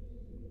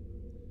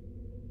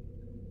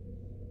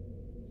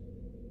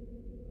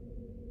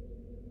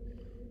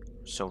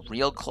 So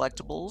real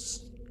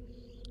collectibles.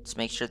 Let's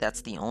make sure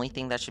that's the only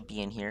thing that should be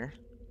in here.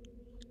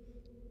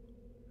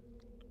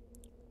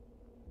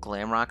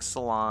 Glamrock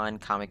Salon,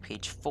 comic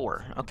page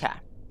 4. Okay.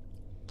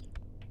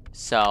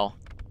 So,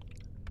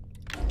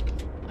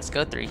 let's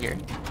go through here.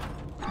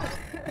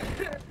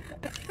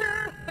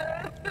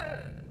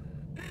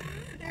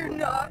 You're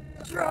not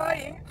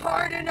trying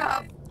hard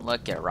enough.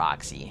 Look at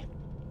Roxy.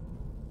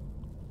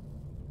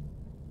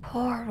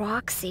 Poor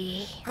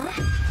Roxy.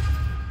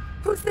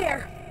 Who's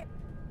there?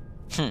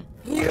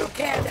 You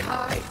can't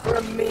hide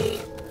from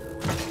me.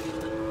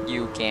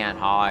 You can't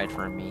hide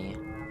from me.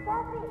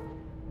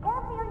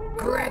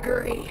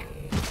 Gregory.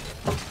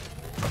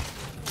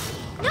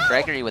 No!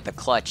 Gregory with the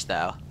clutch,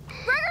 though.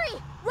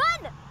 Gregory,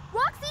 run!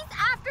 Roxy's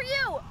after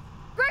you!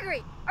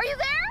 Gregory, are you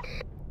there?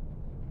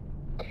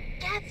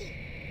 Cassie,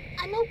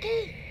 I'm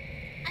okay.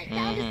 I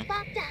found a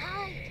spot to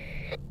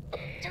hide.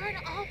 Turn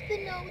off the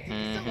notes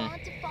in the salon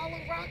to follow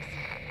Roxy.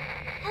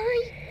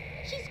 Hurry,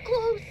 she's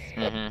close.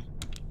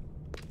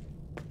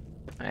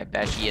 I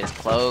bet she is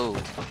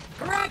close.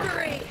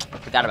 Gregory!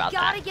 Forgot about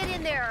Gotta that. get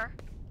in there.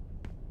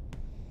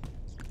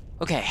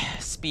 Okay,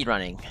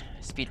 speedrunning.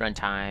 Speedrun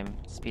time.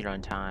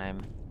 Speedrun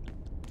time.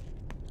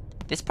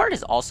 This part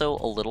is also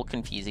a little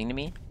confusing to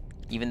me,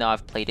 even though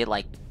I've played it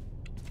like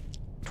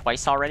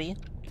twice already.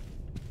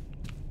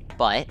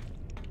 But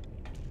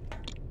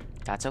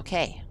that's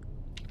okay.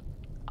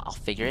 I'll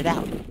figure it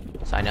out.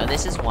 So I know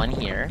this is one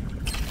here.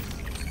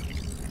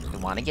 We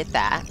want to get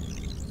that.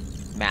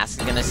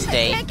 Mask is gonna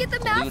stay can't get the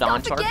mask glued off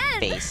onto our again.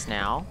 face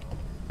now.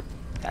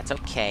 That's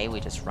okay. We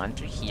just run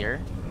through here,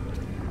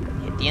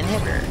 hit the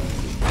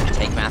inhibitor,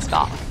 take mask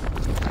off.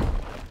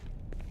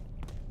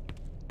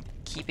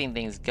 Keeping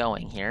things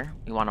going here,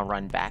 we want to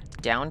run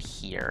back down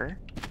here.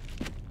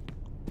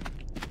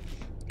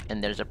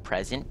 And there's a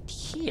present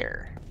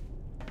here.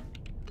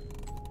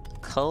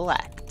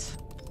 Collect.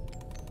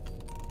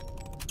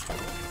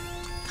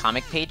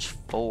 Comic page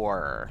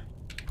 4.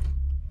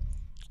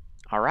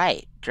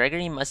 Alright,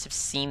 Gregory must have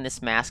seen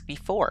this mask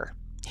before.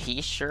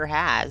 He sure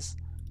has.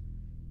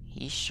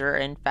 He sure,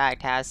 in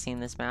fact, has seen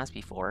this mask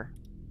before.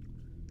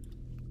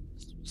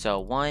 So,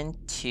 1,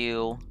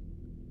 2,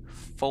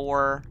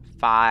 4,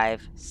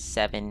 5,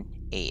 7,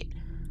 8.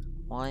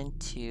 1,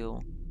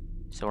 2...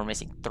 So we're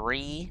missing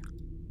 3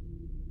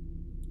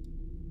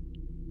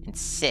 and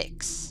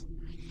 6.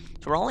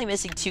 So we're only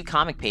missing 2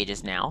 comic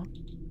pages now.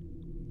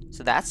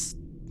 So that's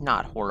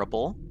not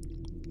horrible.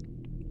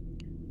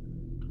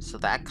 So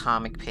that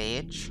comic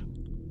page.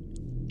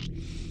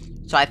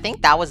 So I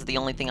think that was the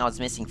only thing I was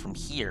missing from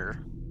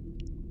here.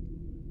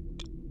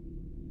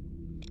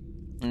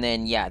 And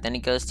then, yeah, then it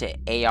goes to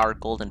AR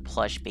Golden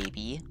Plush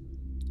Baby,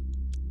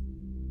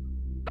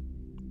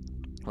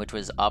 which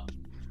was up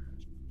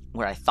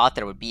where I thought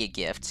there would be a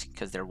gift,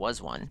 because there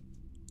was one.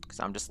 Because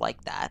I'm just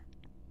like that.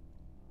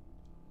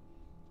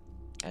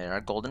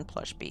 AR Golden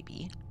Plush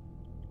Baby.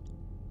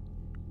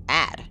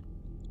 Add.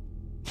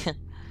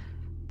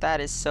 That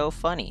is so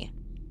funny.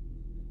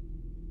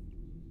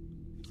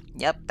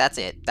 Yep, that's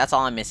it. That's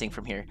all I'm missing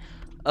from here.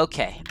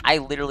 Okay, I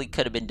literally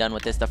could have been done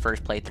with this the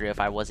first playthrough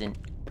if I wasn't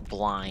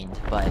blind,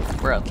 but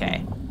we're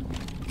okay.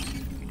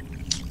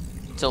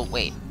 So,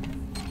 wait.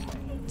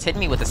 It's hitting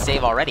me with a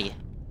save already.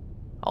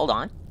 Hold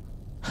on.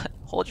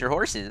 Hold your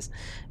horses.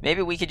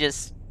 Maybe we could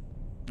just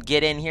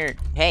get in here.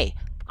 Hey,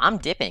 I'm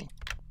dipping.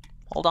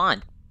 Hold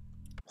on.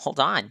 Hold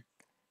on.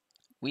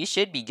 We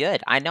should be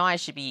good. I know I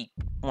should be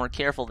more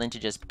careful than to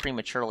just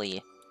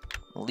prematurely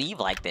leave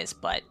like this,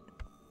 but...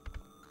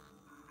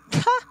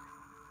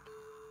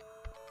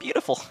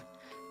 Beautiful.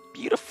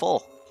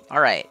 Beautiful.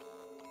 Alright.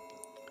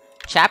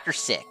 Chapter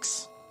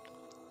 6.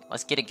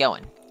 Let's get it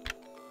going.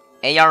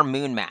 AR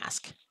Moon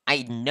Mask.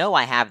 I know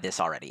I have this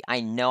already. I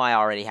know I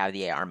already have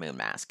the AR Moon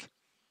Mask.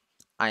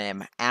 I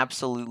am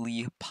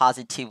absolutely,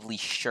 positively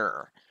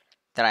sure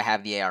that I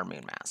have the AR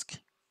Moon Mask.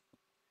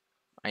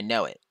 I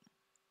know it.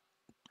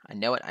 I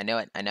know it, I know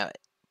it, I know it.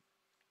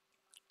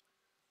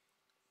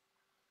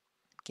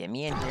 Get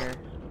me in here.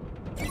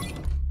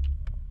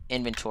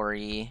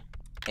 Inventory.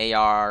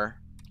 AR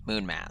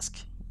Moon Mask.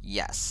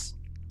 Yes.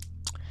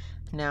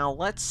 Now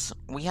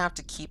we have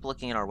to keep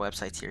looking at our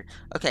websites here.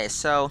 Okay,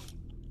 so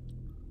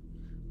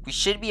we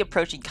should be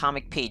approaching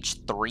comic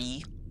page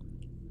 3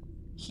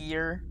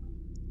 here.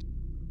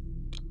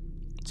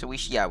 So we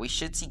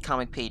should see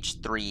comic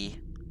page 3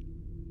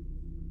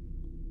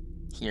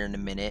 here in a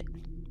minute.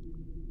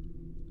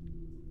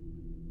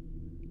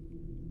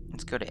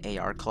 Let's go to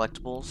AR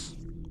Collectibles.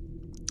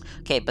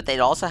 Okay, but they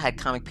also had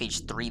comic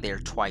page 3 there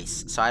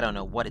twice, so I don't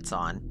know what it's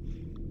on.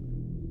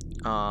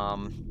 AR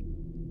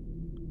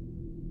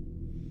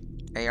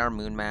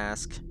Moon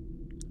Mask.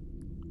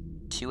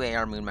 2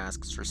 AR Moon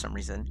Masks for some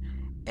reason.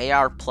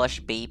 AR Plush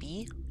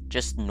Baby.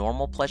 Just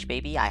normal Plush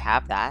Baby. I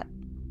have that.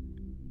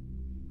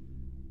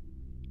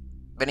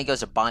 Then it goes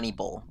to Bonnie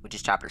Bull, which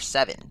is chapter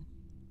 7.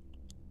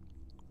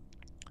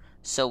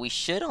 So we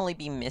should only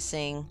be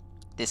missing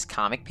this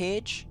comic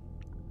page,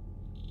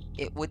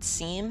 it would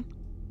seem.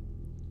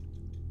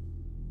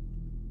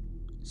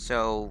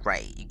 So,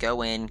 right, you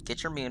go in,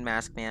 get your Moon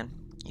Mask, man.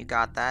 You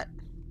got that.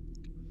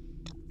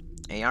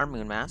 AR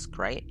Moon Mask,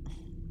 right?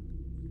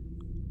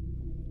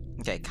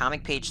 Okay,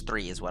 comic page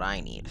 3 is what I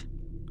need.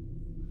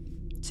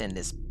 It's in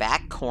this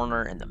back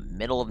corner in the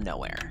middle of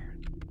nowhere.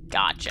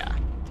 Gotcha.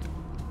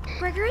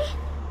 Gregory?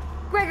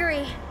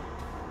 Gregory!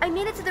 I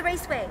made it to the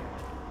raceway.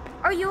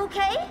 Are you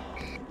okay?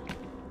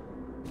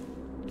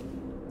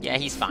 Yeah,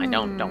 he's fine.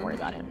 Don't worry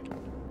about him.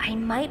 I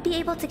might be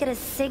able to get a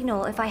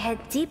signal if I head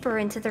deeper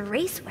into the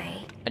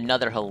raceway.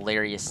 Another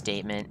hilarious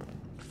statement.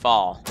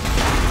 Fall.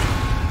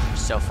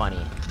 So funny.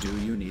 Do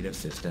you need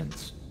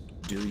assistance?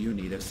 Do you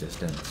need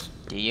assistance?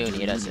 Do you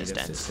need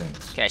assistance?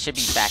 Okay, I should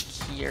be back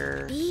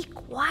here. Be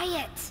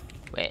quiet.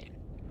 Wait.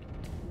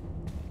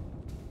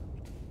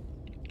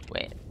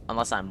 Wait.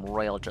 Unless I'm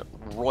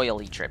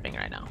royally tripping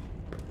right now.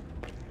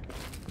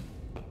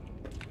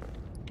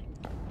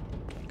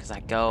 Because I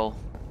go...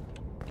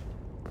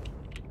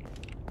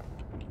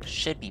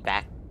 Should be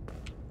back.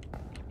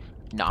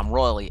 No, I'm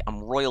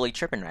royally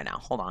tripping right now.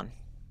 Hold on.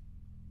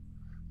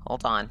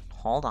 Hold on.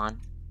 Hold on.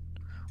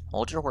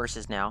 Hold your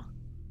horses now.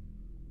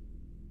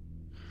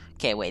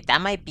 Okay, wait.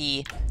 That might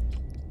be...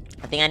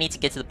 I think I need to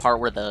get to the part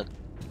where the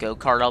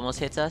go-kart almost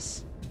hits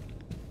us.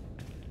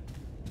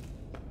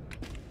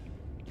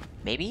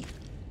 Maybe?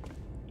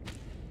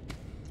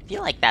 I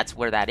feel like that's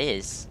where that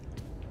is.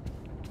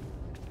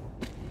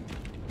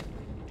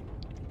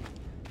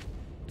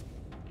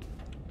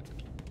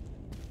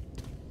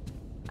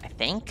 I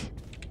think.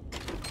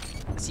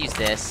 Let's use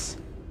this.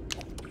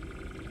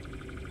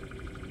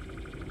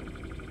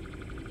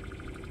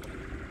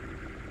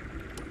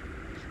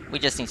 We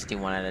just need to do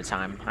one at a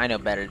time. I know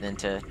better than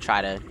to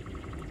try to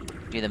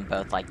do them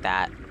both like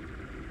that.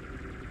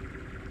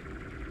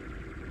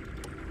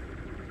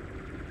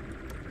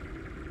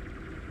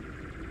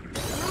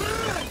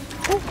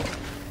 Whew.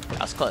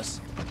 That was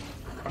close.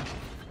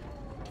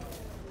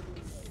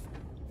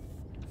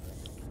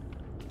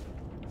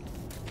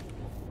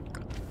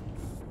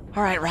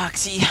 Alright,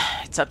 Roxy.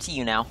 It's up to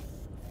you now.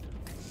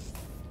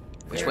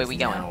 Which way we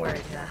going?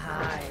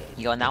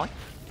 You going that way?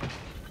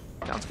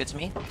 Sounds good to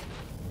me.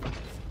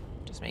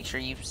 Just make sure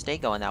you stay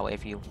going that way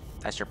if you...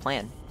 That's your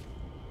plan.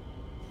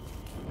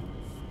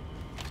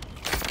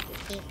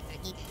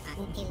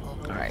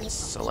 Alright,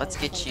 so let's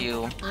get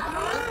you...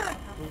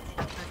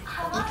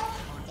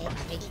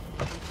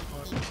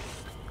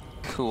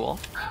 Cool.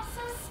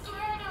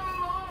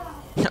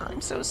 I'm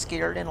so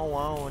scared and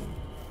alone.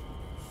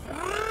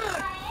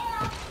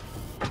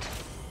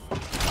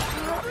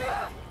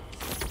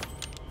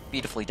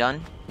 Beautifully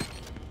done.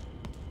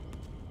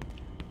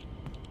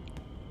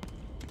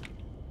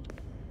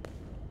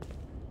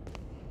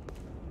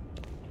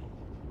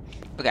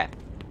 Okay.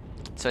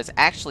 So it's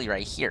actually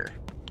right here.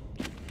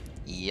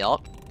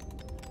 Yup.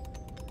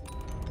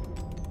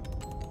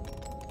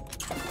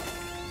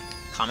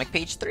 Comic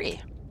page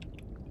 3.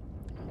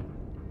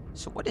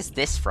 So what is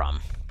this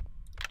from?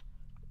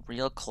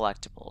 Real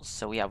collectibles.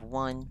 So we have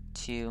 1,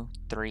 2,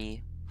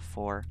 3,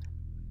 4,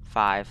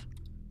 5.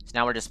 So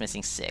now we're just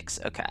missing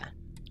 6. Okay.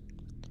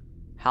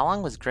 How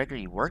long was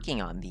Gregory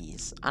working on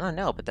these? I don't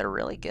know, but they're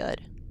really good.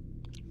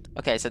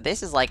 Okay, so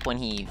this is like when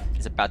he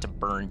is about to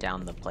burn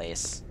down the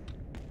place.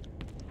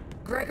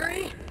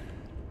 Gregory?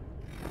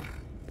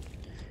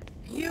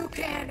 You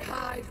can't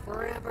hide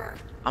forever.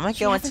 I'm gonna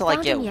She go hasn't until I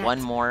found get him yet.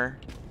 one more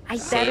I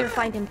save. better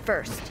find him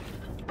first.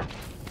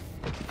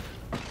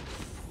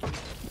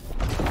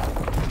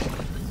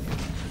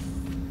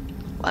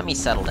 Let me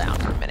settle down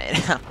for a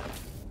minute.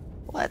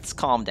 Let's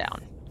calm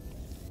down.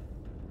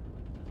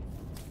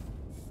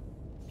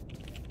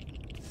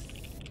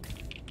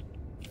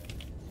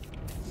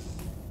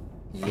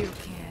 You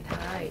can't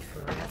hide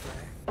forever.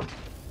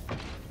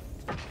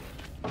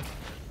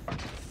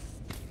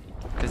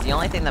 Because the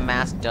only thing the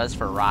mask does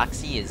for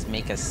Roxy is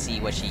make us see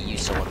what she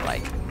used to look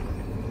like.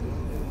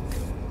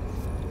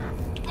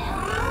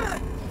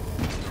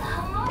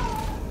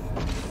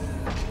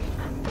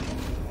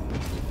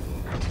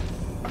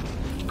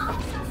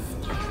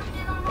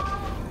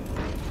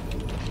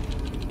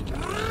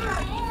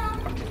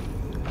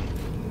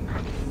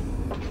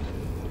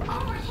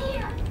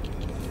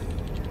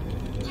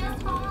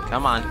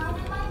 Come on.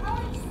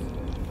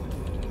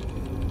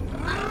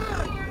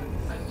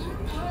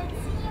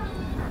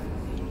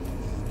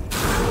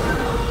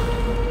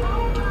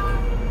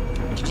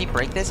 Could you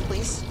break this,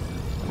 please?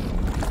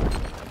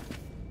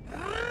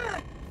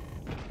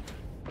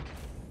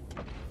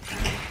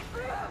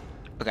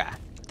 Okay, I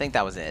think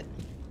that was it.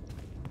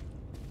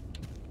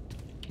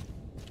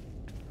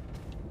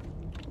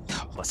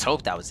 Let's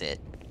hope that was it.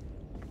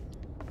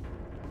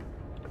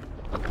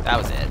 That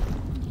was it.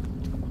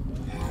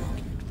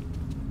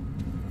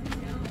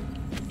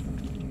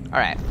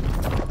 Alright.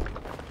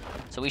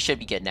 So we should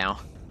be good now.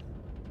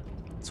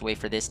 Let's wait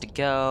for this to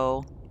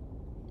go.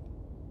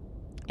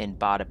 And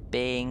bada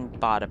bing,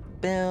 bada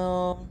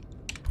boom.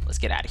 Let's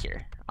get out of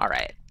here.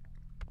 Alright.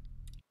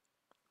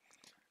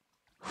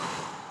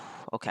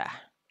 Okay.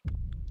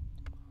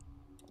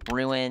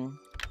 Ruin,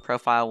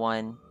 profile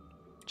 1,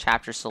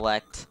 chapter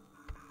select,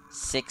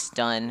 6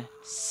 done,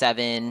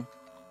 7.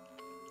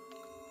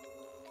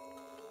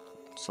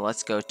 So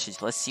let's go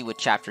to, let's see what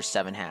chapter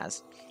 7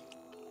 has.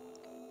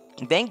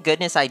 Thank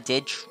goodness I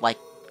did, like,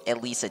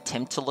 at least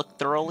attempt to look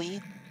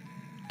thoroughly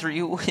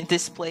through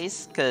this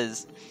place,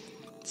 because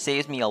it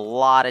saves me a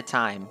lot of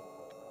time.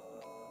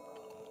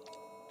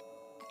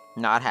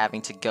 Not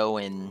having to go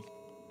and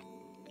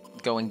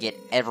get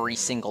every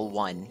single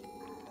one.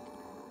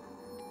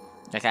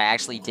 Like, I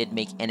actually did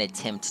make an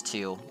attempt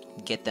to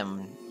get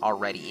them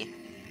already.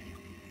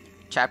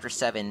 Chapter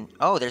 7.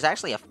 Oh, there's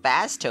actually a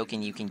Phas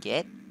token you can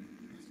get.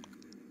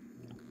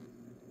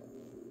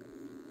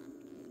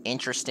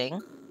 Interesting.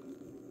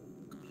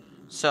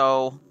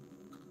 So,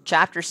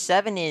 Chapter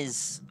 7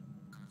 is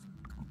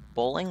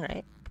bowling,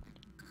 right?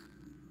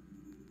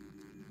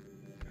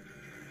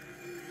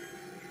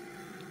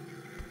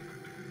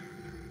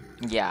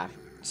 Yeah.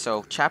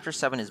 So, Chapter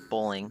 7 is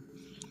bowling.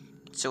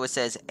 So it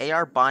says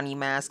AR Bonnie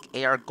Mask,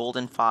 AR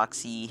Golden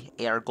Foxy,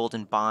 AR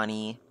Golden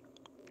Bonnie.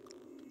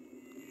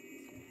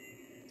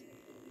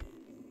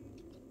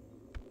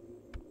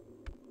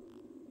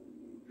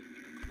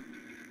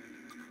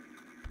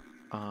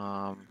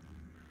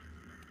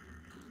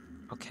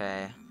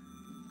 Okay.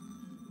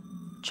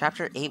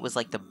 Chapter 8 was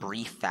like the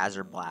brief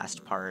Phaser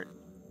Blast part.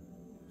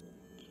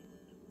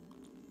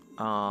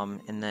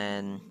 And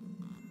then...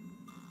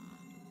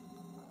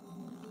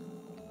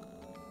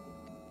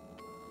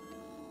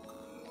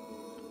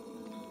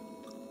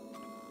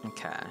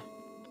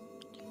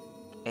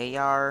 Okay.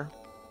 AR...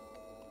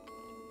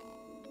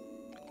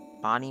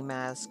 Bonnie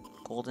Mask,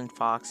 Golden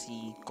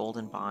Foxy,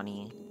 Golden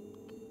Bonnie...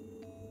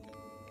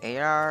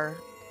 AR...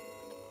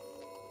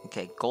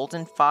 Okay,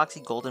 Golden Foxy,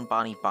 Golden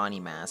Bonnie, Bonnie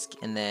Mask,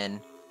 and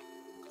then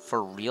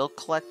for real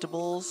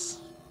collectibles,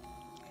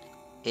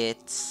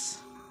 it's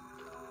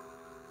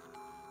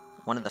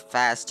one of the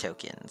Phas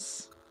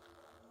tokens.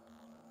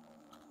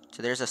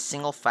 So there's a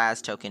single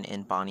Phas token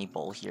in Bonnie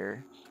Bowl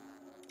here.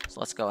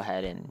 So let's go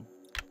ahead and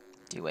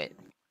do it.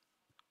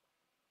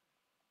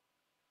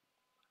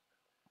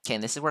 Okay,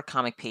 and this is where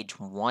comic page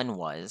 1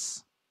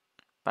 was,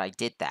 but I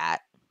did that.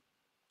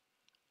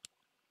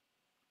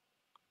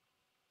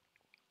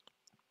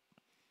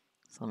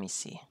 So let me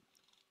see.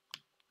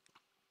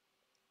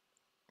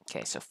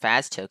 Okay, so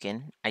Phas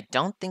token. I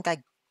don't think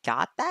I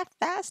got that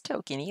Phas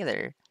token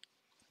either.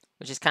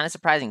 Which is kind of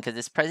surprising, because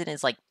this president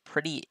is, like,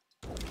 pretty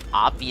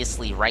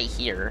obviously right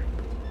here.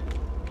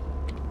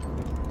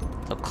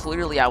 So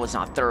clearly I was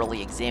not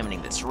thoroughly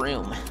examining this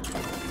room.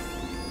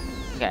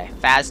 Okay,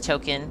 Phas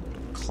token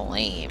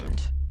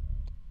claimed.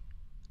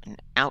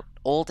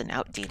 Old and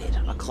outdated.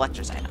 A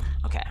collector's item.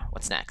 Okay,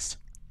 what's next?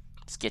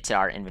 Let's get to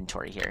our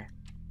inventory here.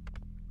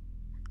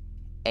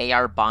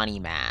 AR Bonnie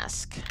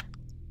Mask.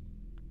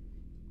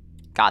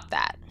 Got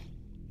that.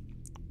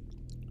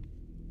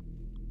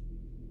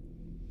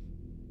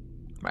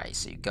 Right,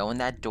 so you go in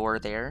that door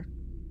there.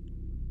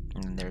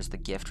 And there's the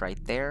gift right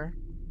there.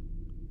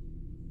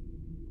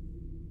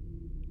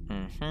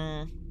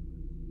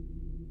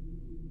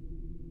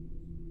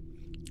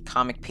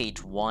 Comic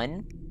page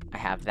 1. I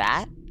have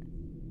that.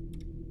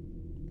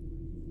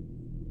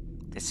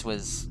 This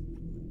was,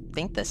 I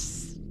think, the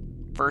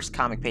first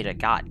comic page I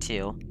got,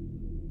 too.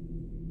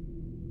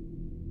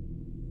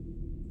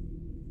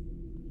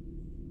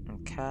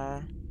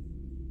 Okay.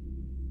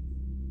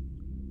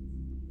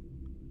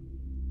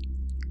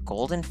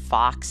 Golden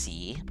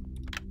Foxy.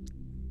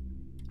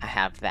 I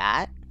have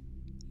that.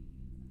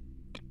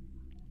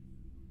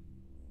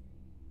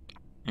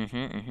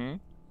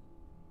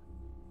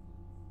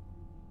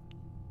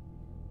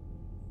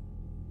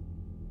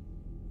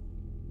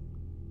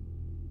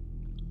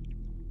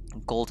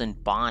 Golden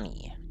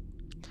Bonnie.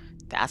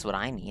 That's what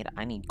I need.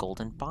 I need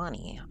Golden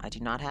Bonnie. I do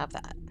not have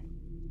that.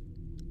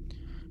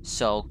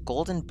 So,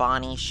 Golden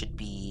Bonnie should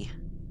be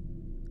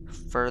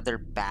further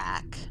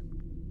back.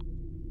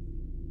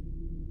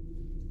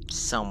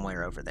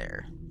 Somewhere over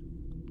there.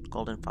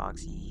 Golden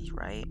Foxy,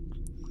 right?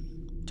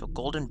 So,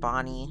 Golden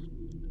Bonnie.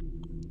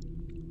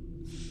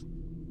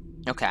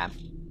 Okay.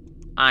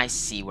 I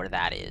see where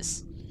that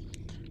is.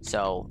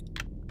 So,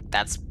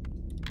 that's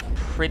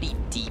pretty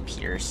deep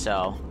here,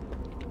 so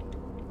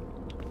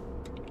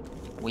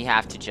we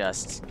have to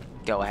just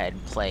go ahead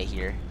and play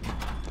here.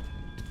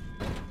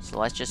 So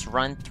let's just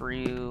run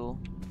through.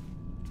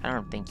 I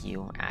don't think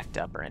you act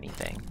up or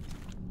anything.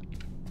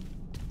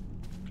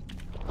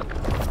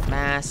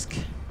 Mask.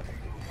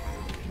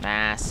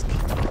 Mask.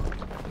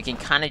 We can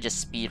kind of just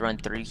speed run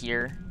through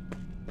here.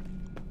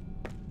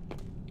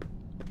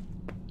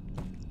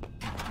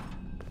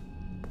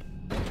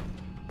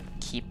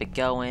 Keep it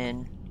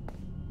going.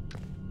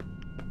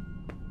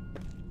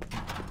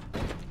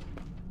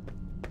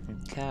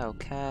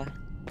 Okay.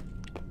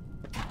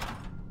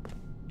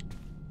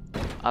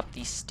 Up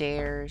these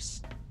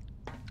stairs.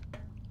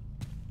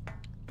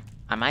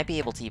 I might be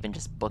able to even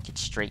just book it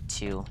straight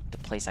to the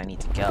place I need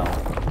to go.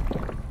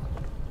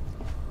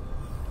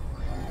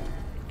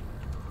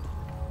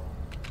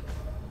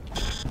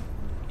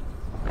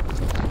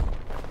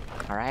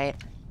 Alright.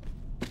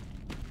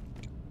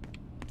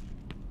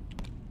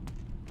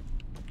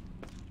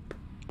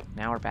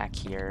 Now we're back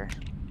here.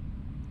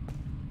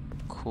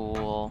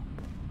 Cool.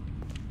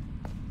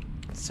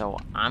 So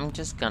I'm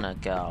just gonna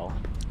go.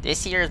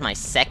 This here is my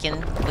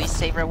second least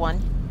favorite one.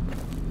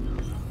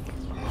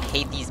 I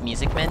hate these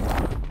music men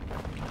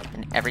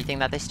and everything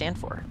that they stand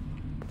for.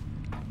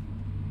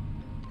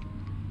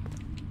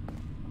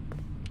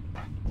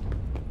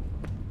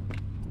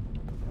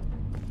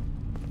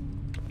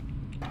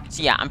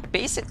 So yeah, I'm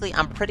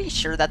pretty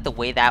sure that the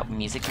way that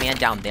music man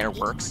down there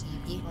works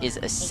is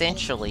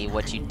essentially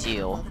what you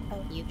do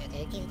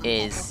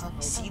is,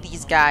 see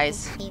these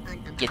guys?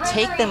 You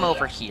take them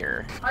over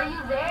here, Are you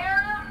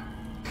there?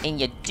 and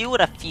you do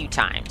it a few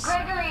times,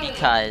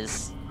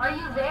 because Are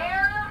you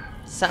there?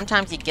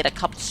 sometimes you get a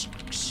couple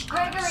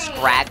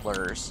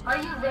scragglers Are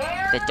you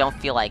there? that don't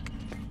feel like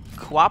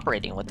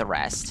cooperating with the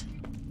rest.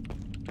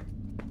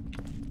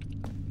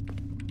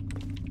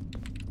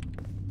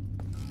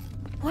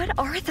 What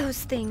are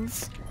those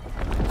things?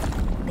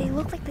 They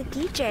look like the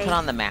DJ. Put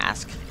on the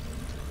mask.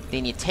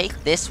 Then you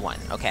take this one,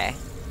 okay?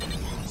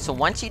 So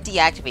once you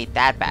deactivate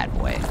that bad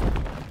boy,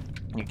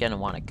 you're gonna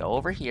want to go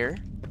over here.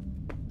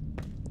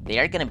 They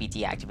are gonna be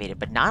deactivated,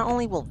 but not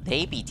only will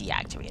they be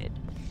deactivated,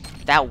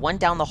 that one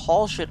down the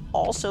hall should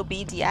also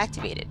be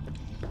deactivated.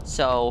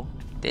 So,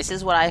 this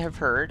is what I have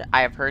heard.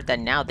 I have heard that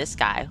now this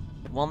guy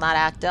will not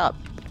act up.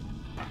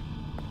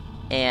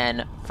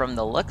 And from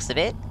the looks of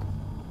it,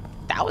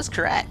 that was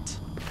correct.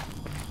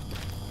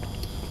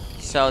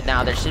 So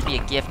now there should be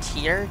a gift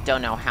here.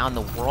 Don't know how in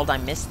the world I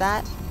missed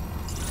that.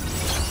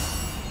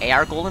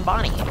 AR Golden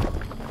Bonnie.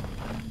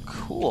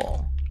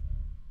 Cool.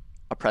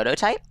 A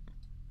prototype?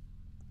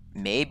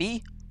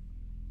 Maybe.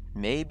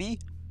 Maybe.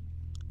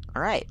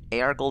 Alright,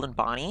 AR Golden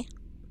Bonnie.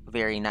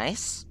 Very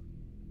nice.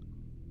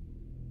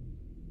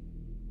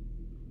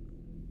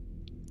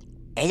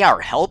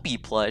 AR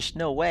Helpy plush?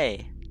 No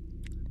way.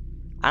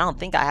 I don't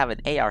think I have an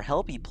AR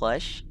Helpy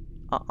plush.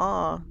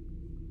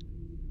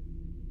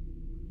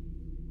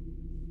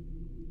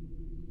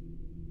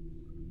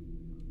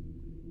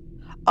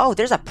 Oh,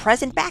 there's a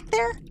present back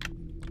there?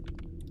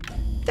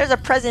 There's a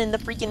present in the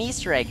freaking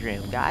Easter egg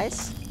room,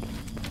 guys.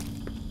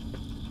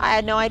 I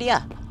had no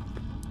idea.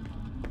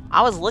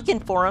 I was looking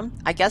for him.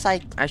 I guess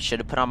I should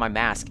have put on my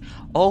mask.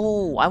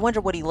 Oh, I wonder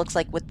what he looks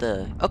like with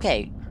the...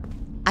 Okay.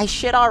 I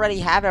should already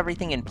have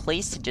everything in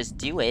place to just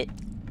do it.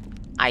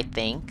 I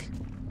think.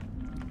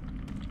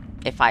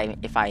 If I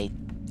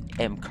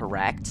am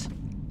correct.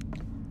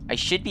 I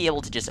should be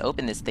able to just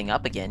open this thing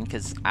up again,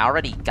 because I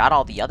already got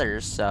all the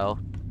others, so...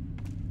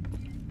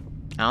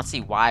 I don't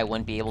see why I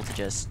wouldn't be able to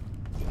just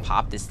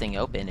pop this thing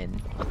open and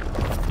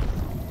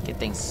get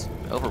things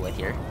over with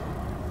here.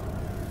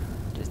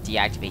 Just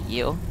deactivate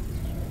you.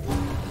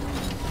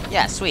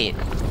 Yeah, sweet.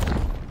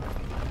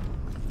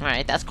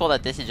 Alright, that's cool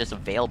that this is just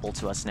available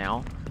to us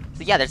now.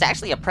 So yeah, there's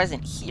actually a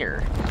present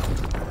here.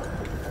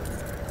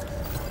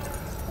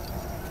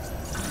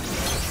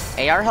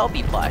 AR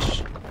Helpy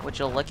plush. Would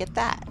you look at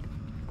that?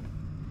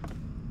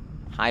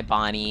 Hi,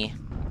 Bonnie.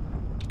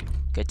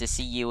 Good to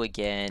see you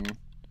again.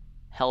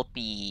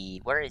 Helpy.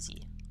 Where is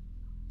he?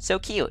 So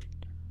cute.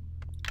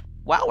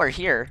 While we're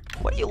here,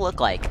 what do you look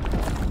like?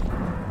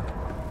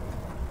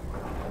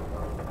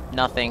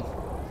 Nothing.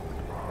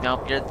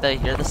 Nope, you're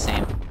the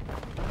same.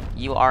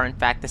 You are in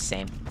fact the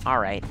same.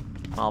 Alright.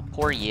 Well,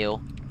 poor you.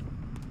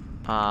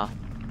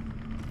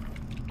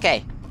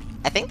 Okay.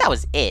 I think that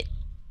was it.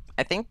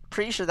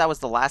 Pretty sure that was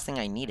the last thing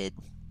I needed.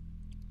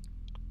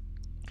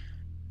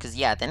 Cause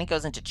yeah, then it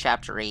goes into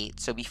chapter 8.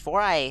 So before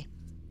I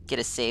get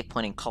a save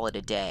point and call it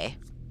a day,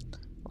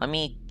 let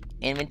me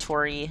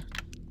inventory,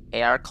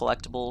 AR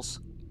collectibles.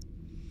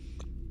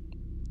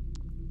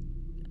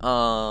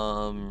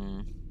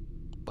 What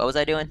was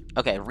I doing?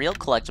 Okay, real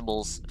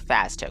collectibles,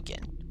 fast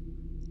token.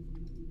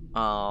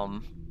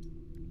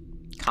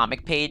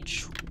 Comic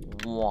page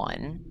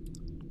 1.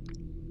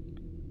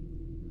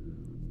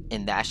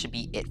 And that should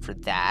be it for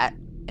that.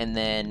 And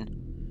then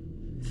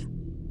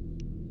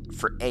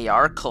for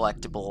AR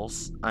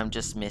collectibles, I'm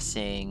just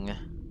missing...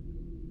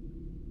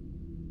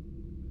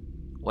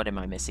 What am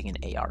I missing in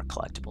AR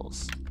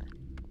collectibles?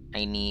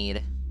 I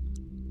need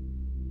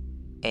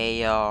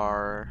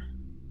AR...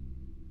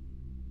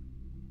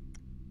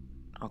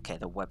 Okay,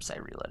 the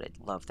website reloaded.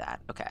 Love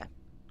that. Okay.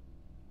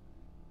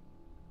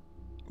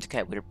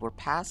 Okay, we're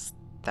past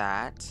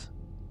that.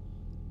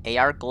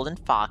 AR Golden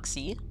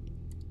Foxy.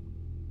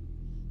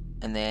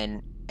 And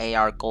then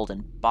AR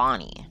Golden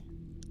Bonnie.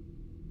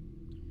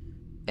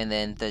 And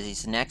then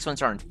these next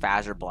ones are in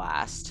Phaser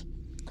Blast.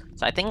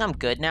 So I think I'm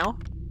good now.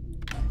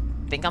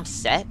 I think I'm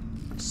set.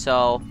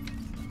 So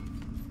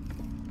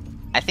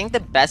I think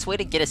the best way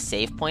to get a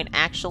save point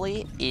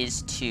actually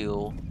is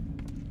to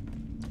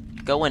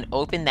go and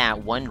open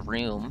that one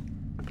room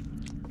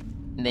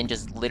and then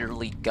just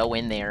literally go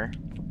in there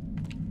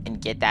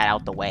and get that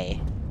out the way.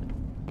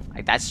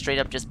 Like, that's straight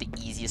up just the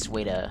easiest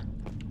way to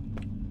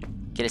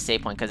get a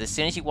save point, because as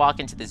soon as you walk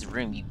into this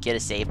room, you get a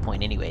save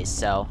point anyways,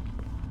 so...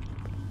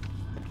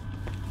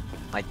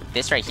 Like,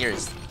 this right here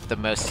is the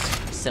most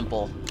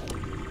simple.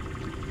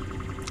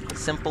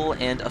 Simple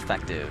and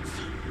effective.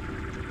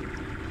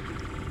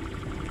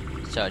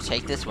 So,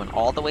 take this one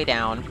all the way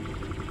down,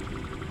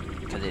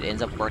 because it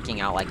ends up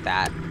working out like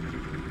that.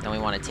 Then we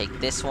want to take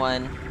this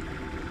one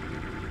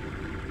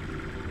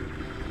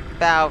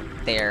about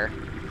there.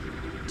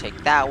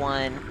 Take that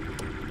one.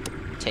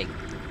 Take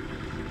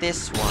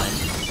this one.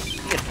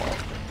 Beautiful.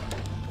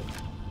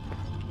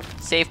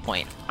 Save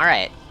point.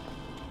 Alright.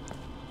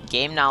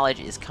 Game knowledge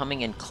is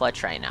coming in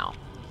clutch right now.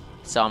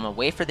 So I'm gonna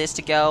wait for this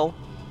to go.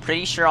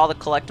 Pretty sure all the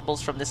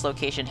collectibles from this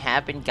location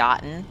have been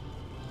gotten.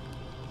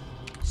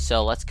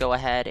 So let's go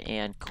ahead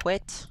and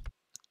quit.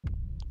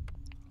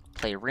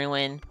 Play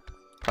Ruin.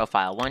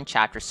 Profile 1,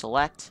 chapter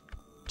select.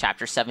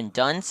 Chapter 7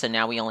 done, so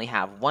now we only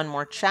have one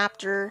more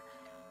chapter.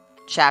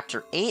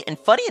 Chapter 8, and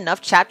funny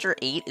enough, chapter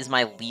 8 is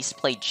my least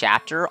played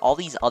chapter. All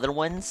these other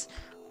ones,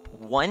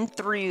 1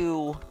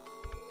 through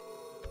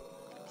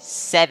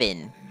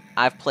 7,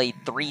 I've played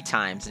 3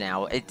 times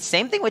now. It's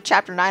same thing with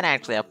chapter 9,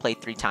 actually, I've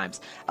played 3 times.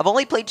 I've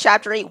only played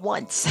chapter 8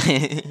 once.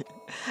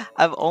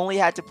 I've only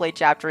had to play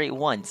chapter 8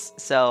 once,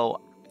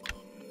 so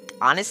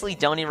honestly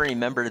don't even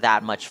remember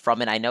that much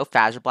from it. I know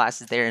Phasor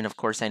Blast is there, and of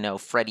course I know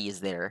Freddy is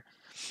there.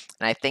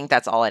 And I think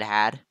that's all it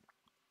had.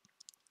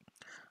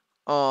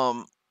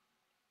 I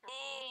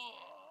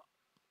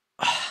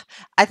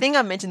think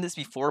I mentioned this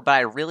before, but I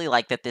really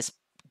like that this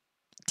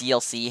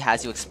DLC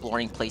has you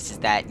exploring places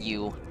that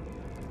you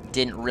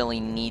didn't really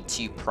need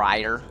to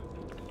prior.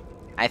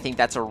 I think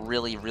that's a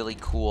really, really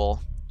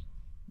cool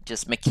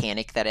just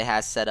mechanic that it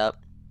has set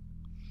up.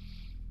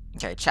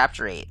 Okay,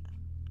 chapter 8.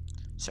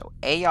 So,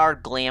 AR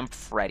Glam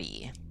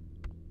Freddy.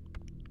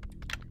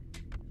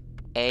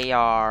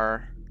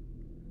 AR...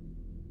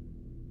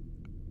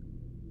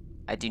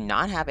 I do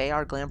not have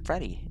AR Glam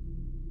Freddy.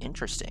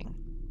 Interesting.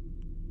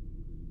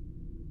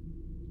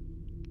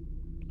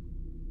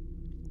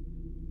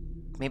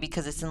 Maybe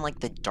because it's in, like,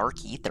 the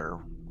dark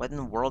ether. What in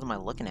the world am I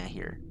looking at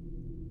here?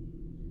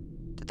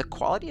 Did the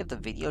quality of the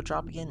video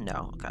drop again?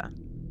 No. Okay.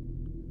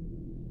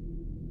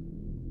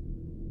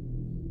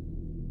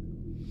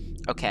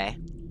 Okay.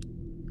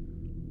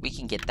 We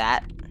can get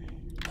that.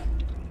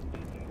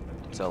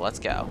 So let's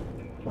go.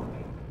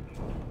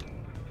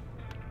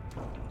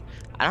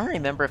 I don't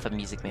remember if a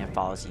Music Man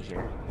follows you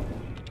here.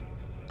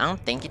 I don't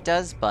think it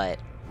does, but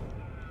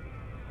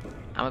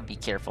I'm gonna be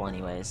careful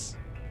anyways.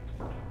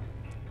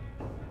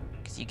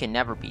 Because you can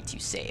never be too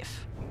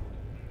safe.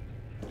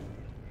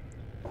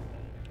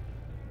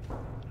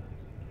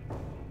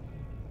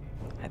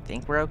 I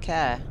think we're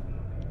okay.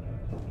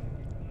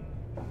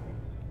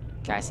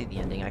 Okay, I see the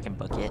ending. I can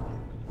book it.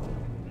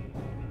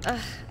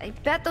 I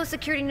bet those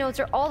security notes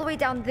are all the way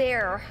down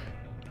there.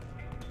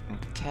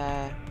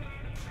 Okay.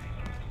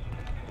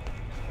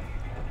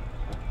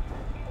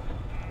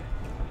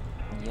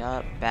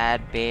 Yup,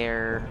 Bad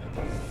Bear,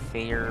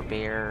 Fair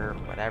Bear,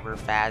 whatever,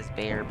 Faz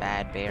Bear,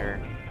 Bad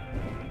Bear.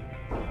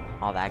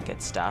 All that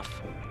good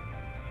stuff.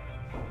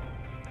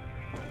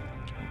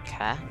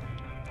 Okay.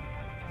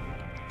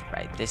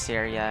 Right, this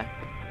area.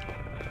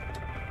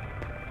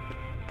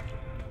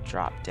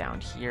 Drop down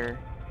here.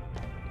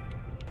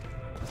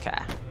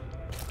 Okay.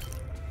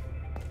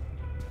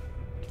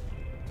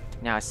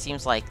 Now it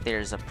seems like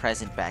there's a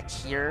present back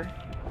here.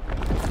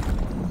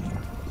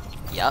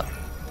 Yup.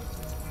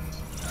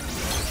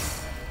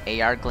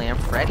 AR Glam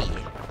Freddy.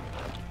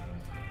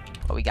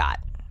 What we got?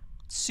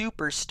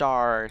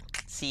 Superstar.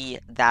 See,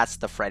 that's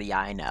the Freddy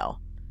I know.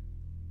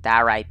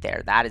 That right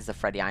there. That is the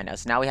Freddy I know.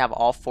 So now we have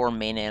all 4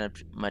 main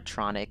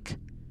animatronic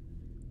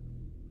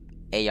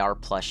AR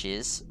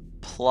plushes,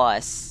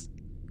 plus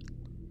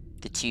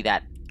the 2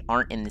 that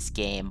aren't in this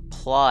game,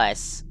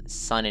 plus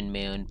Sun and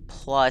Moon,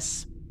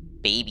 plus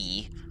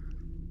Baby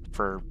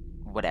for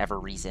whatever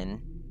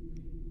reason.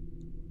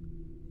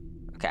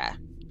 Okay.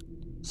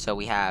 So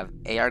we have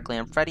AR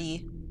Glam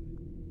Freddy.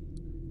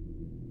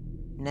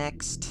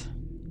 Next.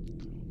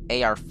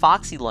 AR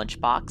Foxy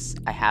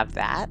Lunchbox. I have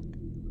that.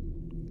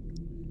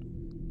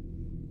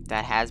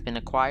 That has been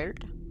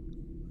acquired.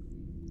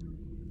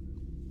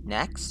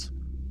 Next.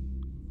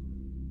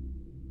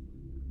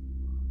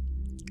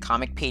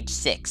 Comic page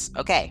 6.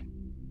 Okay.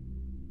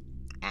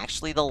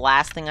 Actually, the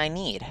last thing I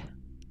need.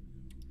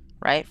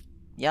 Right?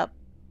 Yep.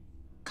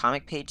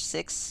 Comic page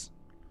 6.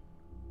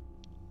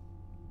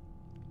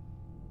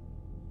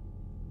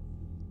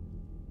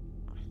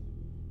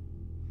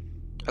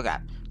 Okay,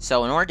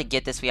 so in order to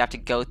get this, we have to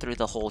go through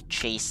the whole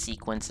chase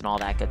sequence and all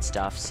that good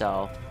stuff,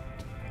 so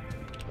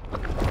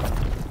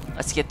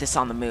let's get this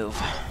on the move.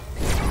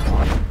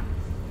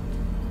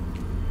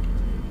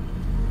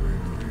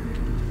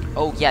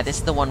 Oh yeah, this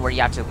is the one where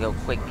you have to go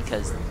quick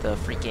because the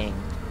freaking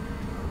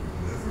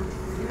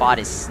bot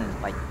is,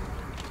 like,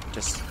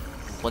 just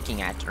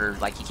looking at, or,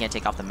 like, he can't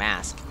take off the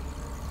mask.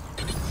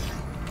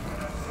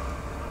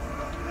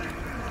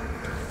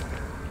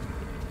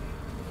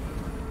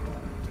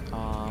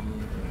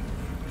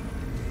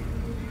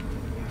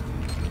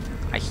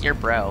 I hear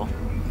bro.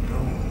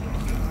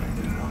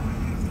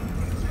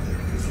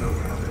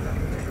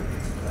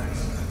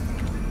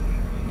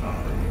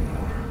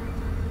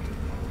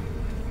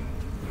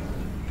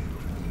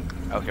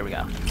 Oh, here we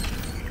go.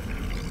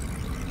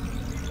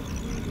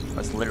 Oh,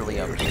 it's literally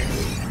over here.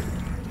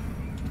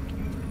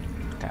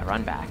 Okay,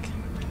 run back.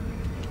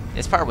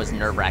 This part was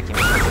nerve-wracking.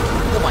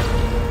 Oh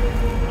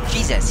my...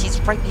 Jesus, he's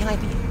right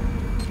behind me.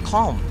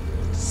 Calm.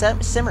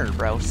 Simmer,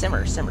 bro.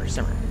 Simmer, simmer,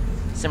 simmer.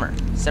 Simmer.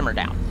 Simmer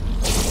down.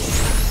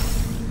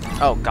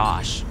 Oh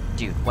gosh.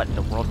 Dude, what in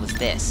the world was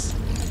this?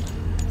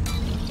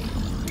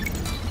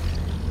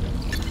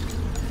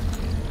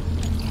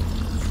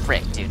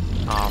 Frick, dude.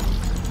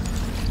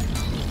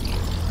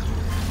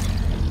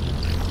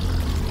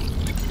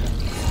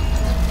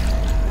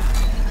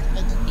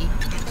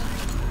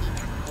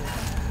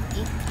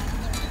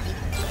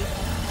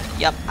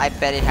 Yep, I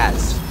bet it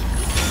has.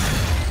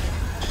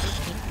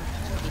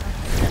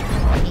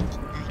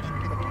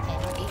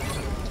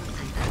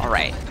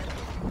 Alright.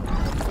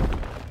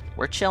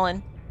 We're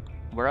chilling.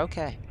 We're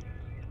okay.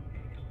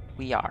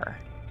 We are.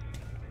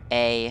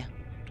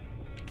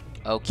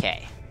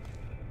 Okay.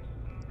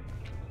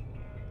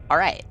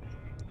 Alright.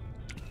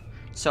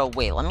 So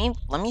wait,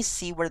 let me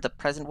see where the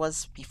present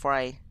was before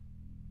I...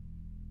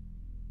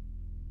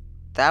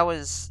 That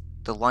was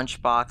the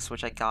lunchbox,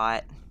 which I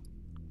got.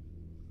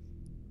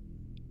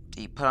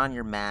 You put on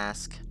your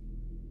mask.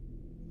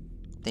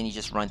 Then you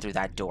just run through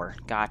that door.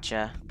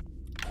 Gotcha.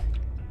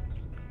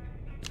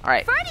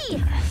 Alright.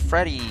 Freddy!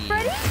 Freddy!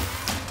 Freddy?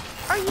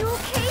 Are you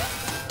okay?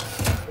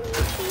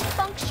 He's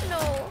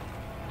functional.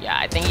 Yeah,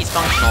 I think he's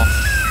functional.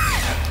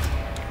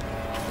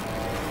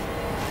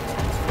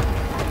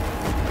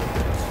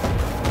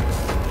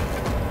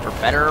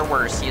 For better or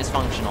worse, he is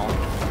functional.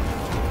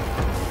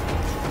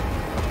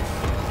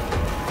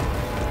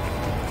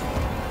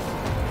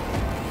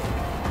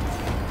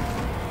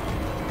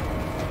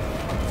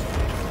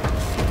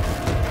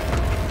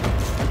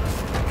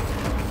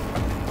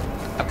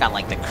 I've got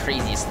like the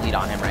craziest lead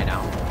on him right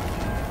now.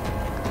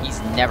 He's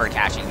never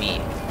catching me.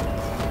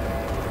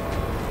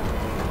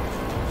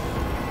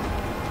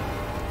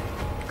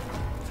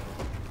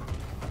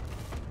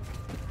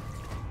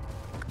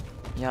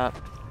 Yup.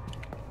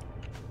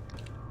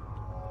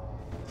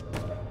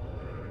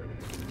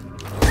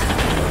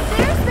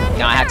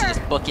 Now I have to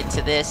just book it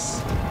to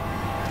this.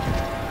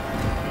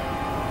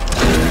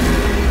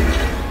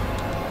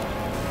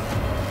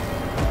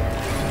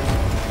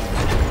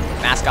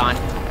 Mask on.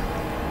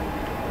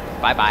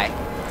 Bye-bye.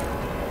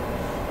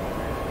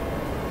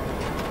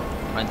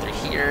 Run through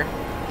here.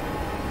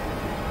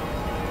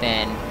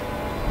 Then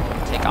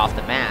take off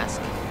the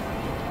mask.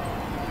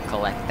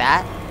 Collect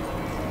that.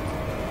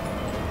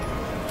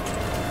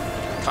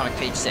 Comic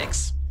page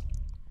 6.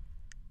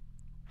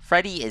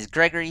 Freddy is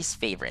Gregory's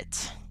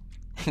favorite.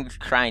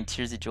 Crying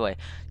tears of joy.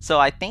 So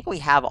I think we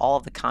have all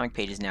of the comic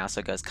pages now. So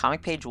it goes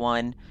comic page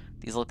 1.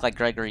 These look like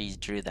Gregory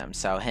drew them.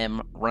 So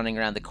him running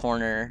around the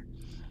corner.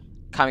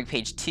 Comic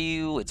page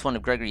 2, it's one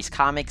of Gregory's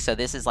comics. So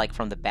this is like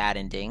from the bad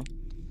ending.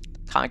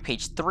 Comic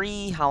page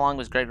 3, how long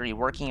was Gregory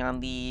working on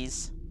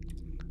these?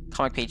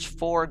 Comic page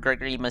 4,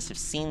 Gregory must have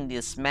seen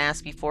this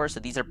mask before. So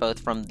these are both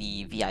from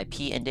the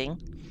VIP ending.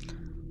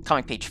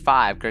 Comic page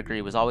 5,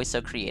 Gregory was always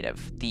so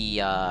creative.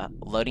 The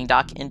loading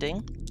dock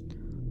ending.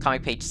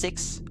 Comic page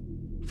 6,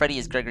 Freddy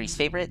is Gregory's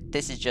favorite.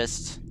 This is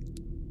just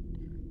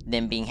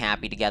them being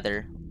happy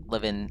together,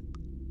 living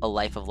a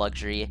life of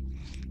luxury.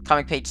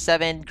 Comic page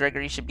 7,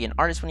 Gregory should be an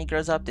artist when he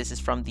grows up. This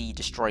is from the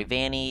Destroy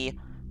Vanny.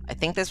 I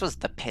think this was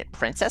the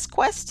Princess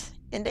Quest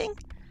ending.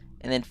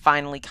 And then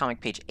finally,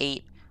 comic page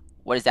 8,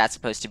 what is that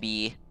supposed to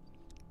be?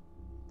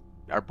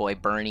 Our boy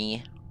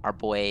Bernie, our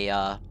boy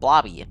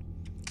Blobby.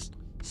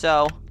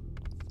 So,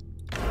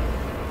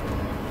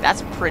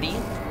 that's pretty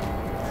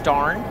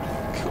darn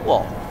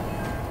cool.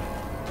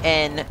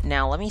 And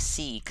now let me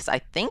see, because I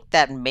think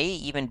that may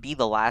even be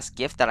the last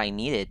gift that I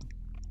needed.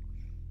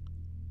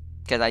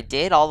 Because I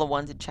did all the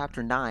ones in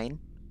Chapter 9.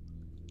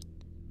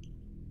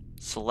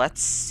 So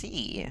let's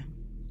see.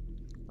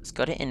 Let's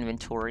go to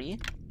inventory.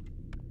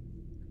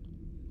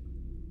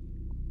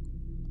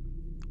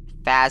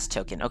 Faz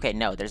token. Okay,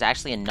 no, there's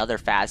actually another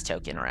Faz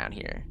token around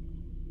here.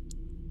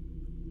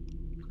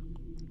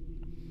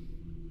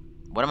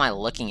 What am I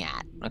looking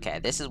at? Okay,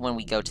 this is when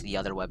we go to the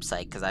other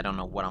website, because I don't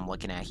know what I'm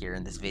looking at here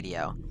in this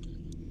video.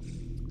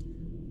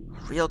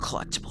 Real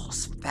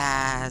collectibles.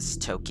 Faz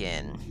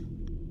token.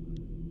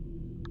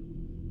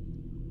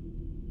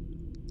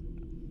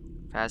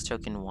 Faz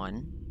token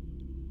 1.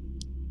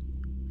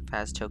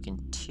 Faz token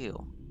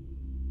 2.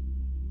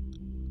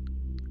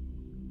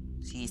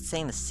 See, he's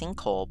saying the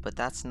sinkhole, but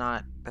that's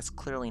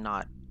clearly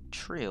not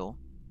true.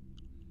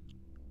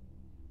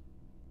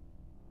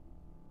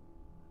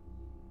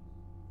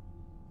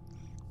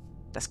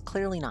 That's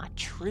clearly not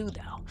true,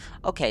 though.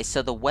 Okay,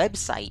 so the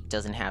website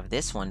doesn't have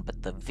this one,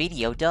 but the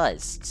video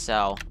does,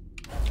 so...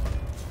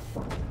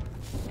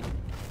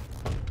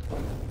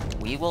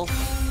 we will...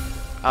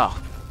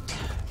 oh.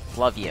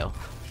 Love you.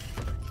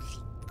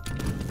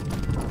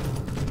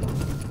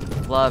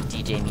 Love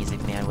DJ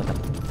Music Man with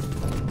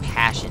a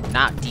passion.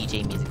 Not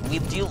DJ Music. We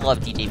do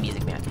love DJ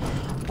Music Man.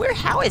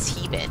 How has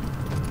he been?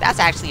 That's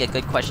actually a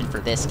good question for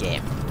this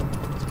game.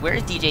 Where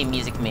is DJ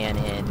Music Man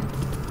in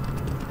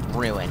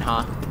Ruin,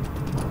 huh?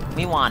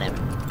 We want him.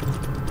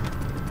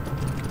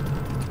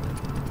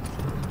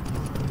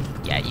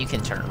 Yeah, you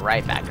can turn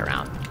right back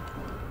around.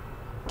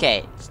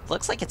 Okay,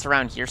 looks like it's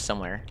around here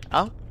somewhere.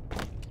 Oh.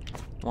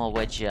 Well,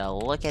 would you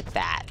look at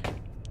that?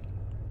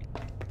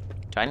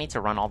 Do I need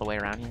to run all the way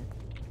around here?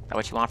 Is that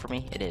what you want from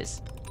me? It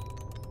is.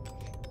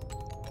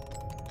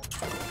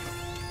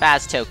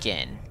 Faz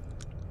token.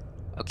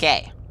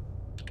 Okay.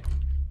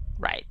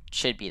 Right.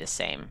 Should be the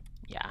same.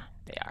 Yeah,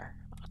 they are.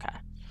 Okay.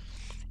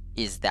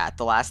 Is that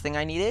the last thing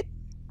I needed?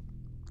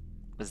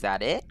 Was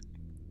that it?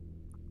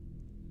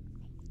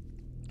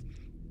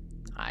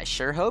 I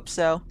sure hope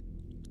so.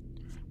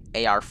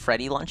 AR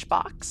Freddy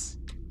lunchbox.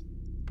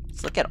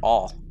 Let's look at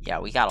all. Yeah,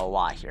 we got a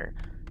lot here.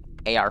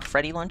 AR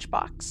Freddy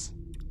lunchbox.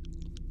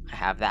 I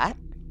have that.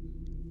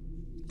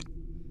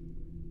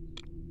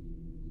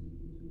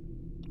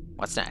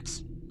 What's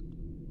next?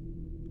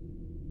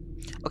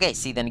 Okay,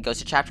 see, then it goes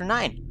to chapter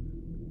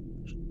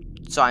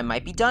 9. So I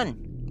might be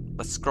done.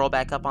 Let's scroll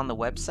back up on the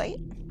website.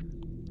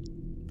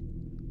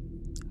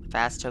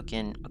 Fast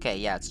token. Okay,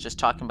 yeah, it's just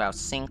talking about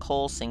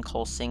sinkhole,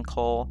 sinkhole,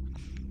 sinkhole.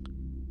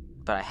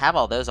 But I have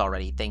all those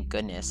already, thank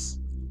goodness.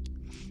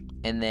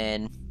 And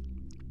then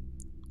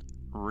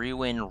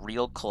Ruin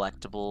Real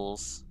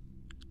Collectibles.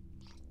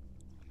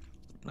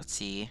 Let's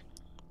see.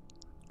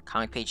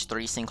 Comic page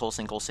 3, sinkhole,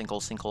 sinkhole, sinkhole,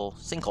 sinkhole,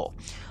 sinkhole.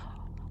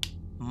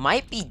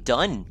 Might be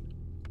done.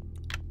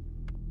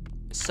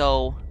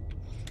 So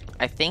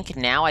I think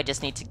now I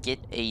just need to get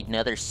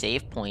another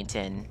save point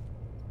and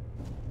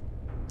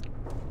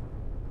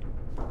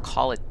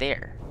call it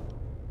there.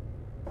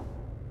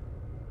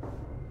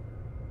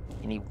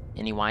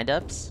 Any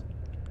wind-ups?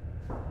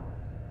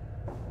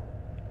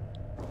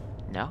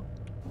 No?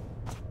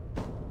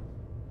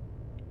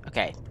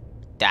 Okay.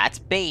 That's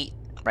bait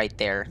right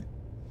there.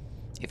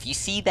 If you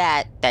see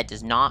that, that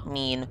does not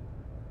mean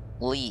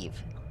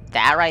leave.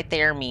 That right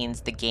there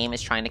means the game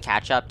is trying to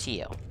catch up to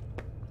you.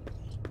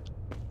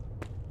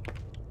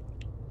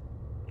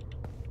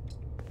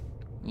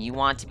 You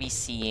want to be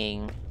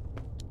seeing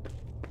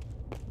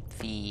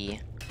the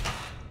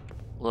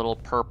little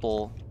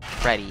purple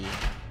Freddy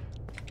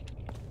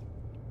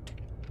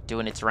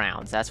doing its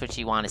rounds. That's what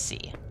you want to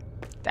see.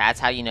 That's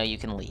how you know you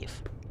can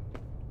leave.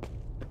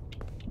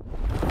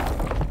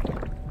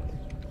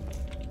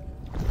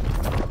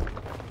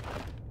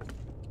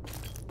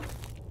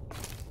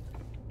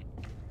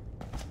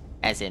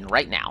 As in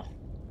right now.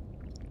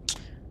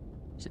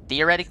 So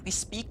theoretically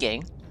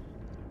speaking,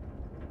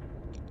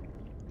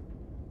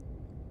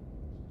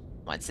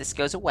 once this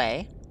goes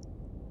away,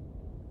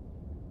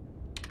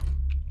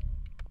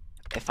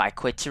 if I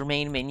quit your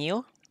main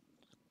menu,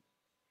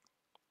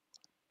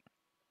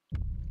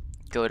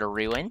 go to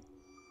Ruin,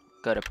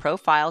 go to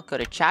Profile, go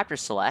to Chapter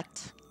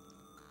Select,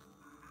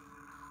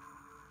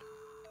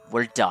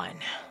 we're done.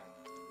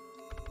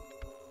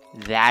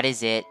 That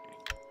is it.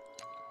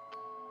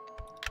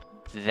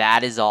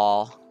 That is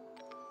all.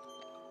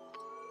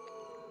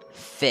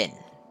 Finn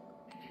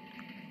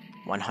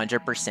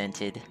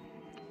 100%ed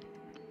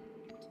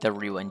the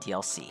Ruin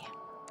DLC.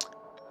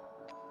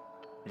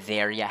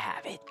 There you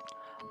have it.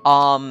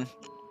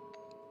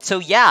 So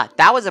yeah,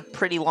 that was a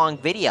pretty long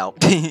video.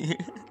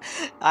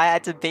 I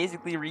had to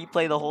basically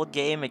replay the whole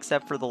game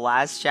except for the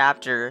last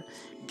chapter,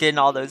 getting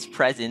all those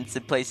presents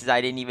in places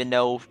I didn't even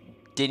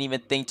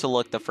think to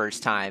look the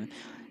first time.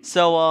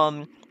 So,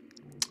 and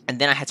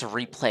then I had to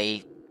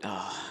replay the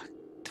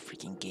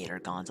freaking Gator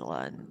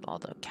Gondola and all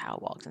the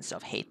catwalks and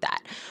stuff. Hate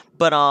that.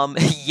 But,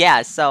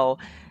 yeah, so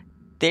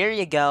there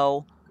you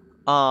go.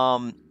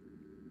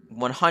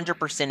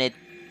 100%ed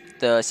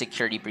the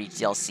Security Breach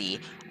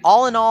DLC.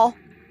 All in all,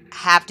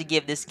 have to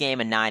give this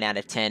game a 9 out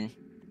of 10.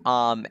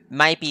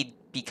 Might be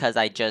because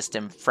I just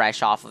am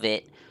fresh off of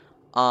it.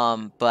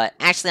 But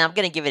actually, I'm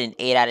gonna give it an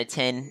 8 out of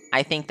 10.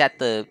 I think that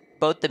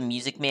both the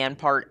Music Man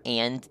part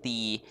and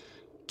the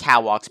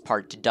Catwalks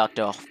part deduct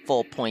a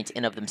full point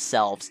in of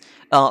themselves.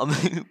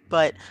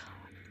 But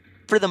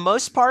for the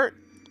most part,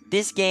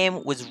 this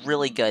game was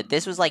really good.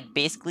 This was like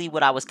basically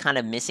what I was kind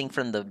of missing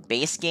from the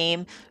base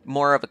game.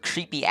 More of a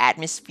creepy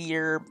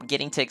atmosphere,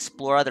 getting to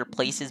explore other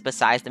places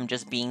besides them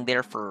just being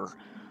there for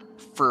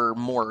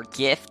more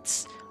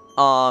gifts.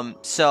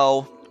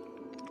 So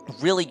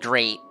really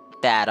great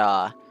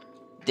that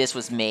this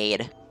was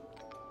made.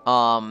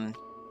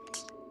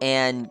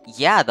 And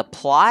yeah, the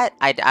plot,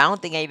 I don't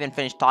think I even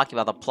finished talking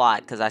about the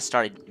plot because I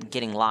started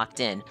getting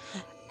locked in.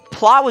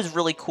 Plot was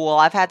really cool.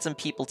 I've had some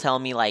people tell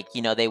me, like,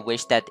 you know, they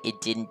wish that it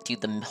didn't do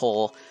the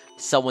whole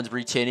someone's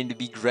pretending to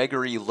be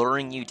Gregory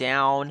luring you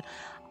down.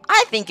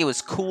 I think it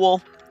was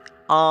cool.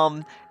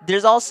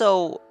 There's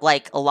also,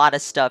 like, a lot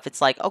of stuff.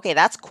 It's like, okay,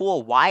 that's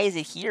cool. Why is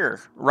it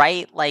here?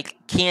 Right? Like,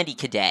 Candy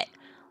Cadet.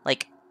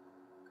 Like,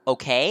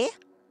 okay?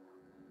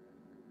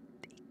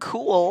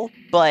 Cool,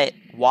 but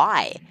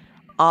why?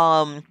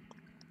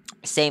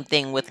 Same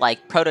thing with,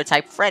 like,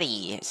 Prototype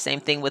Freddy.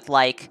 Same thing with,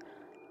 like,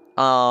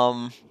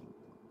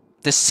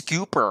 the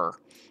Scooper.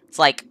 It's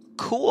like,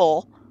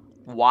 cool.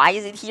 Why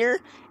is it here?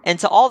 And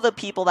to all the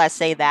people that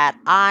say that,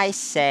 I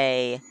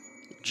say,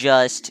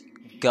 just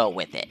go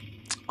with it.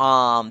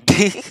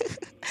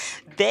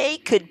 They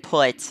could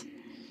put,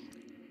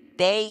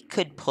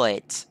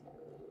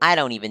 I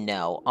don't even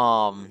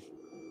know,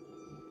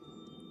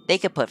 they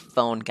could put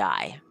Phone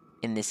Guy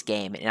in this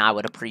game, and I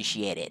would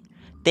appreciate it.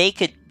 They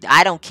could,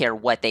 I don't care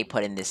what they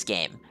put in this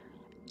game.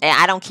 And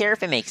I don't care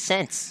if it makes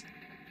sense.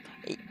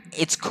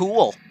 It's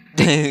cool.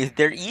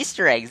 They're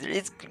Easter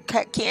eggs.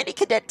 Candy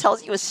Cadet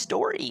tells you a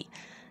story.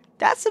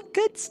 That's some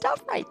good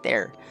stuff right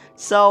there.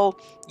 So,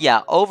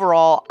 yeah,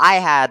 overall, I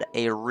had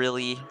a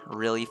really,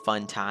 really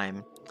fun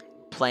time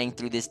playing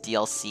through this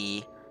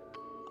DLC.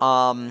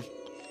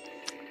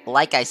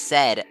 Like I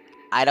said,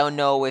 I don't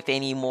know if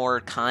any more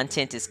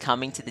content is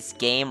coming to this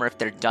game or if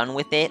they're done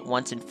with it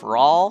once and for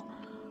all.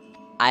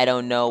 I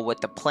don't know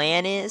what the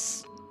plan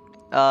is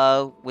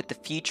with the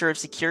future of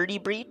Security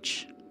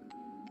Breach.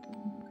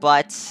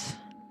 But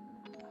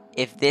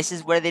if this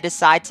is where they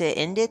decide to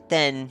end it,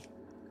 then,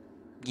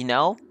 you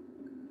know,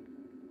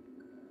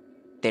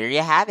 there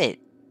you have it.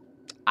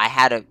 I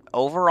had an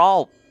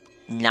overall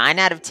 9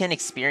 out of 10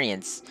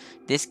 experience.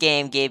 This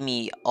game gave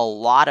me a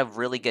lot of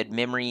really good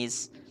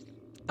memories.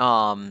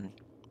 A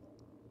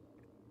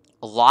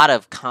lot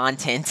of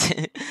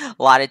content. A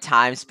lot of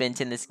time spent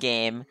in this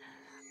game.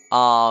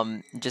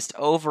 Just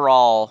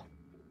overall,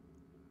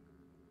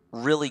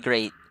 really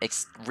great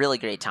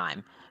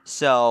time.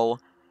 So,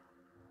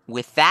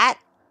 with that,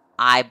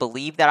 I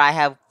believe that I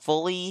have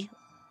fully,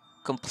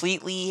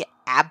 completely,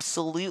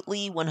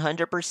 absolutely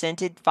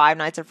 100%ed Five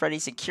Nights at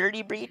Freddy's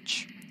Security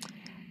Breach.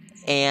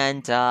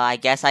 And I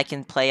guess I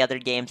can play other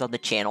games on the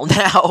channel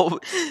now.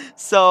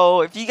 So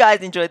if you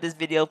guys enjoyed this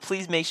video,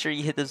 please make sure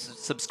you hit the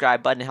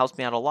subscribe button. It helps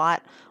me out a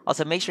lot.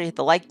 Also, make sure you hit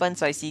the like button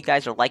so I see you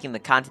guys are liking the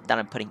content that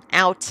I'm putting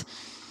out.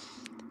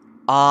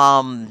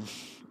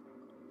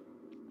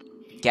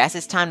 Guess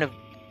it's time to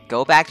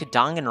go back to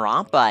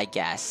Danganronpa, I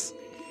guess.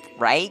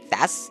 Right?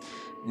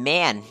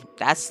 Man,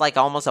 that's like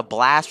almost a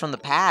blast from the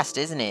past,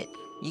 isn't it?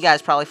 You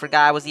guys probably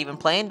forgot I was even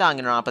playing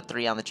Danganronpa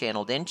 3 on the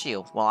channel, didn't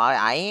you? Well,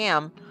 I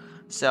am.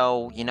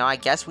 So, you know, I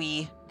guess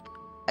we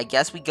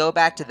go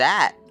back to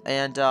that.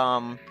 And,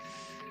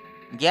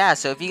 yeah,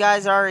 so if you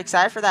guys are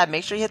excited for that,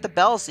 make sure you hit the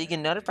bell so you get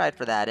notified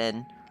for that.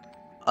 And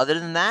other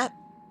than that,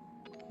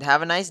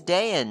 have a nice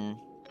day and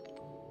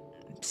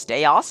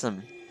stay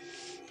awesome.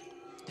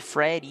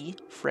 Freddy,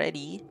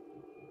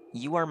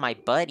 you are my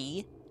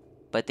buddy,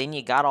 but then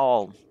you got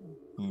all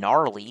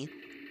gnarly.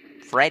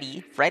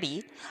 Freddy,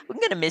 I'm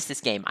gonna miss this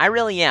game. I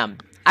really am.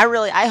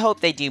 I hope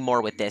they do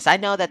more with this. I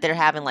know that they're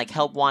having, like,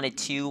 Help Wanted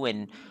 2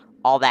 and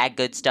all that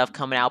good stuff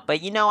coming out,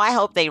 but, you know, I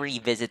hope they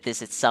revisit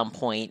this at some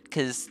point,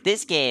 because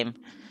this game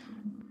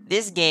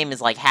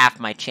is, like, half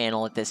my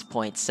channel at this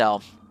point,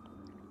 so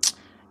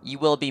you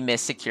will be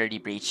missed, Security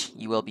Breach.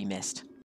 You will be missed.